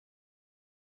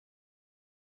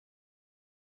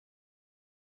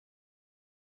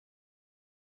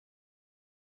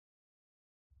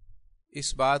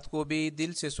 اس بات کو بھی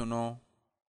دل سے سنو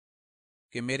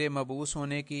کہ میرے مبعوث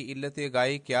ہونے کی علت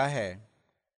گائی کیا ہے۔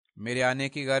 میرے آنے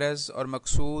کی غرض اور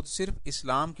مقصود صرف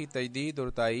اسلام کی تجدید اور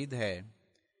تائید ہے۔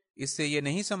 اس سے یہ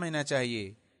نہیں سمجھنا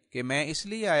چاہیے کہ میں اس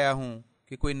لیے آیا ہوں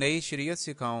کہ کوئی نئی شریعت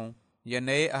سکھاؤں یا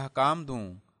نئے احکام دوں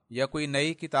یا کوئی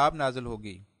نئی کتاب نازل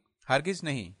ہوگی، ہرگز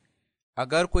نہیں۔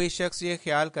 اگر کوئی شخص یہ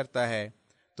خیال کرتا ہے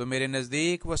تو میرے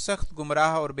نزدیک وہ سخت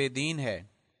گمراہ اور بے دین ہے۔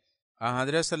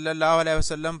 حضرت صلی اللہ علیہ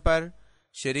وسلم پر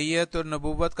شریعت اور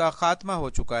نبوت کا خاتمہ ہو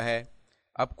چکا ہے،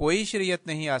 اب کوئی شریعت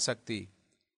نہیں آ سکتی۔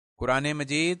 قرآن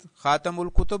مجید خاتم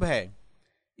الکتب ہے،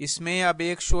 اس میں اب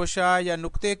ایک شوشہ یا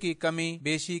نقطے کی کمی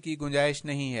بیشی کی گنجائش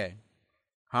نہیں ہے۔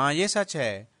 ہاں یہ سچ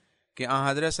ہے کہ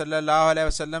حضرت صلی اللہ علیہ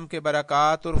وسلم کے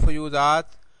برکات اور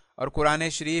فیوضات اور قرآن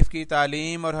شریف کی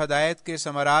تعلیم اور ہدایت کے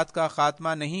ثمرات کا خاتمہ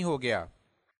نہیں ہو گیا،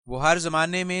 وہ ہر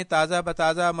زمانے میں تازہ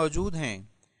بتازہ موجود ہیں،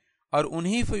 اور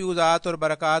انہی فیوضات اور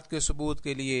برکات کے ثبوت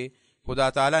کے لیے خدا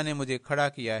تعالیٰ نے مجھے کھڑا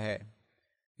کیا ہے۔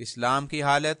 اسلام کی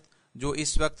حالت جو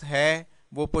اس وقت ہے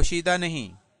وہ پوشیدہ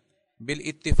نہیں،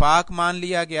 بالاتفاق مان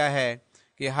لیا گیا ہے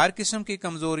کہ ہر قسم کی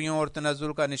کمزوریوں اور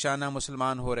تنزل کا نشانہ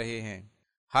مسلمان ہو رہے ہیں،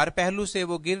 ہر پہلو سے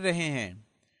وہ گر رہے ہیں،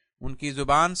 ان کی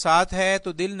زبان ساتھ ہے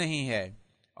تو دل نہیں ہے،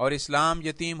 اور اسلام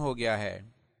یتیم ہو گیا ہے۔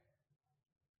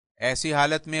 ایسی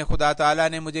حالت میں خدا تعالیٰ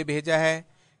نے مجھے بھیجا ہے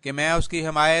کہ میں اس کی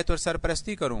حمایت اور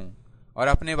سرپرستی کروں، اور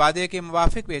اپنے وعدے کے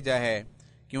موافق بھیجا ہے،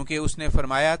 کیونکہ اس نے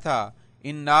فرمایا تھا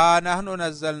انا نحن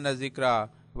نزلنا الذکر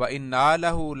وانا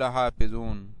لہ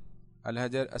لحافظون،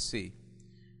 الحجر 80۔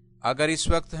 اگر اس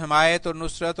وقت حمایت اور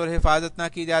نصرت اور حفاظت نہ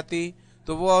کی جاتی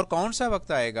تو وہ اور کون سا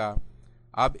وقت آئے گا؟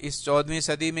 اب اس 14ویں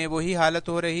صدی میں وہی حالت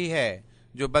ہو رہی ہے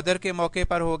جو بدر کے موقع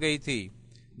پر ہو گئی تھی،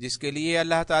 جس کے لیے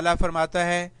اللہ تعالیٰ فرماتا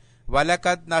ہے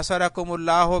وَلَقَدْ نَصَرَكُمُ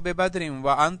اللَّهُ بِبَدْرٍ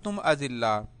وَأَنْتُمْ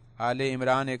أَذِلَّةٌ، آل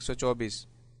عمران 124۔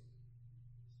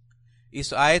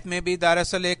 اس آیت میں بھی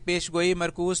دراصل ایک پیش گوئی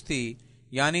مرکوز تھی،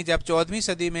 یعنی جب 14ویں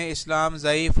صدی میں اسلام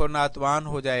ضعیف اور ناتوان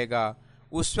ہو جائے گا،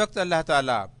 اس وقت اللہ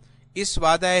تعالیٰ اس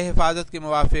وعدہ حفاظت کے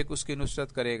موافق اس کی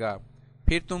نصرت کرے گا۔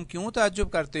 پھر تم کیوں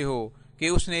تعجب کرتے ہو کہ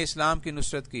اس نے اسلام کی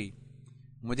نصرت کی؟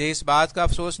 مجھے اس بات کا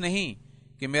افسوس نہیں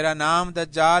کہ میرا نام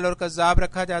دجال اور کذاب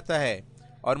رکھا جاتا ہے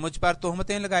اور مجھ پر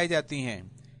تہمتیں لگائی جاتی ہیں،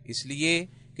 اس لیے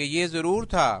کہ یہ ضرور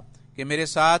تھا کہ میرے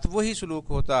ساتھ وہی سلوک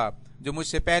ہوتا جو مجھ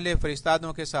سے پہلے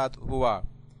فرشتادوں کے ساتھ ہوا،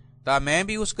 تا میں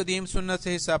بھی اس قدیم سنت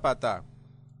سے حصہ پاتا۔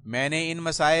 میں نے ان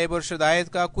مصائب اور شدائد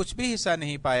کا کچھ بھی حصہ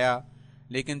نہیں پایا،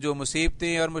 لیکن جو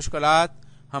مصیبتیں اور مشکلات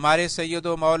ہمارے سید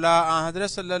و مولا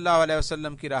حضرت صلی اللہ علیہ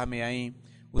وسلم کی راہ میں آئیں،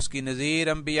 اس کی نظیر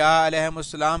انبیاء علیہم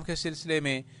السلام کے سلسلے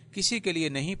میں کسی کے لیے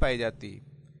نہیں پائی جاتی۔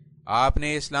 آپ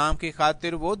نے اسلام کی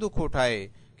خاطر وہ دکھ اٹھائے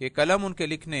کہ قلم ان کے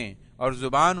لکھنے اور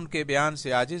زبان ان کے بیان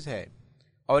سے عاجز ہے،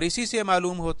 اور اسی سے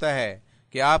معلوم ہوتا ہے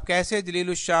کہ آپ کیسے جلیل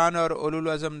الشان اور اولو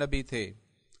العزم نبی تھے۔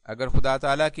 اگر خدا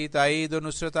تعالیٰ کی تائید اور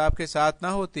نصرت آپ کے ساتھ نہ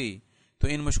ہوتی تو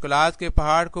ان مشکلات کے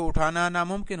پہاڑ کو اٹھانا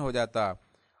ناممکن ہو جاتا،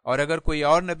 اور اگر کوئی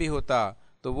اور نبی ہوتا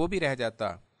تو وہ بھی رہ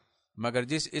جاتا۔ مگر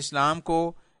جس اسلام کو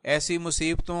ایسی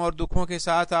مصیبتوں اور دکھوں کے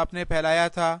ساتھ آپ نے پھیلایا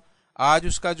تھا، آج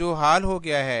اس کا جو حال ہو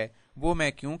گیا ہے وہ میں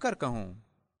کیوں کر کہوں؟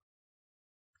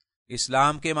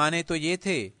 اسلام کے معنی تو یہ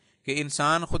تھے کہ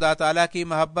انسان خدا تعالیٰ کی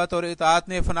محبت اور اطاعت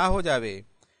میں فنا ہو جاوے،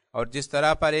 اور جس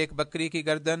طرح پر ایک بکری کی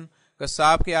گردن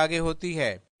قصاب کے آگے ہوتی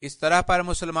ہے، اس طرح پر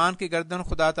مسلمان کی گردن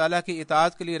خدا تعالیٰ کی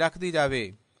اطاعت کے لیے رکھ دی جاوے،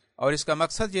 اور اس کا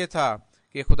مقصد یہ تھا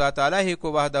کہ خدا تعالیٰ ہی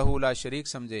کو وحدہ لا شریک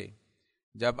سمجھے۔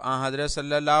 جب حضرت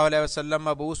صلی اللہ علیہ وسلم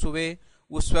مبعوث ہوئے،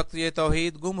 اس وقت یہ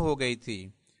توحید گم ہو گئی تھی،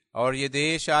 اور یہ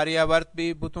دیش آریہ ورت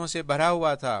بھی بتوں سے بھرا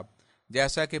ہوا تھا،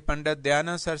 جیسا کہ پنڈت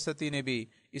دیانند سرسوتی نے بھی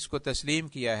اس کو تسلیم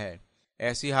کیا ہے۔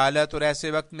 ایسی حالت اور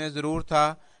ایسے وقت میں ضرور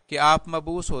تھا کہ آپ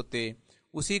مبعوث ہوتے۔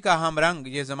 اسی کا ہم رنگ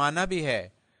یہ زمانہ بھی ہے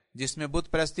جس میں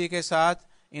بت پرستی کے ساتھ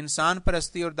انسان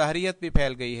پرستی اور دہریت بھی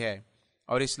پھیل گئی ہے،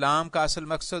 اور اسلام کا اصل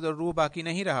مقصد اور روح باقی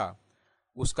نہیں رہا۔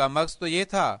 اس کا مقصد تو یہ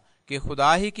تھا کہ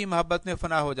خدا ہی کی محبت میں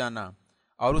فنا ہو جانا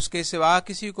اور اس کے سوا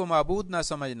کسی کو معبود نہ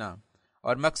سمجھنا،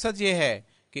 اور مقصد یہ ہے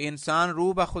کہ انسان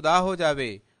روح بخدا ہو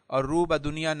جاوے اور روح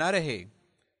بدنیا نہ رہے۔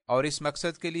 اور اس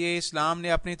مقصد کے لیے اسلام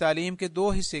نے اپنی تعلیم کے دو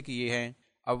حصے کیے ہیں،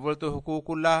 اول تو حقوق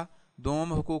اللہ،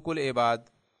 دوم حقوق العباد۔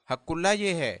 حق اللہ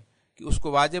یہ ہے کہ اس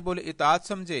کو واجب الاطاعت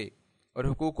سمجھے، اور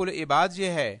حقوق العباد یہ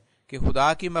ہے کہ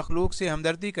خدا کی مخلوق سے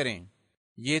ہمدردی کریں۔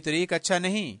 یہ طریق اچھا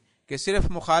نہیں کہ صرف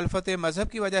مخالفت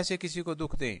مذہب کی وجہ سے کسی کو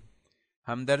دکھ دیں۔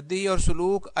 ہمدردی اور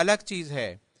سلوک الگ چیز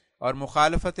ہے اور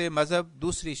مخالفت مذہب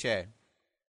دوسری شے۔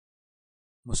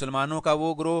 مسلمانوں کا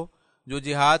وہ گروہ جو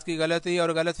جہاد کی غلطی اور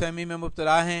غلط فہمی میں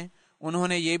مبتلا ہیں، انہوں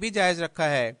نے یہ بھی جائز رکھا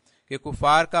ہے کہ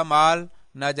کفار کا مال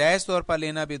ناجائز طور پر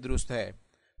لینا بھی درست ہے۔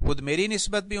 خود میری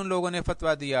نسبت بھی ان لوگوں نے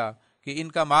فتویٰ دیا کہ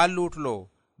ان کا مال لوٹ لو،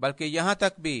 بلکہ یہاں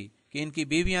تک بھی کہ ان کی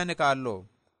بیویاں نکال لو،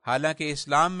 حالانکہ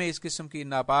اسلام میں اس قسم کی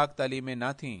ناپاک تعلیمیں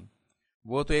نہ تھیں۔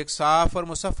 وہ تو ایک صاف اور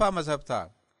مصفہ مذہب تھا۔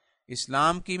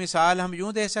 اسلام کی مثال ہم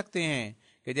یوں دے سکتے ہیں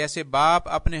کہ جیسے باپ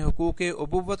اپنے حقوق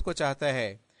ابوت کو چاہتا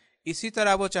ہے، اسی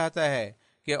طرح وہ چاہتا ہے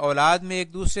کہ اولاد میں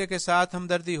ایک دوسرے کے ساتھ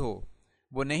ہمدردی ہو۔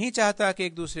 وہ نہیں چاہتا کہ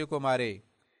ایک دوسرے کو مارے۔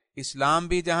 اسلام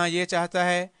بھی جہاں یہ چاہتا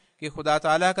ہے کہ خدا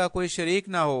تعالیٰ کا کوئی شریک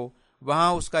نہ ہو،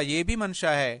 وہاں اس کا یہ بھی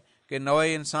منشا ہے کہ نوع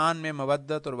انسان میں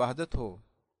مودت اور وحدت ہو۔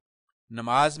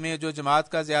 نماز میں جو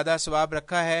جماعت کا زیادہ ثواب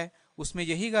رکھا ہے، اس میں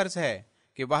یہی غرض ہے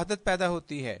کہ وحدت پیدا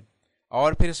ہوتی ہے،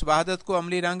 اور پھر اس وحدت کو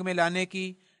عملی رنگ میں لانے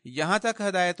کی یہاں تک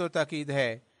ہدایت و تاکید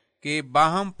ہے کہ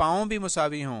باہم پاؤں بھی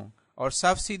مساوی ہوں اور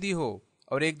صف سیدھی ہو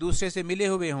اور ایک دوسرے سے ملے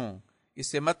ہوئے ہوں۔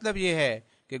 اس سے مطلب یہ ہے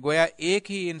کہ گویا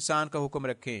ایک ہی انسان کا حکم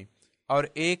رکھیں اور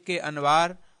ایک کے انوار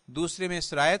دوسرے میں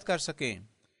سرایت کر سکیں۔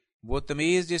 وہ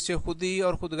تمیز جس سے خودی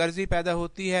اور خود غرضی پیدا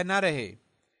ہوتی ہے نہ رہے۔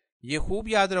 یہ خوب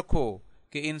یاد رکھو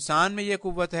کہ انسان میں یہ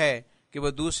قوت ہے کہ وہ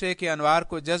دوسرے کے انوار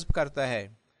کو جذب کرتا ہے۔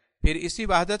 پھر اسی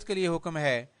وحدت کے لیے حکم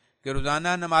ہے کہ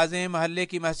روزانہ نمازیں محلے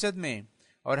کی مسجد میں،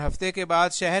 اور ہفتے کے بعد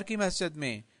شہر کی مسجد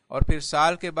میں، اور پھر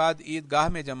سال کے بعد عیدگاہ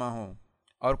میں جمع ہوں،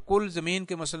 اور کل زمین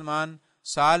کے مسلمان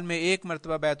سال میں ایک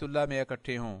مرتبہ بیت اللہ میں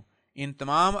اکٹھے ہوں۔ ان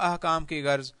تمام احکام کی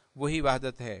غرض وہی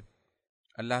وحدت ہے۔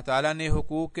 اللہ تعالیٰ نے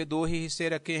حقوق کے دو ہی حصے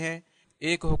رکھے ہیں،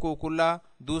 ایک حقوق اللہ،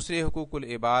 دوسرے حقوق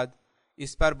العباد۔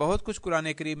 اس پر بہت کچھ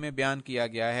قرآن کریم میں بیان کیا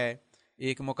گیا ہے۔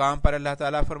 ایک مقام پر اللہ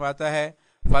تعالیٰ فرماتا ہے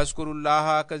فَاذْكُرُوا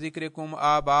اللَّهَ كَذِكْرِكُمْ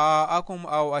آبَاءَكُمْ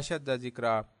أَوْ أَشَدَّ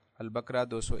ذِكْرًا، البقرہ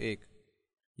 201۔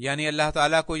 یعنی اللہ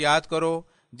تعالیٰ کو یاد کرو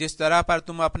جس طرح پر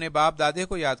تم اپنے باپ دادے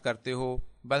کو یاد کرتے ہو،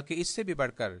 بلکہ اس سے بھی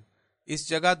بڑھ کر۔ اس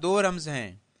جگہ دو رمز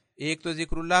ہیں، ایک تو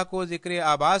ذکر اللہ کو ذکر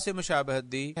آبا سے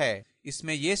مشابہت دی ہے۔ اس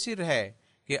میں یہ سر ہے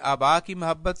کہ آبا کی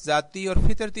محبت ذاتی اور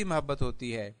فطرتی محبت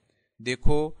ہوتی ہے۔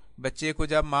 دیکھو بچے کو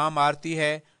جب ماں مارتی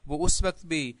ہے، وہ اس وقت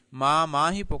بھی ماں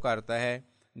ماں ہی پکارتا ہے۔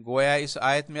 گویا اس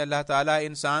آیت میں اللہ تعالیٰ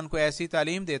انسان کو ایسی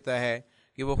تعلیم دیتا ہے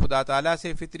کہ وہ خدا تعالیٰ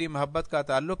سے فطری محبت کا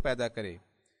تعلق پیدا کرے۔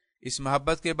 اس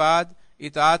محبت کے بعد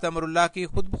اطاعت امر اللہ کی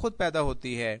خود بخود پیدا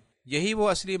ہوتی ہے۔ یہی وہ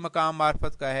اصلی مقام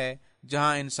معرفت کا ہے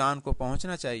جہاں انسان کو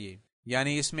پہنچنا چاہیے،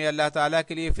 یعنی اس میں اللہ تعالیٰ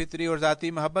کے لیے فطری اور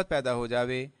ذاتی محبت پیدا ہو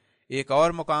جاوے۔ ایک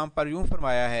اور مقام پر یوں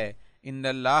فرمایا ہے ان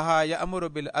اللہ یأمر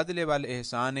بالعدل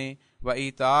والاحسان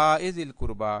وایتاء ذی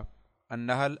القربی،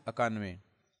 النحل 91۔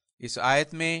 اس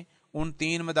آیت میں ان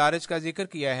تین مدارج کا ذکر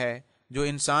کیا ہے جو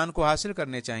انسان کو حاصل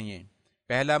کرنے چاہیے۔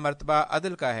 پہلا مرتبہ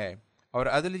عدل کا ہے، اور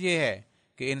عدل یہ ہے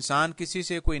کہ انسان کسی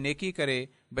سے کوئی نیکی کرے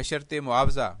بشرط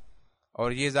معاوضہ،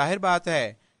 اور یہ ظاہر بات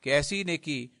ہے کہ ایسی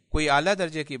نیکی کوئی اعلیٰ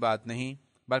درجے کی بات نہیں،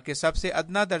 بلکہ سب سے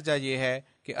ادنا درجہ یہ ہے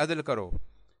کہ عدل کرو،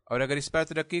 اور اگر اس پر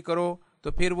ترقی کرو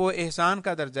تو پھر وہ احسان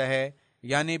کا درجہ ہے،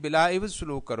 یعنی بلا عوض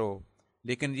سلوک کرو۔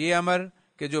 لیکن یہ امر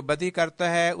کہ جو بدی کرتا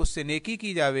ہے اس سے نیکی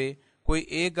کی جاوے، کوئی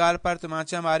ایک گال پر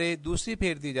تمانچہ مارے دوسری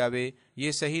پھیر دی جاوے،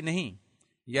 یہ صحیح نہیں۔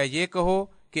 یا یہ کہو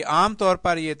کہ عام طور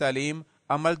پر یہ تعلیم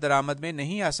عمل درآمد میں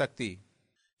نہیں آ سکتی۔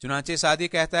 چنانچہ سعدی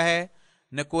کہتا ہے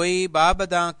نہ کوئی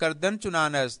بابداں کردن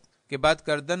چنان است کہ بد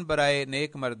کردن برائے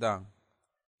نیک مرداں۔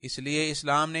 اس لیے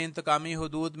اسلام نے انتقامی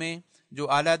حدود میں جو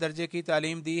اعلیٰ درجے کی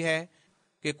تعلیم دی ہے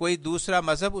کہ کوئی دوسرا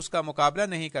مذہب اس کا مقابلہ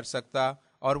نہیں کر سکتا،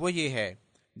 اور وہ یہ ہے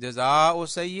جزاء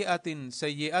سیئۃ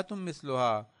سیئۃ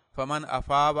مثلھا فمن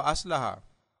عفا واصلح،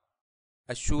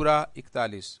 الشورى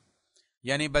 41۔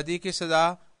 یعنی بدی کی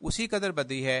سزا اسی قدر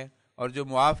بدی ہے، اور جو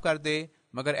معاف کر دے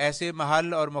مگر ایسے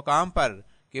محل اور مقام پر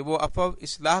کہ وہ عفو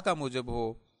اصلاح کا موجب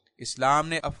ہو۔ اسلام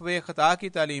نے عفو خطا کی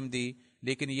تعلیم دی،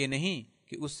 لیکن یہ نہیں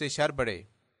کہ اس سے شر بڑھے۔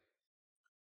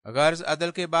 غرض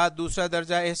عدل کے بعد دوسرا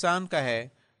درجہ احسان کا ہے،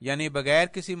 یعنی بغیر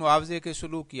کسی معاوضے کے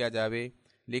سلوک کیا جاوے،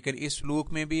 لیکن اس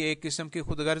سلوک میں بھی ایک قسم کی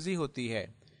خود غرضی ہوتی ہے۔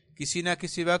 کسی نہ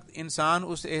کسی وقت انسان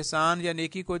اس احسان یا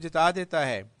نیکی کو جتا دیتا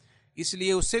ہے، اس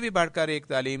لیے اس سے بھی بڑھ کر ایک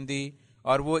تعلیم دی،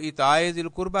 اور وہ ایتاء ذی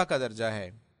القربی کا درجہ ہے۔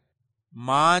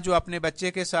 ماں جو اپنے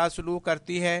بچے کے ساتھ سلوک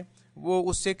کرتی ہے، وہ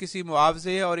اس سے کسی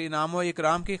معاوضے اور انعام و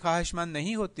اکرام کی خواہش مند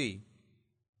نہیں ہوتی۔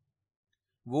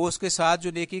 وہ اس کے ساتھ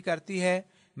جو نیکی کرتی ہے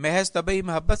محض طبعی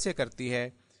محبت سے کرتی ہے۔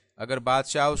 اگر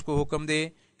بادشاہ اس کو حکم دے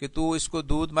کہ تو اس کو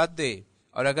دودھ مت دے،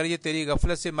 اور اگر یہ تیری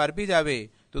غفلت سے مر بھی جاوے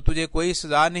تو تجھے کوئی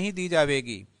سزا نہیں دی جاوے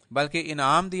گی بلکہ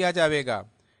انعام دیا جاوے گا۔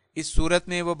 اس صورت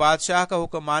میں وہ بادشاہ کا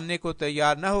حکم ماننے کو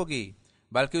تیار نہ ہوگی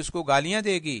بلکہ اس کو گالیاں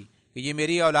دے گی کہ یہ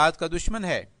میری اولاد کا دشمن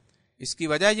ہے۔ اس کی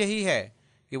وجہ یہی ہے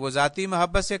کہ وہ ذاتی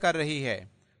محبت سے کر رہی ہے،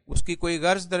 اس کی کوئی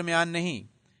غرض درمیان نہیں۔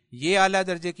 یہ اعلیٰ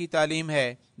درجے کی تعلیم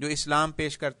ہے جو اسلام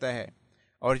پیش کرتا ہے،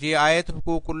 اور یہ آیت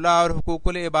حقوق اللہ اور حقوق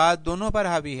العباد دونوں پر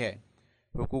حاوی ہے۔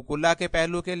 حقوق اللہ کے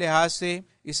پہلو کے لحاظ سے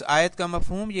اس آیت کا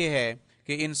مفہوم یہ ہے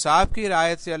کہ انصاف کی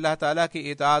رعایت سے اللہ تعالیٰ کی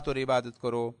اطاعت اور عبادت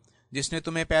کرو جس نے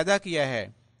تمہیں پیدا کیا ہے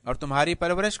اور تمہاری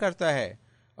پرورش کرتا ہے،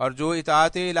 اور جو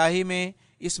اطاعت الہی میں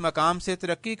اس مقام سے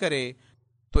ترقی کرے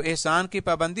تو احسان کی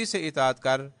پابندی سے اطاعت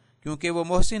کر، کیونکہ وہ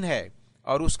محسن ہے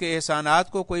اور اس کے احسانات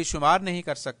کو کوئی شمار نہیں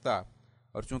کر سکتا،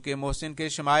 اور چونکہ محسن کے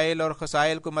شمائل اور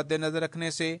خصائل کو مد نظر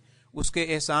رکھنے سے اس کے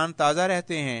احسان تازہ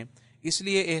رہتے ہیں، اس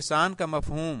لیے احسان کا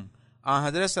مفہوم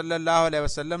حضرت صلی اللہ علیہ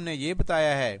وسلم نے یہ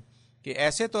بتایا ہے کہ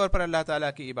ایسے طور پر اللہ تعالیٰ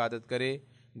کی عبادت کرے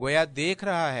گویا دیکھ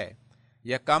رہا ہے،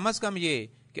 یا کم از کم یہ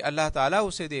کہ اللہ تعالیٰ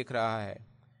اسے دیکھ رہا ہے۔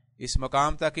 اس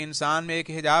مقام تک انسان میں ایک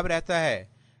حجاب رہتا ہے،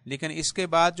 لیکن اس کے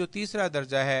بعد جو تیسرا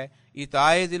درجہ ہے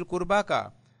اطاع ذی القربیٰ کا،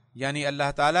 یعنی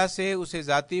اللہ تعالیٰ سے اسے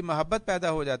ذاتی محبت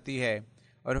پیدا ہو جاتی ہے،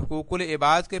 اور حقوق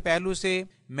العباد کے پہلو سے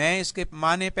میں اس کے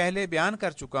معنی پہلے بیان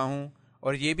کر چکا ہوں،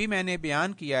 اور یہ بھی میں نے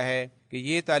بیان کیا ہے کہ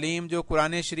یہ تعلیم جو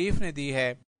قرآن شریف نے دی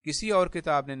ہے کسی اور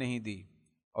کتاب نے نہیں دی،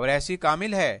 اور ایسی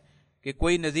کامل ہے کہ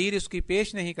کوئی نظیر اس کی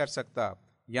پیش نہیں کر سکتا،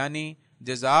 یعنی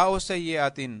جزاء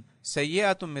سیئۃ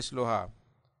سیئۃ مثلھا۔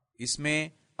 اس میں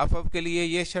عفو کے لیے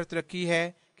یہ شرط رکھی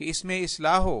ہے کہ اس میں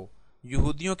اصلاح ہو۔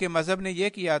 یہودیوں کے مذہب نے یہ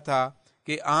کیا تھا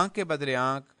کہ آنکھ کے بدلے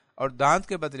آنکھ اور دانت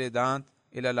کے بدلے دانت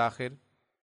الی الآخر۔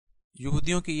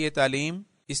 یہودیوں کی یہ تعلیم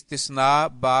استثناء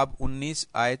باب 19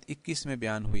 آیت 21 میں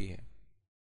بیان ہوئی ہے۔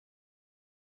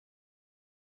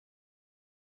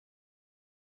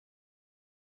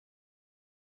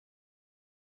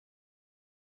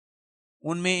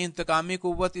 ان میں انتقامی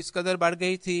قوت اس قدر بڑھ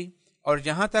گئی تھی اور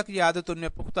یہاں تک یہ عادت ان میں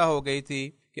پختہ ہو گئی تھی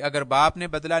کہ اگر باپ نے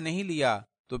بدلہ نہیں لیا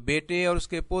تو بیٹے اور اس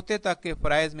کے پوتے تک کے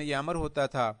فرائض میں یہ امر ہوتا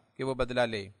تھا کہ وہ بدلہ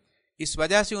لے۔ اس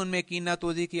وجہ سے ان میں کینہ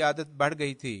توزی کی عادت بڑھ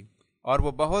گئی تھی اور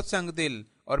وہ بہت سنگ دل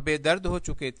اور بے درد ہو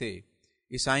چکے تھے۔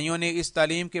 عیسائیوں نے اس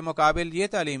تعلیم کے مقابل یہ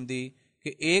تعلیم دی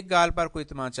کہ ایک گال پر کوئی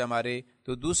تمانچہ مارے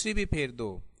تو دوسری بھی پھیر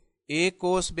دو، ایک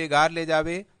کوس بیگار لے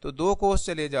جاوے تو 2 کوس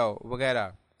چلے جاؤ وغیرہ۔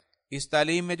 اس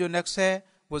تعلیم میں جو نقص ہے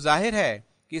وہ ظاہر ہے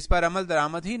کہ اس پر عمل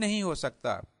درآمد ہی نہیں ہو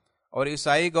سکتا، اور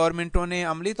عیسائی گورنمنٹوں نے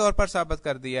عملی طور پر ثابت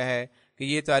کر دیا ہے کہ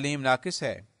یہ تعلیم ناقص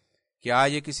ہے۔ کیا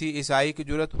یہ کسی عیسائی کی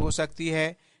جرت ہو سکتی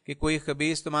ہے کہ کوئی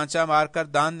خبیث تمانچہ مار کر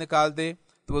دانت نکال دے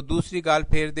تو وہ دوسری گال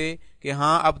پھیر دے کہ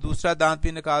ہاں اب دوسرا دانت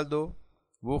بھی نکال دو؟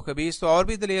 وہ خبیث تو اور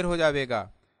بھی دلیر ہو جاوے گا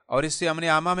اور اس سے امن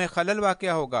عامہ میں خلل واقع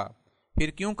ہوگا۔ پھر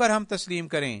کیوں کر ہم تسلیم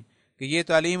کریں کہ یہ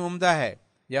تعلیم عمدہ ہے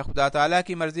یا خدا تعالیٰ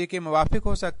کی مرضی کے موافق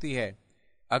ہو سکتی ہے؟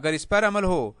 اگر اس پر عمل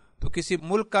ہو تو کسی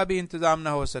ملک کا بھی انتظام نہ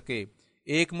ہو سکے،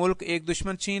 ایک ملک ایک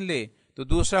دشمن چھین لے تو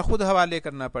دوسرا خود حوالے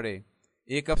کرنا پڑے،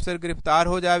 ایک افسر گرفتار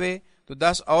ہو جاوے تو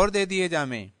 10 اور دے دیے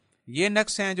جامیں۔ یہ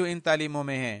نقص ہیں جو ان تعلیموں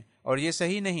میں ہیں اور یہ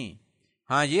صحیح نہیں۔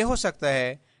 ہاں یہ ہو سکتا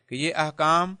ہے کہ یہ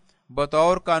احکام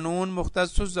بطور قانون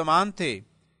مختص زمان تھے،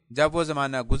 جب وہ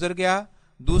زمانہ گزر گیا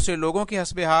دوسرے لوگوں کی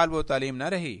حسب حال وہ تعلیم نہ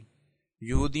رہی۔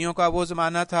 یہودیوں کا وہ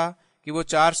زمانہ تھا کہ وہ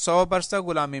 400 برس تک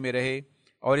غلامی میں رہے،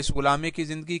 اور اس غلامی کی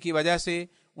زندگی کی وجہ سے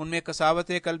ان میں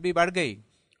قساوت قلبی بڑھ گئی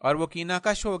اور وہ کینہ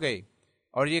کش ہو گئے۔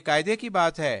 اور یہ قاعدے کی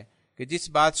بات ہے کہ جس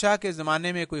بادشاہ کے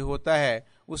زمانے میں کوئی ہوتا ہے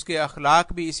اس کے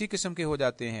اخلاق بھی اسی قسم کے ہو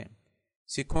جاتے ہیں۔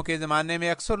 سکھوں کے زمانے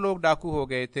میں اکثر لوگ ڈاکو ہو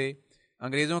گئے تھے،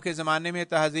 انگریزوں کے زمانے میں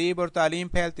تہذیب اور تعلیم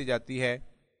پھیلتی جاتی ہے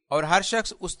اور ہر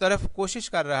شخص اس طرف کوشش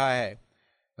کر رہا ہے۔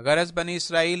 غرض بنی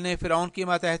اسرائیل نے فرعون کی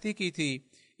ماتحتی کی تھی،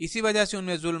 اسی وجہ سے ان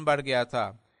میں ظلم بڑھ گیا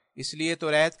تھا۔ اس لیے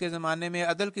توریت کے زمانے میں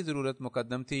عدل کی ضرورت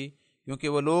مقدم تھی، کیونکہ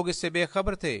وہ لوگ اس سے بے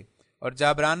خبر تھے اور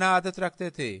جابرانہ عادت رکھتے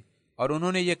تھے، اور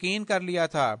انہوں نے یقین کر لیا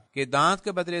تھا کہ دانت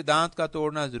کے بدلے دانت کا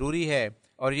توڑنا ضروری ہے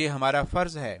اور یہ ہمارا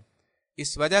فرض ہے۔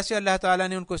 اس وجہ سے اللہ تعالیٰ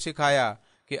نے ان کو سکھایا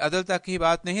کہ عدل تک ہی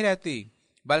بات نہیں رہتی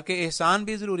بلکہ احسان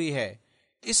بھی ضروری ہے۔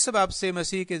 اس سبب سے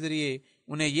مسیح کے ذریعے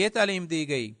انہیں یہ تعلیم دی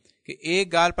گئی کہ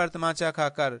ایک گال پر تمانچہ کھا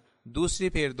کر دوسری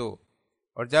پھیر دو،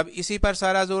 اور جب اسی پر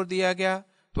سارا زور دیا گیا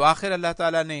تو آخر اللہ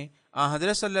تعالیٰ نے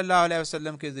حضرت صلی اللہ علیہ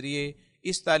وسلم کے ذریعے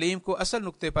اس تعلیم کو اصل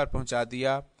نقطے پر پہنچا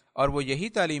دیا، اور وہ یہی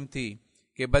تعلیم تھی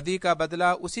کہ بدی کا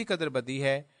بدلہ اسی قدر بدی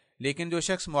ہے، لیکن جو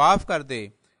شخص معاف کر دے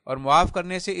اور معاف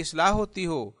کرنے سے اصلاح ہوتی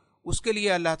ہو اس کے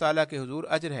لیے اللہ تعالیٰ کے حضور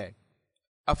اجر ہے۔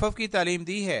 عفو کی تعلیم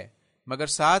دی ہے مگر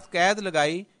ساتھ قید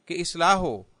لگائی کہ اصلاح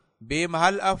ہو۔ بے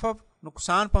محل عفو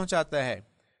نقصان پہنچاتا ہے،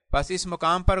 بس اس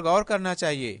مقام پر غور کرنا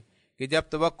چاہیے کہ جب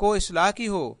توقع اصلاح کی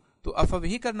ہو تو عفو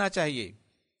ہی کرنا چاہیے۔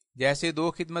 جیسے 2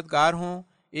 خدمتگار ہوں،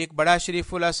 ایک بڑا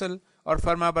شریف الاصل اور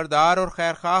فرما بردار اور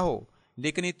خیر خواہ ہو،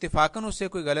 لیکن اتفاقاً اس سے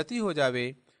کوئی غلطی ہو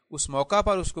جاوے، اس موقع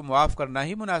پر اس کو معاف کرنا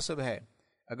ہی مناسب ہے۔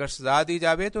 اگر سزا دی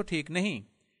جاوے تو ٹھیک نہیں،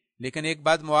 لیکن ایک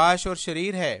بد معاش اور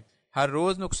شریر ہے، ہر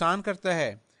روز نقصان کرتا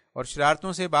ہے اور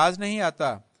شرارتوں سے باز نہیں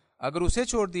آتا، اگر اسے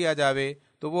چھوڑ دیا جاوے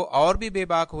تو وہ اور بھی بے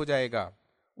باک ہو جائے گا،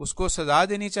 اس کو سزا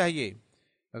دینی چاہیے۔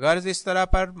 غرض اس طرح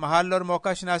پر محل اور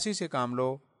موقع شناسی سے کام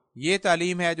لو۔ یہ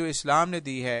تعلیم ہے جو اسلام نے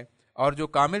دی ہے اور جو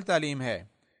کامل تعلیم ہے،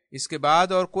 اس کے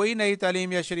بعد اور کوئی نئی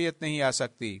تعلیم یا شریعت نہیں آ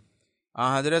سکتی۔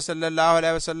 حضرت صلی اللہ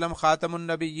علیہ وسلم خاتم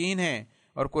النبیین ہیں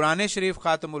اور قرآن شریف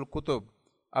خاتم الکتب۔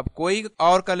 اب کوئی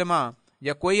اور کلمہ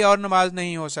یا کوئی اور نماز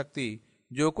نہیں ہو سکتی۔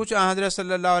 جو کچھ حضرت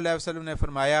صلی اللہ علیہ وسلم نے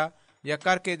فرمایا یا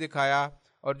کر کے دکھایا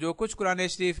اور جو کچھ قرآن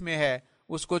شریف میں ہے،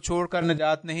 اس کو چھوڑ کر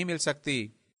نجات نہیں مل سکتی۔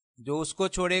 جو اس کو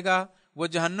چھوڑے گا وہ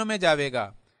جہنم میں جاوے گا۔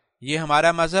 یہ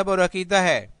ہمارا مذہب اور عقیدہ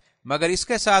ہے، مگر اس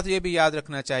کے ساتھ یہ بھی یاد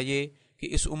رکھنا چاہیے کہ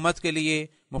اس امت کے لیے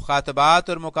مخاطبات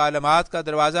اور مکالمات کا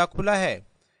دروازہ کھلا ہے،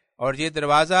 اور یہ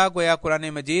دروازہ گویا قرآن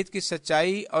مجید کی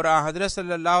سچائی اور حضرت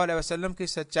صلی اللہ علیہ وسلم کی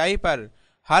سچائی پر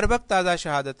ہر وقت تازہ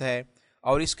شہادت ہے،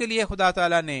 اور اس کے لیے خدا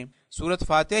تعالیٰ نے سورۃ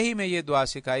فاتحہ ہی میں یہ دعا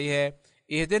سکھائی ہے،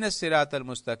 اہدنا الصراط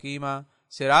المستقیم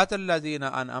صراط الذین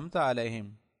انعمت علیہم۔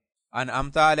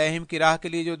 انعمت علیہم کی راہ کے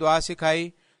لیے جو دعا سکھائی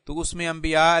تو اس میں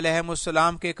انبیاء علیہم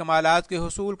السلام کے کمالات کے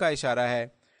حصول کا اشارہ ہے،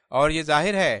 اور یہ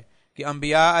ظاہر ہے کہ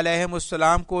انبیاء علیہم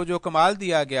السلام کو جو کمال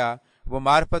دیا گیا وہ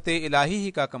معرفت الہی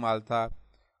ہی کا کمال تھا،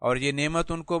 اور یہ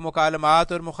نعمت ان کو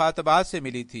مکالمات اور مخاطبات سے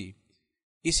ملی تھی۔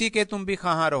 اسی کے تم بھی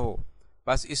خواہاں رہو۔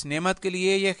 بس اس نعمت کے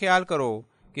لیے یہ خیال کرو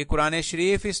کہ قرآن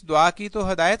شریف اس دعا کی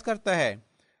تو ہدایت کرتا ہے،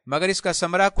 مگر اس کا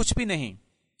ثمرہ کچھ بھی نہیں،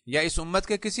 یا اس امت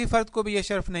کے کسی فرد کو بھی یہ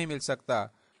شرف نہیں مل سکتا،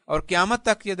 اور قیامت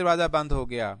تک یہ دروازہ بند ہو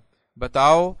گیا۔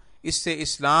 بتاؤ اس سے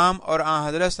اسلام اور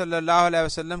حضرت صلی اللہ علیہ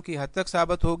وسلم کی حد تک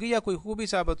ثابت ہوگی یا کوئی خوبی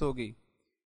ثابت ہوگی؟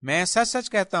 میں سچ سچ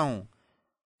کہتا ہوں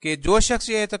کہ جو شخص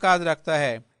یہ اعتقاد رکھتا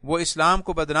ہے وہ اسلام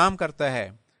کو بدنام کرتا ہے،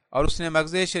 اور اس نے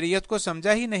مغز شریعت کو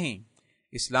سمجھا ہی نہیں۔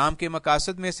 اسلام کے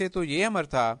مقاصد میں سے تو یہ امر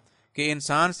تھا کہ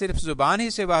انسان صرف زبان ہی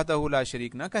سے وحدہ لا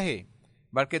شریک نہ کہے،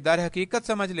 بلکہ در حقیقت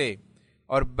سمجھ لے،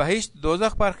 اور بہشت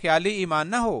دوزخ پر خیالی ایمان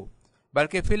نہ ہو،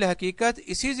 بلکہ فی الحقیقت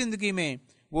اسی زندگی میں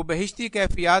وہ بہشتی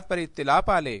کیفیات پر اطلاع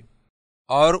پالے،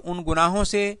 اور ان گناہوں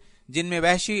سے جن میں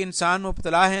وحشی انسان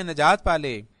مبتلا ہے نجات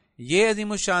پالے۔ یہ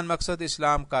عظیم الشان مقصد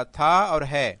اسلام کا تھا اور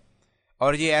ہے،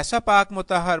 اور یہ ایسا پاک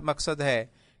مطہر مقصد ہے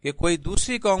کہ کوئی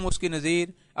دوسری قوم اس کی نظیر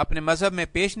اپنے مذہب میں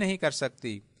پیش نہیں کر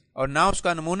سکتی، اور نہ اس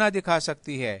کا نمونہ دکھا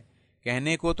سکتی ہے۔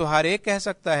 کہنے کو تو ہر ایک کہہ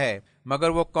سکتا ہے، مگر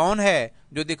وہ کون ہے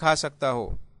جو دکھا سکتا ہو؟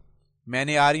 میں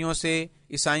نے آریوں سے،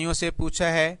 عیسائیوں سے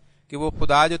پوچھا ہے کہ وہ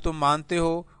خدا جو تم مانتے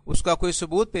ہو اس کا کوئی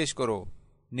ثبوت پیش کرو۔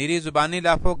 نیری زبانی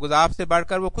لاف و گزاف سے بڑھ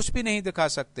کر وہ کچھ بھی نہیں دکھا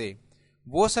سکتے۔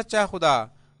 وہ سچا خدا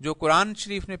جو قرآن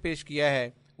شریف نے پیش کیا ہے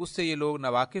اس سے یہ لوگ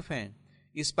ناواقف ہیں۔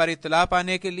 اس پر اطلاع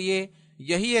پانے کے لیے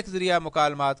یہی ایک ذریعہ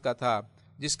مکالمات کا تھا،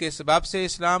 جس کے سبب سے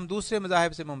اسلام دوسرے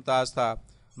مذاہب سے ممتاز تھا،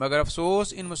 مگر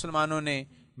افسوس ان مسلمانوں نے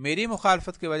میری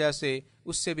مخالفت کی وجہ سے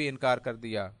اس سے بھی انکار کر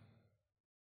دیا۔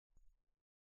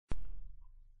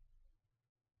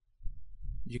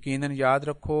 یقیناً یاد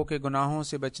رکھو کہ گناہوں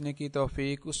سے بچنے کی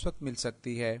توفیق اس وقت مل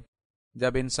سکتی ہے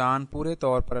جب انسان پورے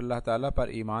طور پر اللہ تعالیٰ پر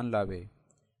ایمان لاوے۔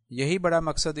 یہی بڑا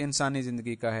مقصد انسانی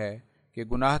زندگی کا ہے کہ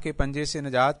گناہ کے پنجے سے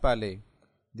نجات پالے۔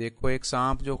 دیکھو ایک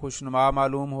سانپ جو خوشنما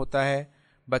معلوم ہوتا ہے،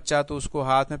 بچہ تو اس کو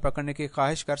ہاتھ میں پکڑنے کی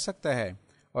خواہش کر سکتا ہے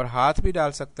اور ہاتھ بھی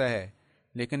ڈال سکتا ہے،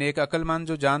 لیکن ایک عقل مند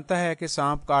جو جانتا ہے کہ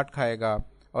سانپ کاٹ کھائے گا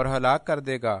اور ہلاک کر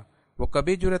دے گا، وہ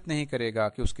کبھی جرأت نہیں کرے گا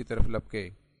کہ اس کی طرف لپکے،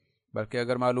 بلکہ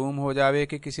اگر معلوم ہو جاوے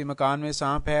کہ کسی مکان میں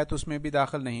سانپ ہے تو اس میں بھی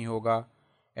داخل نہیں ہوگا۔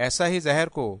 ایسا ہی زہر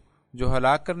کو جو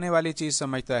ہلاک کرنے والی چیز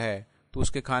سمجھتا ہے تو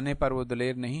اس کے کھانے پر وہ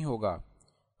دلیر نہیں ہوگا۔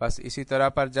 بس اسی طرح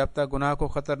پر جب تک گناہ کو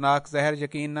خطرناک زہر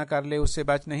یقین نہ کر لے اس سے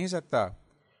بچ نہیں سکتا۔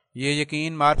 یہ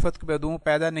یقین معرفت کے بدوں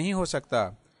پیدا نہیں ہو سکتا۔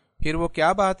 پھر وہ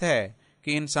کیا بات ہے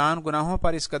کہ انسان گناہوں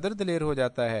پر اس قدر دلیر ہو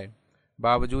جاتا ہے،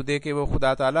 باوجود کہ وہ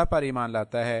خدا تعالیٰ پر ایمان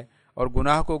لاتا ہے اور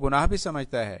گناہ کو گناہ بھی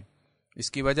سمجھتا ہے۔ اس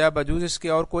کی وجہ بجوز اس کے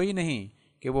اور کوئی نہیں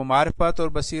کہ وہ معرفت اور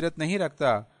بصیرت نہیں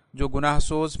رکھتا جو گناہ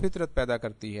سوز فطرت پیدا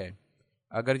کرتی ہے۔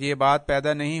 اگر یہ بات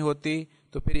پیدا نہیں ہوتی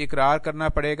تو پھر اقرار کرنا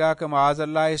پڑے گا کہ معاذ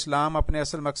اللہ اسلام اپنے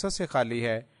اصل مقصد سے خالی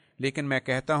ہے، لیکن میں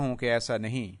کہتا ہوں کہ ایسا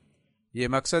نہیں۔ یہ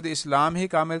مقصد اسلام ہی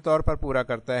کامل طور پر پورا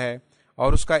کرتا ہے،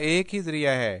 اور اس کا ایک ہی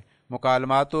ذریعہ ہے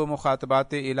مکالمات و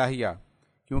مخاطبات الہیہ،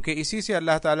 کیونکہ اسی سے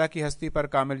اللہ تعالیٰ کی ہستی پر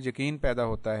کامل یقین پیدا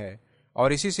ہوتا ہے،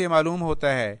 اور اسی سے معلوم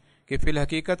ہوتا ہے کہ فی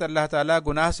الحقیقت اللہ تعالیٰ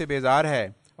گناہ سے بیزار ہے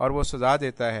اور وہ سزا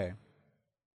دیتا ہے۔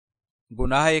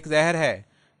 گناہ ایک زہر ہے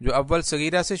جو اول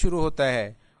صغیرہ سے شروع ہوتا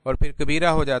ہے اور پھر کبیرہ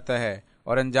ہو جاتا ہے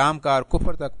اور انجام کار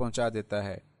کفر تک پہنچا دیتا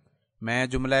ہے۔ میں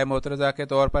جملہ معترضہ کے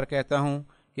طور پر کہتا ہوں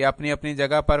کہ اپنی اپنی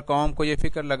جگہ پر قوم کو یہ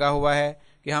فکر لگا ہوا ہے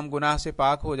کہ ہم گناہ سے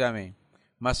پاک ہو جائیں۔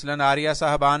 مثلاً آریہ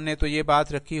صاحبان نے تو یہ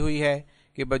بات رکھی ہوئی ہے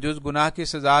کہ بجز گناہ کی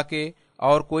سزا کے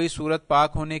اور کوئی صورت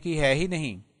پاک ہونے کی ہے ہی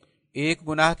نہیں۔ ایک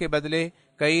گناہ کے بدلے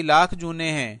کئی لاکھ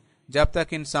جونے ہیں، جب تک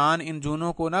انسان ان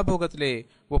جونوں کو نہ بھگت لے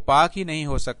وہ پاک ہی نہیں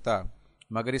ہو سکتا۔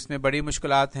 مگر اس میں بڑی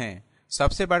مشکلات ہیں،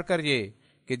 سب سے بڑھ کر یہ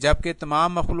کہ جب کہ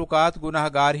تمام مخلوقات گناہ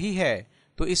گار ہی ہے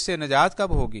تو اس سے نجات کب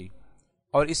ہوگی؟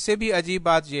 اور اس سے بھی عجیب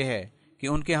بات یہ ہے کہ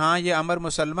ان کے ہاں یہ امر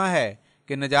مسلمہ ہے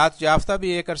کہ نجات یافتہ بھی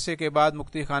ایک عرصے کے بعد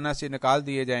مکتی خانہ سے نکال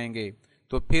دیے جائیں گے،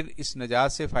 تو پھر اس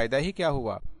نجات سے فائدہ ہی کیا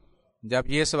ہوا؟ جب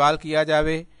یہ سوال کیا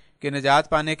جاوے کہ نجات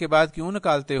پانے کے بعد کیوں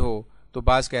نکالتے ہو، تو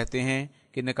بعض کہتے ہیں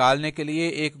کہ نکالنے کے لیے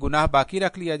ایک گناہ باقی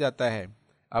رکھ لیا جاتا ہے۔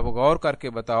 اب غور کر کے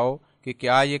بتاؤ کہ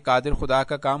کیا یہ قادر خدا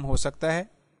کا کام ہو سکتا ہے؟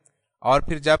 اور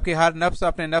پھر جب کہ ہر نفس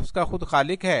اپنے نفس کا خود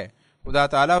خالق ہے، خدا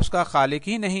تعالیٰ اس کا خالق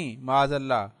ہی نہیں معاذ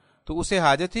اللہ، تو اسے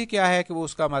حاجت ہی کیا ہے کہ وہ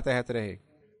اس کا ماتحت رہے؟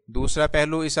 دوسرا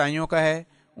پہلو عیسائیوں کا ہے،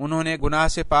 انہوں نے گناہ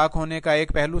سے پاک ہونے کا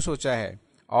ایک پہلو سوچا ہے،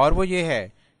 اور وہ یہ ہے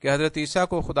کہ حضرت عیسیٰ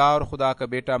کو خدا اور خدا کا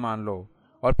بیٹا مان لو،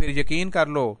 اور پھر یقین کر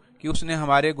لو کہ اس نے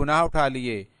ہمارے گناہ اٹھا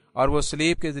لیے اور وہ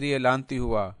صلیب کے ذریعے لعنتی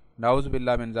ہوا، نعوذ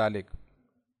باللہ من ذالک۔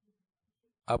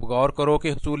 اب غور کرو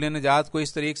کہ حصول نجات کو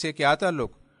اس طریق سے کیا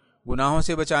تعلق؟ گناہوں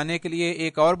سے بچانے کے لیے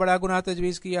ایک اور بڑا گناہ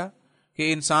تجویز کیا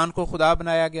کہ انسان کو خدا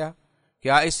بنایا گیا۔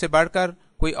 کیا اس سے بڑھ کر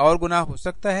کوئی اور گناہ ہو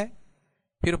سکتا ہے؟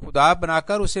 پھر خدا بنا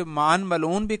کر اسے مان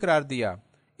ملعون بھی قرار دیا۔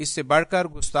 اس سے بڑھ کر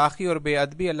گستاخی اور بے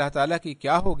ادبی اللہ تعالیٰ کی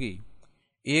کیا ہوگی؟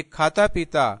 ایک کھاتا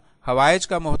پیتا حوائج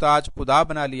کا محتاج خدا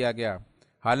بنا لیا گیا،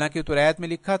 حالانکہ توریت میں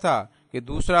لکھا تھا کہ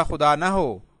دوسرا خدا نہ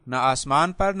ہو، نہ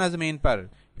آسمان پر نہ زمین پر۔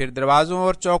 پھر دروازوں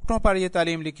اور چوکٹوں پر یہ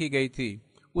تعلیم لکھی گئی تھی،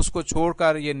 اس کو چھوڑ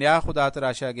کر یہ نیا خدا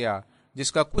تراشا گیا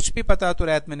جس کا کچھ بھی پتہ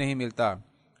توریت میں نہیں ملتا۔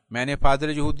 میں نے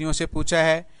فاضل یہودیوں سے پوچھا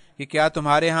ہے کہ کیا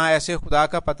تمہارے ہاں ایسے خدا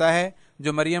کا پتہ ہے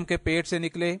جو مریم کے پیٹ سے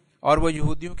نکلے اور وہ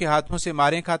یہودیوں کے ہاتھوں سے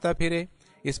ماریں کھاتا پھرے؟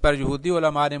 اس پر یہودی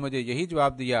علماء نے مجھے یہی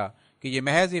جواب دیا کہ یہ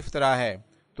محض افطرا ہے،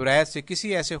 توریت سے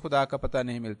کسی ایسے خدا کا پتہ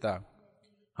نہیں ملتا۔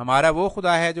 ہمارا وہ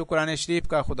خدا ہے جو قرآن شریف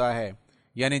کا خدا ہے،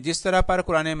 یعنی جس طرح پر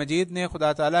قرآن مجید نے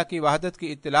خدا تعالیٰ کی وحدت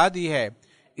کی اطلاع دی ہے،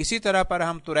 اسی طرح پر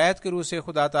ہم توریت کے روح سے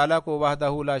خدا تعالیٰ کو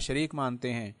وحدہ لا شریک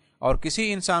مانتے ہیں اور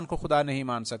کسی انسان کو خدا نہیں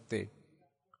مان سکتے۔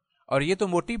 اور یہ تو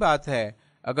موٹی بات ہے،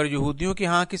 اگر یہودیوں کے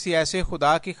ہاں کسی ایسے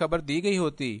خدا کی خبر دی گئی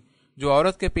ہوتی جو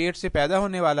عورت کے پیٹ سے پیدا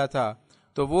ہونے والا تھا،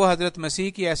 تو وہ حضرت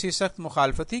مسیح کی ایسی سخت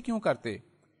مخالفت ہی کیوں کرتے؟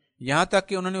 یہاں تک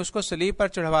کہ انہوں نے اس کو صلیب پر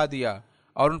چڑھوا دیا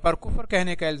اور ان پر کفر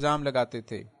کہنے کا الزام لگاتے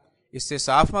تھے۔ اس سے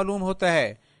صاف معلوم ہوتا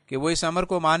ہے کہ وہ اس امر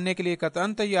کو ماننے کے لیے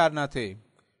قطعاً تیار نہ تھے۔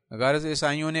 غرض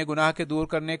عیسائیوں نے گناہ کے دور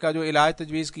کرنے کا جو علاج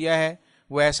تجویز کیا ہے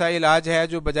وہ ایسا علاج ہے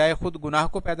جو بجائے خود گناہ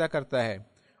کو پیدا کرتا ہے،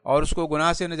 اور اس کو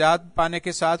گناہ سے نجات پانے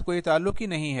کے ساتھ کوئی تعلق ہی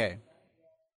نہیں ہے۔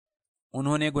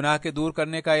 انہوں نے گناہ کے دور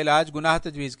کرنے کا علاج گناہ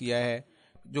تجویز کیا ہے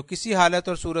جو کسی حالت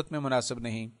اور صورت میں مناسب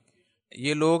نہیں۔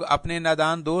 یہ لوگ اپنے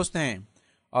نادان دوست ہیں،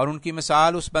 اور ان کی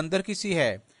مثال اس بندر کی سی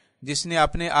ہے جس نے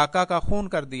اپنے آقا کا خون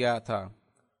کر دیا تھا۔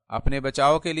 اپنے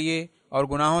بچاؤ کے لیے اور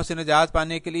گناہوں سے نجات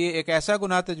پانے کے لیے ایک ایسا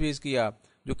گناہ تجویز کیا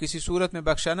جو کسی صورت میں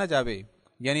بخشا نہ جاوے،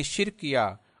 یعنی شرک کیا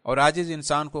اور عاجز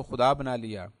انسان کو خدا بنا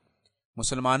لیا۔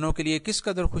 مسلمانوں کے لیے کس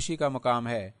قدر خوشی کا مقام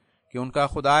ہے کہ ان کا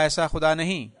خدا ایسا خدا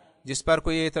نہیں جس پر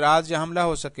کوئی اعتراض یا حملہ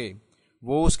ہو سکے۔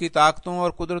 وہ اس کی طاقتوں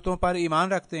اور قدرتوں پر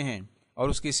ایمان رکھتے ہیں اور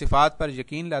اس کی صفات پر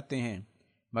یقین لاتے ہیں،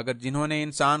 مگر جنہوں نے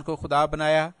انسان کو خدا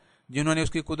بنایا، جنہوں نے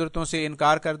اس کی قدرتوں سے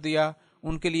انکار کر دیا،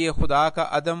 ان کے لیے خدا کا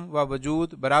عدم و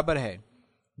وجود برابر ہے۔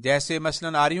 جیسے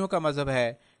مثلاً آریوں کا مذہب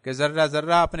ہے کہ ذرہ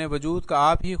ذرہ اپنے وجود کا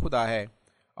آپ ہی خدا ہے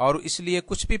اور اس لیے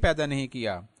کچھ بھی پیدا نہیں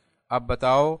کیا۔ اب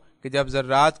بتاؤ کہ جب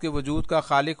ذرات کے وجود کا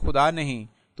خالق خدا نہیں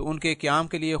تو ان کے قیام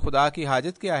کے لیے خدا کی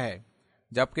حاجت کیا ہے؟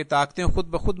 جبکہ طاقتیں خود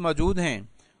بخود موجود ہیں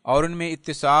اور ان میں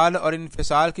اتصال اور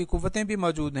انفصال کی قوتیں بھی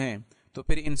موجود ہیں، تو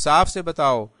پھر انصاف سے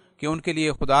بتاؤ کہ ان کے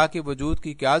لیے خدا کے وجود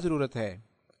کی کیا ضرورت ہے؟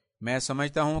 میں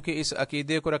سمجھتا ہوں کہ اس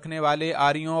عقیدے کو رکھنے والے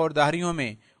آریوں اور داہریوں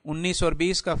میں 19 اور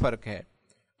 20 کا فرق ہے۔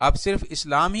 اب صرف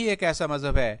اسلام ہی ایک ایسا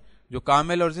مذہب ہے جو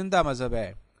کامل اور زندہ مذہب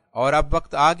ہے، اور اب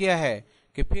وقت آ گیا ہے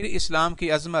کہ پھر اسلام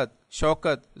کی عظمت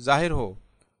شوکت ظاہر ہو،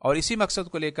 اور اسی مقصد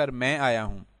کو لے کر میں آیا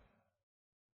ہوں۔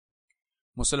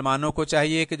 مسلمانوں کو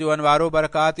چاہیے کہ جو انوار و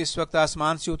برکات اس وقت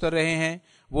آسمان سے اتر رہے ہیں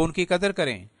وہ ان کی قدر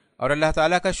کریں اور اللہ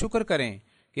تعالیٰ کا شکر کریں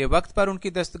کہ وقت پر ان کی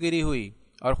دستگیری ہوئی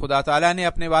اور خدا تعالیٰ نے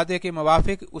اپنے وعدے کے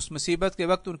موافق اس مصیبت کے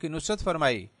وقت ان کی نصرت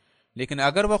فرمائی۔ لیکن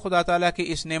اگر وہ خدا تعالیٰ کی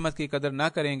اس نعمت کی قدر نہ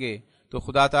کریں گے تو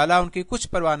خدا تعالیٰ ان کی کچھ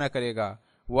پرواہ نہ کرے گا،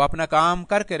 وہ اپنا کام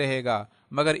کر کے رہے گا،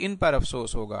 مگر ان پر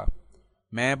افسوس ہوگا۔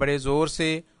 میں بڑے زور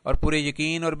سے اور پورے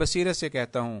یقین اور بصیرت سے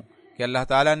کہتا ہوں کہ اللہ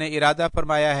تعالیٰ نے ارادہ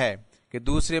فرمایا ہے کہ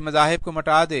دوسرے مذاہب کو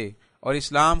مٹا دے اور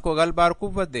اسلام کو غلبہ اور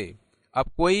قوت دے۔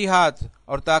 اب کوئی ہاتھ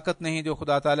اور طاقت نہیں جو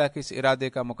خدا تعالیٰ کے اس ارادے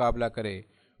کا مقابلہ کرے۔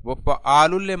 وہ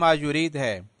فعال لما یرید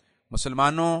ہے۔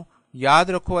 مسلمانوں یاد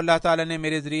رکھو، اللہ تعالیٰ نے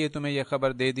میرے ذریعے تمہیں یہ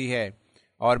خبر دے دی ہے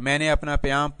اور میں نے اپنا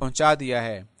پیام پہنچا دیا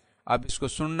ہے، اب اس کو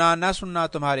سننا نہ سننا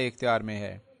تمہارے اختیار میں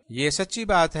ہے۔ یہ سچی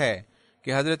بات ہے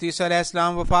کہ حضرت عیسیٰ علیہ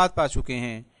السلام وفات پا چکے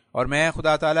ہیں، اور میں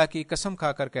خدا تعالیٰ کی قسم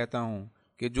کھا کر کہتا ہوں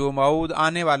کہ جو موعود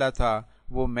آنے والا تھا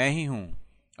وہ میں ہی ہوں،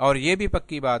 اور یہ بھی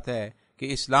پکی بات ہے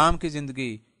کہ اسلام کی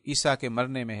زندگی عیسیٰ کے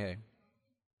مرنے میں ہے۔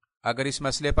 اگر اس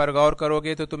مسئلے پر غور کرو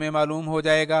گے تو تمہیں معلوم ہو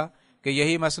جائے گا کہ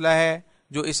یہی مسئلہ ہے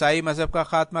جو عیسائی مذہب کا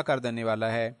خاتمہ کر دینے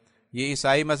والا ہے۔ یہ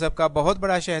عیسائی مذہب کا بہت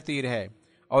بڑا شہتیر ہے،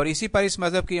 اور اسی پر اس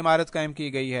مذہب کی عمارت قائم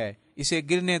کی گئی ہے، اسے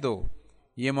گرنے دو۔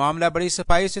 یہ معاملہ بڑی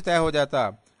صفائی سے طے ہو جاتا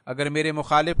اگر میرے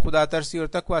مخالف خدا ترسی اور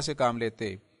تقوی سے کام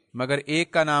لیتے، مگر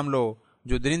ایک کا نام لو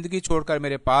جو درندگی چھوڑ کر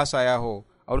میرے پاس آیا ہو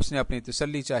اور اس نے اپنی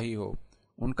تسلی چاہی ہو۔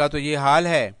 ان کا تو یہ حال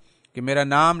ہے کہ میرا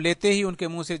نام لیتے ہی ان کے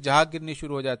منہ سے جھاگ گرنی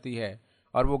شروع ہو جاتی ہے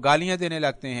اور وہ گالیاں دینے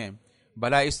لگتے ہیں۔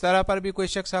 بھلا اس طرح پر بھی کوئی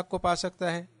شخص حق کو پا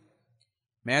سکتا ہے؟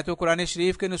 میں تو قرآن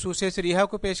شریف کے نصوص صریحہ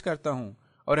کو پیش کرتا ہوں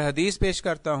اور حدیث پیش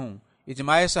کرتا ہوں،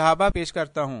 اجماع صحابہ پیش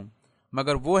کرتا ہوں،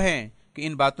 مگر وہ ہیں کہ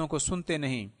ان باتوں کو سنتے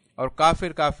نہیں اور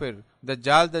کافر کافر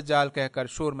دجال دجال کہہ کر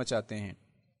شور مچاتے ہیں۔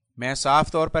 میں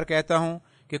صاف طور پر کہتا ہوں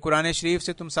کہ قرآن شریف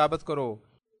سے تم ثابت کرو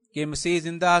کہ مسیح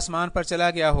زندہ آسمان پر چلا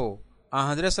گیا ہو،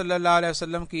 حضرت صلی اللہ علیہ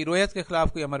وسلم کی رویت کے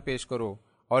خلاف کوئی امر پیش کرو،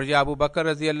 اور یا ابو بکر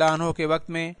رضی اللہ عنہ کے وقت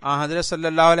میں حضرت صلی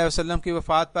اللہ علیہ وسلم کی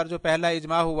وفات پر جو پہلا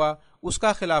اجماع ہوا اس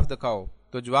کا خلاف دکھاؤ،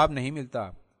 تو جواب نہیں ملتا۔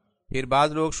 پھر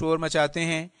بعض لوگ شور مچاتے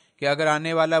ہیں کہ اگر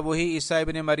آنے والا وہی عیسیٰ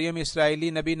ابن مریم اسرائیلی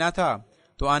نبی نہ تھا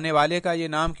تو آنے والے کا یہ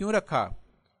نام کیوں رکھا؟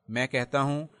 میں کہتا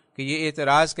ہوں کہ یہ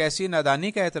اعتراض کیسی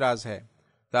نادانی کا اعتراض ہے۔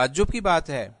 تعجب کی بات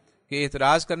ہے کہ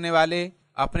اعتراض کرنے والے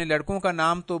اپنے لڑکوں کا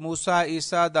نام تو موسیٰ،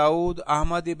 عیسیٰ، داؤد،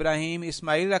 احمد، ابراہیم،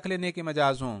 اسماعیل رکھ لینے کے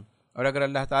مجاز ہوں، اور اگر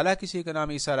اللہ تعالیٰ کسی کا نام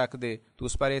عیسیٰ رکھ دے تو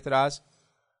اس پر اعتراض۔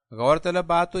 غور طلب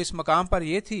بات تو اس مقام پر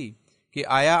یہ تھی کہ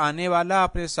آیا آنے والا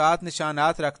اپنے ساتھ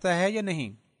نشانات رکھتا ہے یا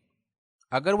نہیں؟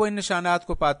 اگر وہ ان نشانات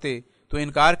کو پاتے تو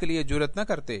انکار کے لیے جرأت نہ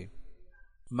کرتے،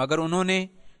 مگر انہوں نے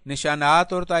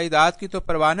نشانات اور تائیدات کی تو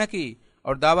پرواہ نہ کی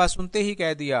اور دعویٰ سنتے ہی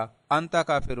کہہ دیا انتا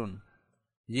کافرن۔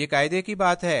 یہ قاعدے کی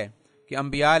بات ہے کہ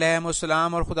انبیاء علیہم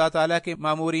السلام اور خدا تعالیٰ کے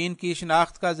مامورین کی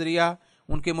شناخت کا ذریعہ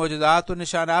ان کے معجزات اور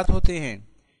نشانات ہوتے ہیں۔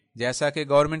 جیسا کہ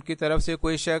گورنمنٹ کی طرف سے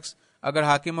کوئی شخص اگر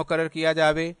حاکم مقرر کیا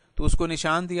جاوے تو اس کو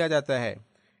نشان دیا جاتا ہے،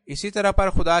 اسی طرح پر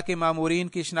خدا کے مامورین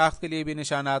کی شناخت کے لیے بھی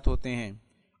نشانات ہوتے ہیں،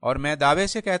 اور میں دعوے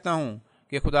سے کہتا ہوں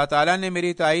کہ خدا تعالیٰ نے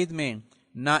میری تائید میں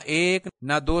نہ ایک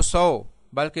نہ 200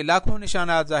 بلکہ لاکھوں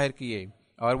نشانات ظاہر کیے،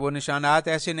 اور وہ نشانات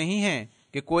ایسے نہیں ہیں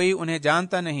کہ کوئی انہیں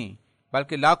جانتا نہیں،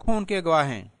 بلکہ لاکھوں ان کے گواہ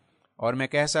ہیں۔ اور میں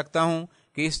کہہ سکتا ہوں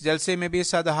کہ اس جلسے میں بھی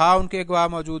صدہا ان کے گواہ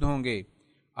موجود ہوں گے۔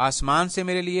 آسمان سے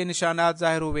میرے لیے نشانات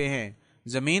ظاہر ہوئے ہیں،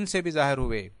 زمین سے بھی ظاہر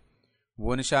ہوئے۔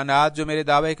 وہ نشانات جو میرے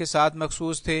دعوے کے ساتھ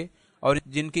مخصوص تھے اور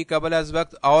جن کی قبل از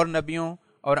وقت اور نبیوں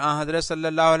اور حضرت صلی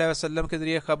اللہ علیہ وسلم کے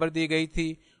ذریعے خبر دی گئی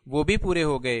تھی وہ بھی پورے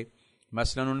ہو گئے۔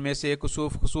 مثلا ان میں سے ایک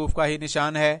خسوف کا ہی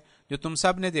نشان ہے جو تم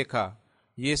سب نے دیکھا۔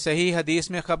 یہ صحیح حدیث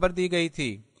میں خبر دی گئی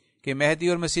تھی کہ مہدی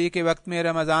اور مسیح کے وقت میں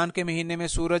رمضان کے مہینے میں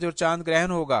سورج اور چاند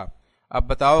گرہن ہوگا۔ اب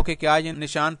بتاؤ کہ کیا یہ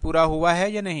نشان پورا ہوا ہے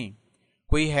یا نہیں؟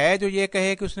 کوئی ہے جو یہ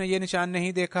کہے کہ اس نے یہ نشان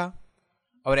نہیں دیکھا؟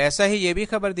 اور ایسا ہی یہ بھی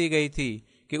خبر دی گئی تھی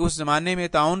کہ اس زمانے میں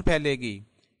طاعون پھیلے گی،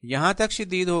 یہاں تک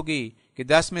شدید ہوگی کہ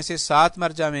 10 میں سے 7 مر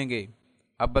جائیں گے۔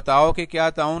 اب بتاؤ کہ کیا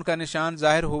طاعون کا نشان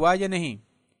ظاہر ہوا یا نہیں؟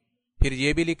 پھر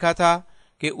یہ بھی لکھا تھا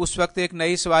کہ اس وقت ایک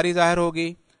نئی سواری ظاہر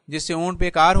ہوگی جس سے اونٹ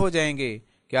بیکار ہو جائیں گے۔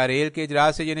 کیا ریل کے اجرا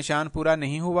سے یہ نشان پورا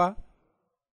نہیں ہوا؟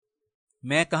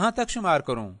 میں کہاں تک شمار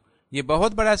کروں؟ یہ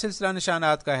بہت بڑا سلسلہ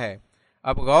نشانات کا ہے۔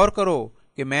 اب غور کرو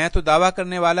کہ میں تو دعویٰ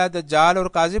کرنے والا دجال اور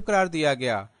کاذب قرار دیا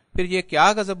گیا، پھر یہ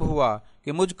کیا غضب ہوا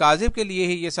کہ مجھ کاذب کے لیے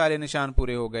ہی یہ سارے نشان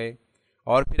پورے ہو گئے،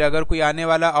 اور پھر اگر کوئی آنے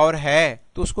والا اور ہے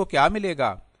تو اس کو کیا ملے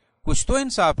گا؟ کچھ تو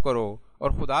انصاف کرو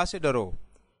اور خدا سے ڈرو۔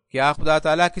 کیا خدا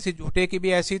تعالیٰ کسی جھوٹے کی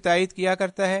بھی ایسی تائید کیا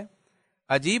کرتا ہے؟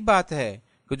 عجیب بات ہے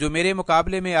کہ جو میرے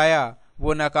مقابلے میں آیا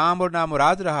وہ ناکام اور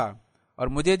نامراد رہا، اور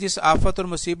مجھے جس آفت اور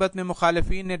مصیبت میں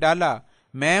مخالفین نے ڈالا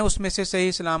میں اس میں سے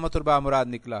صحیح سلامت اور بامراد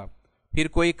نکلا۔ پھر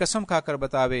کوئی قسم کھا کر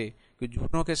بتاوے کہ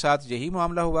جھوٹوں کے ساتھ یہی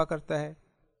معاملہ ہوا کرتا ہے۔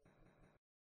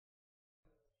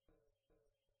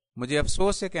 مجھے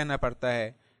افسوس سے کہنا پڑتا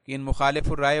ہے کہ ان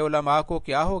مخالف الرائے علماء کو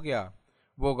کیا ہو گیا؟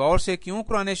 وہ غور سے کیوں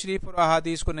قرآن شریف اور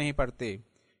احادیث کو نہیں پڑھتے؟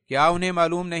 کیا انہیں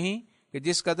معلوم نہیں کہ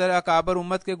جس قدر اکابر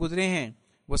امت کے گزرے ہیں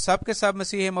وہ سب کے سب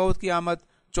مسیح موعود کی آمد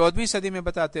 14ویں صدی میں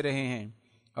بتاتے رہے ہیں،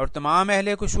 اور تمام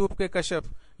اہل کشوف کے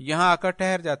کشف یہاں آ کر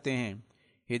ٹھہر جاتے ہیں۔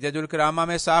 حجج الکرامہ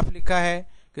میں صاف لکھا ہے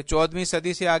کہ 14ویں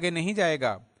صدی سے آگے نہیں جائے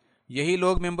گا۔ یہی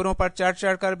لوگ ممبروں پر چڑھ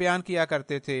چڑھ کر بیان کیا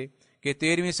کرتے تھے کہ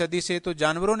 13ویں صدی سے تو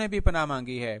جانوروں نے بھی پناہ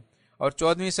مانگی ہے اور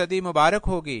 14ویں صدی مبارک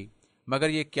ہوگی، مگر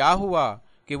یہ کیا ہوا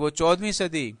کہ وہ 14ویں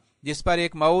صدی جس پر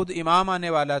ایک موعود امام آنے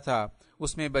والا تھا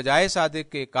اس میں بجائے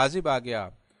صادق کے کاذب آ گیا،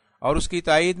 اور اس کی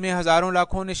تائید میں ہزاروں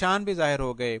لاکھوں نشان بھی ظاہر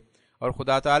ہو گئے، اور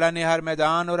خدا تعالیٰ نے ہر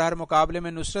میدان اور ہر مقابلے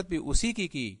میں نصرت بھی اسی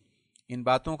کی۔ ان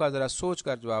باتوں کا ذرا سوچ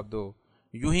کر جواب دو۔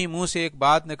 یوں ہی منہ سے ایک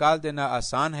بات نکال دینا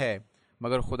آسان ہے،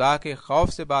 مگر خدا کے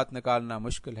خوف سے بات نکالنا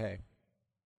مشکل ہے۔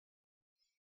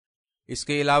 اس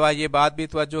کے علاوہ یہ بات بھی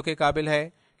توجہ کے قابل ہے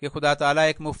کہ خدا تعالیٰ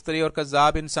ایک مفتری اور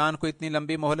کذاب انسان کو اتنی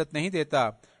لمبی مہلت نہیں دیتا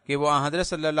کہ وہ حضرت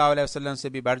صلی اللہ علیہ وسلم سے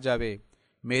بھی بڑھ جاوے۔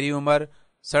 میری عمر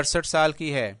 67 سال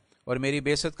کی ہے اور میری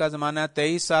بعثت کا زمانہ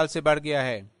 23 سال سے بڑھ گیا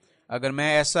ہے۔ اگر میں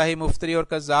ایسا ہی مفتری اور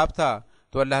کذاب تھا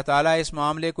تو اللہ تعالیٰ اس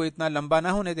معاملے کو اتنا لمبا نہ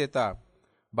ہونے دیتا۔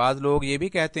 بعض لوگ یہ بھی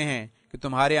کہتے ہیں کہ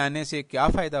تمہارے آنے سے کیا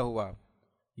فائدہ ہوا؟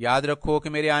 یاد رکھو کہ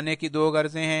میرے آنے کی 2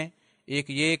 غرضیں ہیں۔ ایک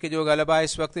یہ کہ جو غلبہ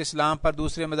اس وقت اسلام پر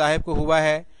دوسرے مذاہب کو ہوا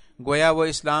ہے، گویا وہ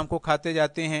اسلام کو کھاتے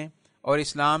جاتے ہیں اور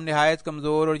اسلام نہایت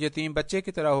کمزور اور یتیم بچے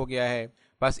کی طرح ہو گیا ہے۔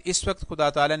 بس اس وقت خدا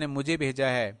تعالیٰ نے مجھے بھیجا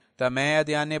ہے تا میں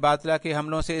ادیان باطلہ کے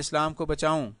حملوں سے اسلام کو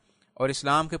بچاؤں اور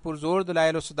اسلام کے پرزور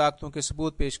دلائل و صداقتوں کے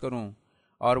ثبوت پیش کروں،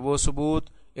 اور وہ ثبوت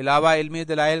علاوہ علمی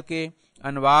دلائل کے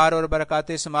انوار اور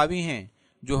برکات سماوی ہیں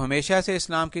جو ہمیشہ سے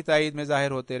اسلام کی تائید میں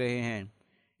ظاہر ہوتے رہے ہیں۔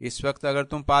 اس وقت اگر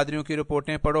تم پادریوں کی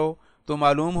رپورٹیں پڑھو تو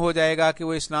معلوم ہو جائے گا کہ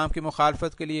وہ اسلام کی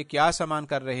مخالفت کے لیے کیا سامان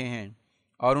کر رہے ہیں،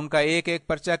 اور ان کا ایک ایک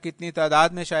پرچہ کتنی تعداد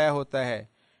میں شائع ہوتا ہے۔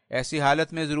 ایسی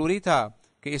حالت میں ضروری تھا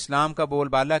کہ اسلام کا بول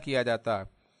بالا کیا جاتا۔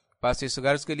 بس اس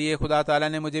غرض کے لیے خدا تعالیٰ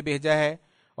نے مجھے بھیجا ہے،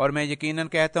 اور میں یقیناً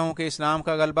کہتا ہوں کہ اسلام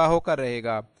کا غلبہ ہو کر رہے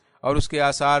گا اور اس کے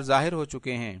آثار ظاہر ہو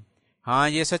چکے ہیں۔ ہاں،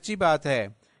 یہ سچی بات ہے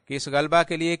کہ اس غلبہ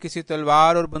کے لیے کسی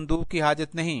تلوار اور بندوق کی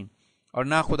حاجت نہیں، اور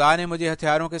نہ خدا نے مجھے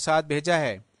ہتھیاروں کے ساتھ بھیجا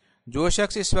ہے۔ جو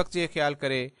شخص اس وقت یہ خیال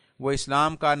کرے وہ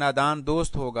اسلام کا نادان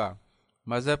دوست ہوگا۔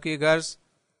 مذہب کی غرض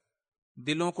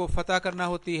دلوں کو فتح کرنا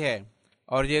ہوتی ہے،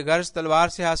 اور یہ غرض تلوار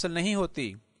سے حاصل نہیں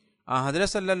ہوتی۔ حضرت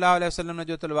صلی اللہ علیہ وسلم نے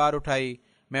جو تلوار اٹھائی،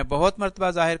 میں بہت مرتبہ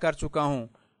ظاہر کر چکا ہوں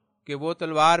کہ وہ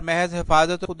تلوار محض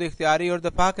حفاظت خود اختیاری اور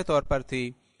دفاع کے طور پر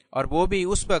تھی، اور وہ بھی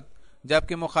اس وقت جب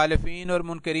کہ مخالفین اور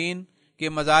منکرین کے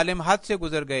مظالم حد سے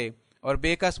گزر گئے اور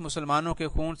بے کس مسلمانوں کے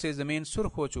خون سے زمین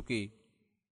سرخ ہو چکی۔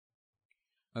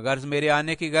 غرض میرے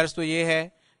آنے کی غرض تو یہ ہے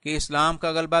کہ اسلام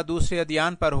کا غلبہ دوسرے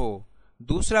ادیان پر ہو۔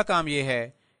 دوسرا کام یہ ہے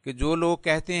کہ جو لوگ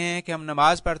کہتے ہیں کہ ہم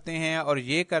نماز پڑھتے ہیں اور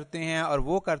یہ کرتے ہیں اور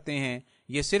وہ کرتے ہیں،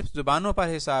 یہ صرف زبانوں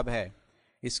پر حساب ہے۔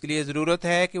 اس کے لیے ضرورت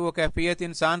ہے کہ وہ کیفیت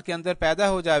انسان کے اندر پیدا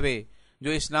ہو جاوے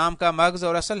جو اسلام کا مغز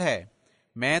اور اصل ہے۔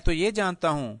 میں تو یہ جانتا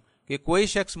ہوں کہ کوئی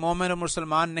شخص مومن اور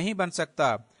مسلمان نہیں بن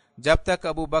سکتا جب تک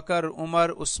ابو بکر،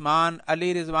 عمر، عثمان،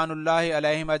 علی رضوان اللہ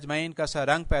علیہم اجمعین کا سا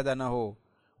رنگ پیدا نہ ہو۔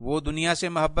 وہ دنیا سے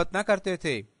محبت نہ کرتے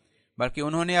تھے، بلکہ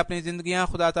انہوں نے اپنی زندگیاں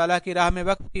خدا تعالیٰ کی راہ میں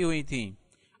وقف کی ہوئی تھیں۔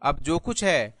 اب جو کچھ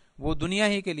ہے وہ دنیا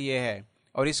ہی کے لیے ہے،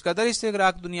 اور اس قدر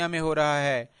استغراق دنیا میں ہو رہا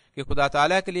ہے کہ خدا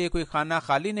تعالیٰ کے لیے کوئی خانہ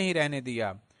خالی نہیں رہنے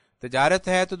دیا۔ تجارت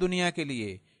ہے تو دنیا کے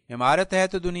لیے، عمارت ہے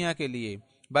تو دنیا کے لیے،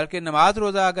 بلکہ نماز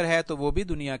روزہ اگر ہے تو وہ بھی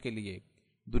دنیا کے لیے۔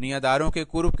 دنیا داروں کے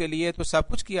قرب کے لیے تو سب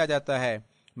کچھ کیا جاتا ہے،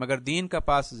 مگر دین کا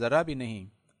پاس ذرا بھی نہیں۔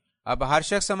 اب ہر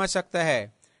شخص سمجھ سکتا ہے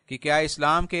کہ کیا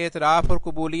اسلام کے اعتراف اور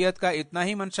قبولیت کا اتنا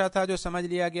ہی منشا تھا جو سمجھ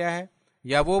لیا گیا ہے،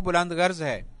 یا وہ بلند غرض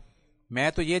ہے۔ میں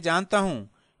تو یہ جانتا ہوں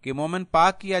کہ مومن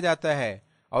پاک کیا جاتا ہے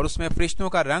اور اس میں فرشتوں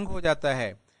کا رنگ ہو جاتا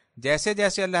ہے۔ جیسے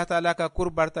جیسے اللہ تعالیٰ کا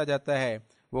قرب بڑھتا جاتا ہے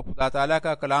وہ خدا تعالیٰ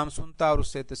کا کلام سنتا اور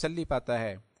اس سے تسلی پاتا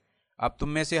ہے۔ اب تم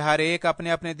میں سے ہر ایک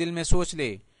اپنے اپنے دل میں سوچ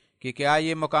لے کہ کیا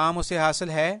یہ مقام اسے حاصل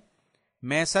ہے۔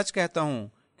 میں سچ کہتا ہوں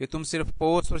کہ تم صرف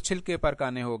پوست اور چھلکے پر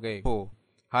کانے ہو گئے ہو،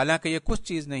 حالانکہ یہ کچھ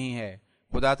چیز نہیں ہے۔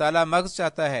 خدا تعالیٰ مغز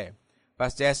چاہتا ہے۔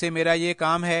 بس جیسے میرا یہ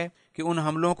کام ہے کہ ان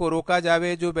حملوں کو روکا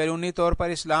جاوے جو بیرونی طور پر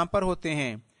اسلام پر ہوتے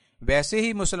ہیں، ویسے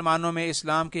ہی مسلمانوں میں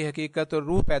اسلام کی حقیقت اور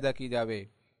روح پیدا کی جاوے۔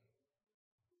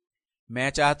 میں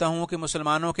چاہتا ہوں کہ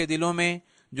مسلمانوں کے دلوں میں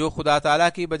جو خدا تعالیٰ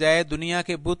کی بجائے دنیا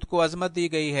کے بت کو عظمت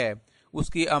دی گئی ہے، اس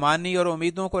کی امانی اور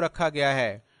امیدوں کو رکھا گیا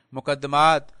ہے،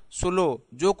 مقدمات، سلو،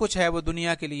 جو کچھ ہے وہ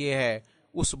دنیا کے لیے ہے،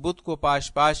 اس بت کو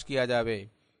پاش پاش کیا جاوے،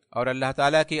 اور اللہ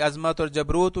تعالیٰ کی عظمت اور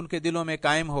جبروت ان کے دلوں میں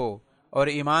قائم ہو، اور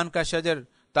ایمان کا شجر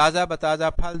تازہ بتازہ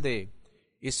پھل دے۔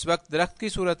 اس وقت درخت کی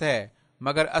صورت ہے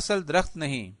مگر اصل درخت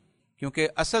نہیں، کیونکہ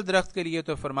اصل درخت کے لیے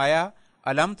تو فرمایا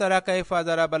الم تری کیف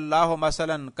ضرب اللہ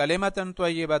مثلا کلمۃ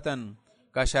طیبۃ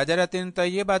کشجرۃ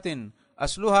طیبۃ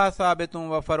اصلها ثابت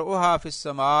وفرعها فی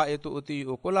السماء تؤتی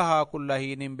اکلها کل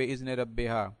حین باذن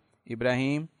ربها۔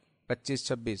 ابراہیم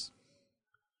 25-26۔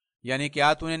 یعنی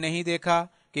کیا تو نے نہیں دیکھا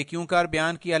کہ کیوں کر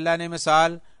بیان کی اللہ نے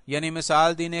مثال، یعنی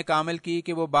مثال دین کامل کی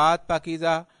کہ وہ بات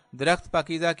پاکیزہ درخت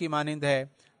پاکیزہ کی مانند ہے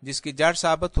جس کی جڑ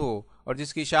ثابت ہو اور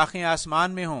جس کی شاخیں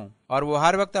آسمان میں ہوں، اور وہ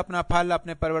ہر وقت اپنا پھل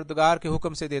اپنے پروردگار کے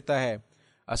حکم سے دیتا ہے۔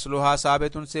 اصلها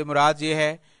ثابت ان سے مراد یہ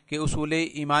ہے کہ اصول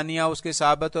ایمانیہ اس کے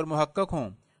ثابت اور محقق ہوں،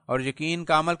 اور یقین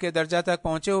کامل کے درجہ تک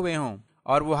پہنچے ہوئے ہوں،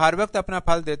 اور وہ ہر وقت اپنا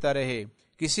پھل دیتا رہے،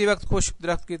 کسی وقت خشک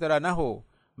درخت کی طرح نہ ہو۔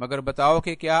 مگر بتاؤ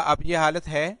کہ کیا اب یہ حالت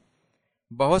ہے؟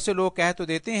 بہت سے لوگ کہہ تو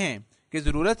دیتے ہیں کہ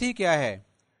ضرورت ہی کیا ہے۔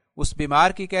 اس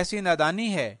بیمار کی کیسی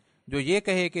نادانی ہے جو یہ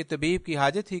کہے کہ طبیب کی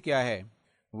حاجت ہی کیا ہے۔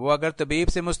 وہ اگر طبیب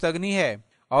سے مستغنی ہے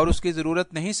اور اس کی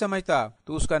ضرورت نہیں سمجھتا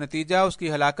تو اس کا نتیجہ اس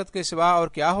کی ہلاکت کے سوا اور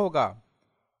کیا ہوگا؟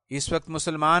 اس وقت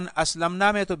مسلمان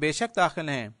اسلمنا میں تو بے شک داخل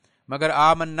ہیں، مگر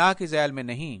آمنا کی ذیل میں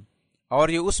نہیں، اور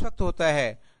یہ اس وقت ہوتا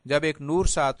ہے جب ایک نور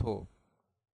ساتھ ہو۔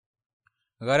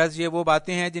 غرض یہ وہ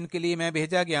باتیں ہیں جن کے لیے میں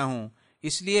بھیجا گیا ہوں،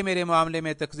 اس لیے میرے معاملے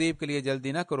میں تکذیب کے لیے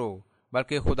جلدی نہ کرو،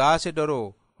 بلکہ خدا سے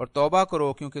ڈرو اور توبہ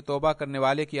کرو، کیونکہ توبہ کرنے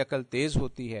والے کی عقل تیز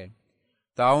ہوتی ہے۔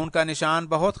 طاعون کا نشان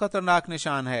بہت خطرناک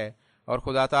نشان ہے، اور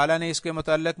خدا تعالیٰ نے اس کے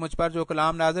متعلق مجھ پر جو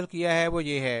کلام نازل کیا ہے وہ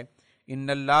یہ ہے، ان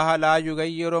اللہ لا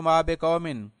یغیر ما بقوم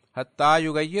حتی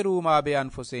یغیروا ما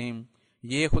بانفسہم۔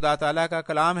 یہ خدا تعالیٰ کا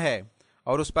کلام ہے،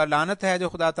 اور اس پر لعنت ہے جو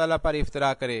خدا تعالیٰ پر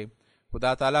افترا کرے۔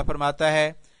 خدا تعالیٰ فرماتا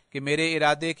ہے کہ میرے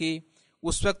ارادے کی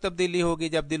اس وقت تبدیلی ہوگی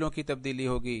جب دلوں کی تبدیلی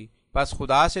ہوگی، پس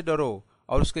خدا سے ڈرو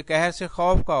اور اس کے قہر سے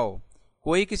خوف کھاؤ۔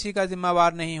 کوئی کسی کا ذمہ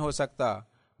وار نہیں ہو سکتا۔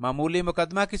 معمولی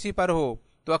مقدمہ کسی پر ہو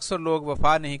تو اکثر لوگ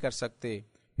وفا نہیں کر سکتے،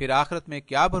 پھر آخرت میں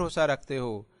کیا بھروسہ رکھتے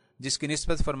ہو، جس کی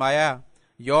نسبت فرمایا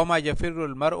یوم یفر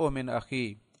المرء من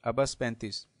اخی، عبس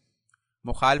 35۔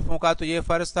 مخالفوں کا تو یہ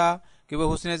فرض تھا کہ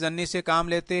وہ حسن ظنی سے کام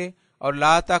لیتے اور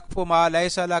لا تقف ما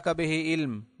لیس لک بہ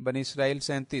علم، بنی اسرائیل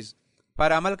 37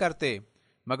 پر عمل کرتے،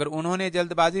 مگر انہوں نے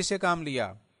جلد بازی سے کام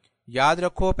لیا۔ یاد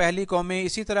رکھو پہلی قومیں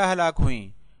اسی طرح ہلاک ہوئیں۔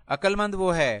 عقل مند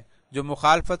وہ ہے جو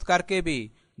مخالفت کر کے بھی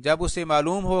جب اسے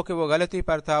معلوم ہو کہ وہ غلطی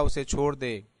پر تھا اسے چھوڑ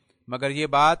دے، مگر یہ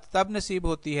بات تب نصیب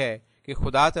ہوتی ہے کہ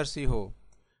خدا ترسی ہو۔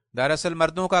 دراصل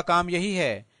مردوں کا کام یہی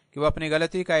ہے کہ وہ اپنی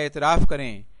غلطی کا اعتراف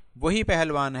کریں، وہی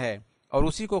پہلوان ہے اور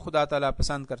اسی کو خدا تعالیٰ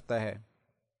پسند کرتا ہے۔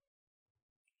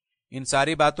 ان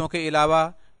ساری باتوں کے علاوہ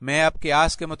میں اب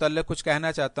قیاس کے متعلق کچھ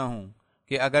کہنا چاہتا ہوں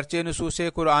کہ اگرچہ نصوص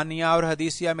قرآنیہ اور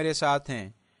حدیثیہ میرے ساتھ ہیں،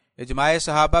 اجماع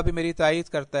صحابہ بھی میری تائید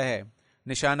کرتا ہے،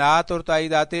 نشانات اور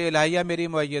تائیدات الہیہ میری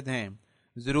مؤید ہیں،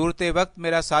 ضرورت وقت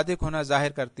میرا صادق ہونا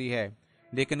ظاہر کرتی ہے،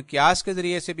 لیکن قیاس کے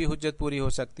ذریعے سے بھی حجت پوری ہو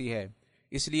سکتی ہے۔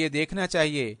 اس لیے دیکھنا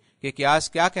چاہیے کہ قیاس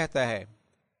کیا کہتا ہے۔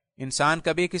 انسان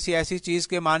کبھی کسی ایسی چیز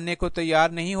کے ماننے کو تیار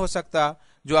نہیں ہو سکتا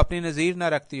جو اپنی نظیر نہ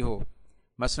رکھتی ہو۔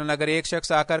 مثلا اگر ایک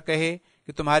شخص آ کر کہے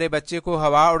کہ تمہارے بچے کو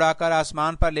ہوا اڑا کر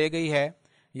آسمان پر لے گئی ہے،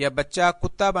 یا بچہ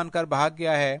کتا بن کر بھاگ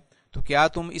گیا ہے، تو کیا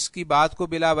تم اس کی بات کو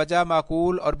بلا وجہ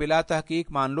معقول اور بلا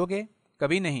تحقیق مان لو گے؟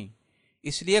 کبھی نہیں۔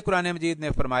 اس لیے قرآن مجید نے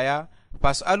فرمایا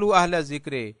فاسألوا اہل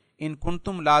الذکر ان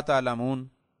کنتم لا تعلمون،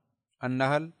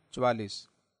 النحل 44۔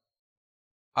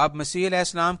 اب مسیح علیہ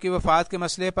السلام کی وفات کے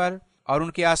مسئلے پر اور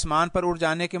ان کے آسمان پر اڑ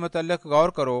جانے کے متعلق غور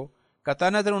کرو۔ قطع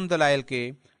نظر ان دلائل کے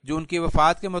جو ان کی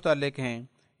وفات کے متعلق ہیں،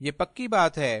 یہ پکی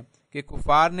بات ہے کہ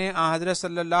کفار نے آن حضرت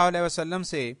صلی اللہ علیہ وسلم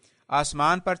سے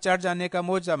آسمان پر چڑھ جانے کا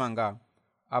معجزہ مانگا۔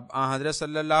 اب آن حضرت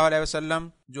صلی اللہ علیہ وسلم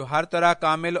جو ہر طرح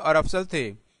کامل اور افضل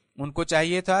تھے، ان کو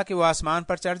چاہیے تھا کہ وہ آسمان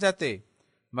پر چڑھ جاتے،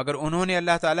 مگر انہوں نے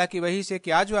اللہ تعالیٰ کی وحی سے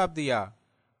کیا جواب دیا؟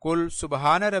 قل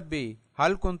سبحان ربی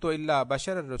هل کنت الا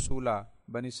بشر رسولا،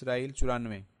 بنی اسرائیل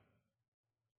 94۔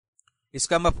 اس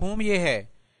کا مفہوم یہ ہے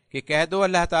کہ کہہ دو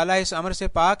اللہ تعالیٰ اس امر سے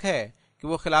پاک ہے کہ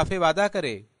وہ خلاف وعدہ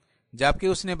کرے، جبکہ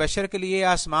اس نے بشر کے لیے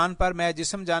آسمان پر میں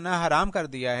جسم جانا حرام کر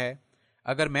دیا ہے۔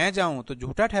 اگر میں جاؤں تو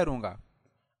جھوٹا ٹھہروں گا۔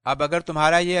 اب اگر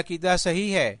تمہارا یہ عقیدہ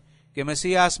صحیح ہے کہ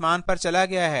مسیح آسمان پر چلا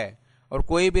گیا ہے، اور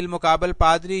کوئی بالمقابل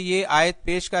پادری یہ آیت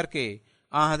پیش کر کے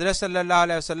آن حضرت صلی اللہ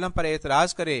علیہ وسلم پر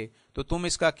اعتراض کرے تو تم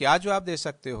اس کا کیا جواب دے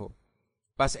سکتے ہو؟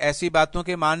 بس ایسی باتوں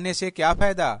کے ماننے سے کیا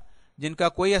فائدہ جن کا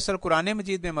کوئی اثر قرآن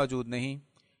مجید میں موجود نہیں۔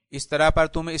 اس طرح پر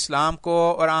تم اسلام کو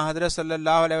اور آن حضرت صلی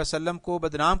اللہ علیہ وسلم کو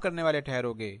بدنام کرنے والے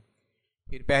ٹھہرو گے۔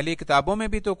 پھر پہلی کتابوں میں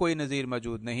بھی تو کوئی نظیر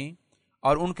موجود نہیں،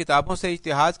 اور ان کتابوں سے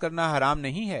اجتہاد کرنا حرام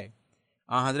نہیں ہے۔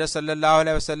 آن حضرت صلی اللہ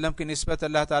علیہ وسلم کی نسبت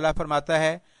اللہ تعالیٰ فرماتا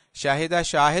ہے شاہدہ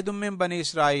شاہد من بنی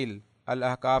اسرائیل،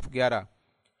 الاحقاف 11،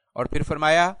 اور پھر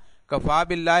فرمایا کفا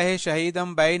باللہ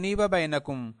شہیدم بینی و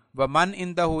بینکم ومن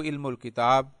عندہ علم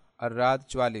الکتاب، الرعد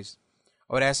 44،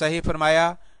 اور ایسا ہی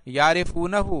فرمایا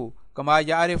یعرفونہ کما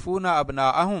یعرفون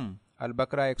ابناءہم،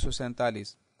 البقرہ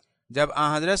 147۔ جب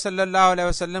آن حضرت صلی اللہ علیہ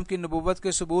وسلم کی نبوت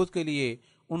کے ثبوت کے لیے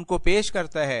ان کو پیش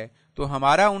کرتا ہے تو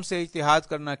ہمارا ان سے اجتہاد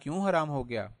کرنا کیوں حرام ہو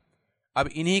گیا؟ اب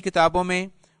انہی کتابوں میں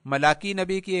ملاکی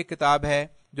نبی کی ایک کتاب ہے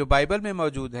جو بائبل میں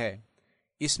موجود ہے۔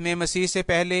 اس میں مسیح سے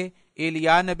پہلے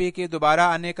ایلیا نبی کے دوبارہ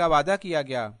آنے کا وعدہ کیا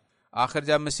گیا۔ آخر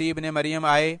جب مسیح ابن مریم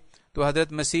آئے تو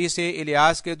حضرت مسیح سے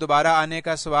الیاس کے دوبارہ آنے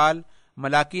کا سوال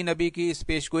ملاکی نبی کی اس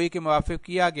پیشگوئی کے موافق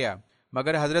کیا گیا،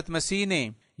 مگر حضرت مسیح نے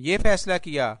یہ فیصلہ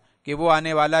کیا کہ وہ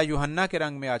آنے والا یوحنا کے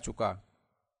رنگ میں آ چکا۔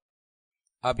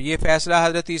 اب یہ فیصلہ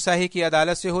حضرت عیسیٰ ہی کی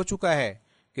عدالت سے ہو چکا ہے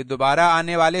کہ دوبارہ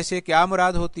آنے والے سے کیا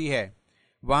مراد ہوتی ہے۔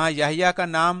 وہاں یحییٰ کا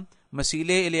نام مسیل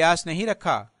الیاس نہیں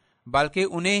رکھا بلکہ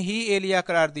انہیں ہی ایلیا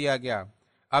قرار دیا گیا۔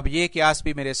 اب یہ قیاس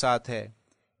بھی میرے ساتھ ہے،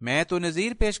 میں تو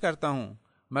نذیر پیش کرتا ہوں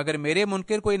مگر میرے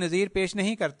منکر کوئی نذیر پیش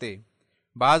نہیں کرتے۔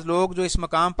 بعض لوگ جو اس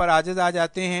مقام پر عاجز آ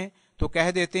جاتے ہیں تو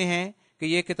کہہ دیتے ہیں کہ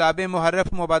یہ کتابیں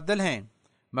محرف مبدل ہیں،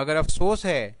 مگر افسوس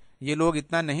ہے یہ لوگ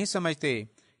اتنا نہیں سمجھتے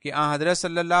کہ آن حضرت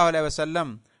صلی اللہ علیہ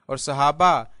وسلم اور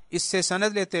صحابہ اس سے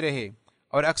سند لیتے رہے،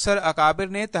 اور اکثر اکابر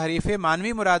نے تحریف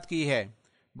مانوی مراد کی ہے۔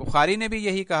 بخاری نے بھی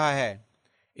یہی کہا ہے۔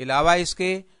 علاوہ اس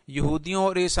کے یہودیوں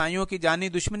اور عیسائیوں کی جانی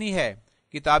دشمنی ہے،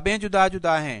 کتابیں جدا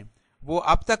جدا ہیں، وہ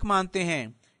اب تک مانتے ہیں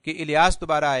کہ الیاس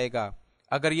دوبارہ آئے گا۔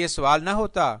 اگر یہ سوال نہ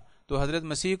ہوتا تو حضرت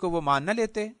مسیح کو وہ مان نہ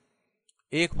لیتے۔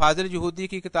 ایک فاضل یہودی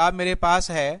کی کتاب میرے پاس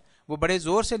ہے، وہ بڑے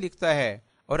زور سے لکھتا ہے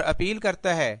اور اپیل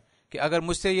کرتا ہے کہ اگر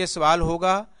مجھ سے یہ سوال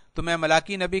ہوگا تو میں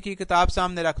ملاکی نبی کی کتاب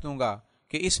سامنے رکھ دوں گا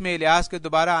کہ اس میں الیاس کے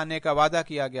دوبارہ آنے کا وعدہ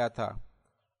کیا گیا تھا۔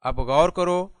 اب غور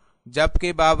کرو،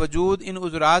 جبکہ باوجود ان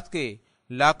عذرات کے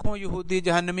لاکھوں یہودی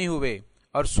جہنمی ہوئے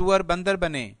اور سور بندر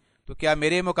بنے، تو کیا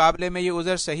میرے مقابلے میں یہ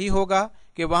عذر صحیح ہوگا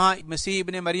کہ وہاں مسیح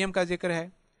ابن مریم کا ذکر ہے؟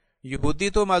 یہودی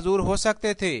تو معذور ہو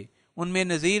سکتے تھے، ان میں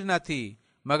نذیر نہ تھی،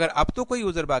 مگر اب تو کوئی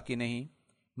عذر باقی نہیں۔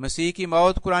 مسیح کی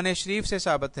موت قرآن شریف سے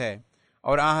ثابت ہے،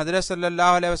 اور آن حضرت صلی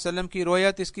اللہ علیہ وسلم کی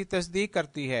رویت اس کی تصدیق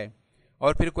کرتی ہے،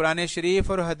 اور پھر قرآن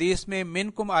شریف اور حدیث میں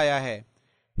منکم آیا ہے۔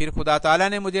 پھر خدا تعالیٰ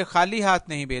نے مجھے خالی ہاتھ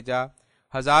نہیں بھیجا،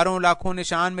 ہزاروں لاکھوں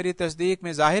نشان میری تصدیق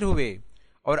میں ظاہر ہوئے،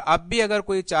 اور اب بھی اگر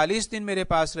کوئی 40 دن میرے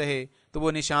پاس رہے تو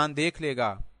وہ نشان دیکھ لے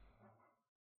گا۔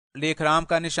 لیک رام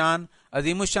کا نشان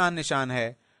عظیم الشان نشان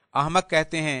ہے۔ احمق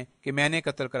کہتے ہیں کہ میں نے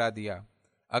قتل کرا دیا۔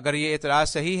 اگر یہ اعتراض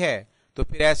صحیح ہے تو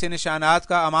پھر ایسے نشانات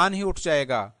کا امان ہی اٹھ جائے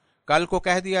گا۔ کل کو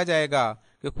کہہ دیا جائے گا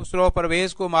کہ خسرو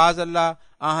پرویز کو معاذ اللہ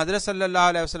آن حضرت صلی اللہ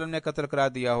علیہ وسلم نے قتل کرا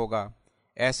دیا ہوگا۔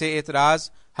 ایسے اعتراض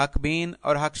حق بین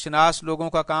اور حق شناس لوگوں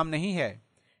کا کام نہیں ہے۔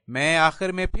 میں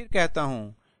آخر میں پھر کہتا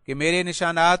ہوں کہ میرے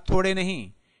نشانات تھوڑے نہیں،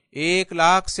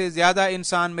 1,00,000 سے زیادہ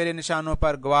انسان میرے نشانوں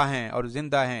پر گواہ ہیں اور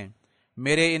زندہ ہیں۔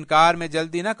 میرے انکار میں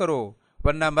جلدی نہ کرو،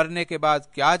 ورنہ مرنے کے بعد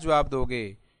کیا جواب دو گے؟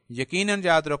 یقیناً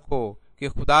یاد رکھو کہ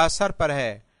خدا سر پر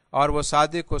ہے، اور وہ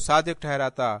صادق کو صادق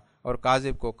ٹھہراتا اور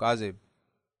کاذب کو کاذب۔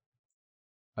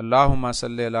 اللہم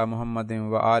صلی علی محمد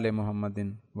و آل محمد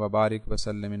و بارک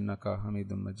وسلم انکا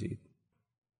حمید مجید۔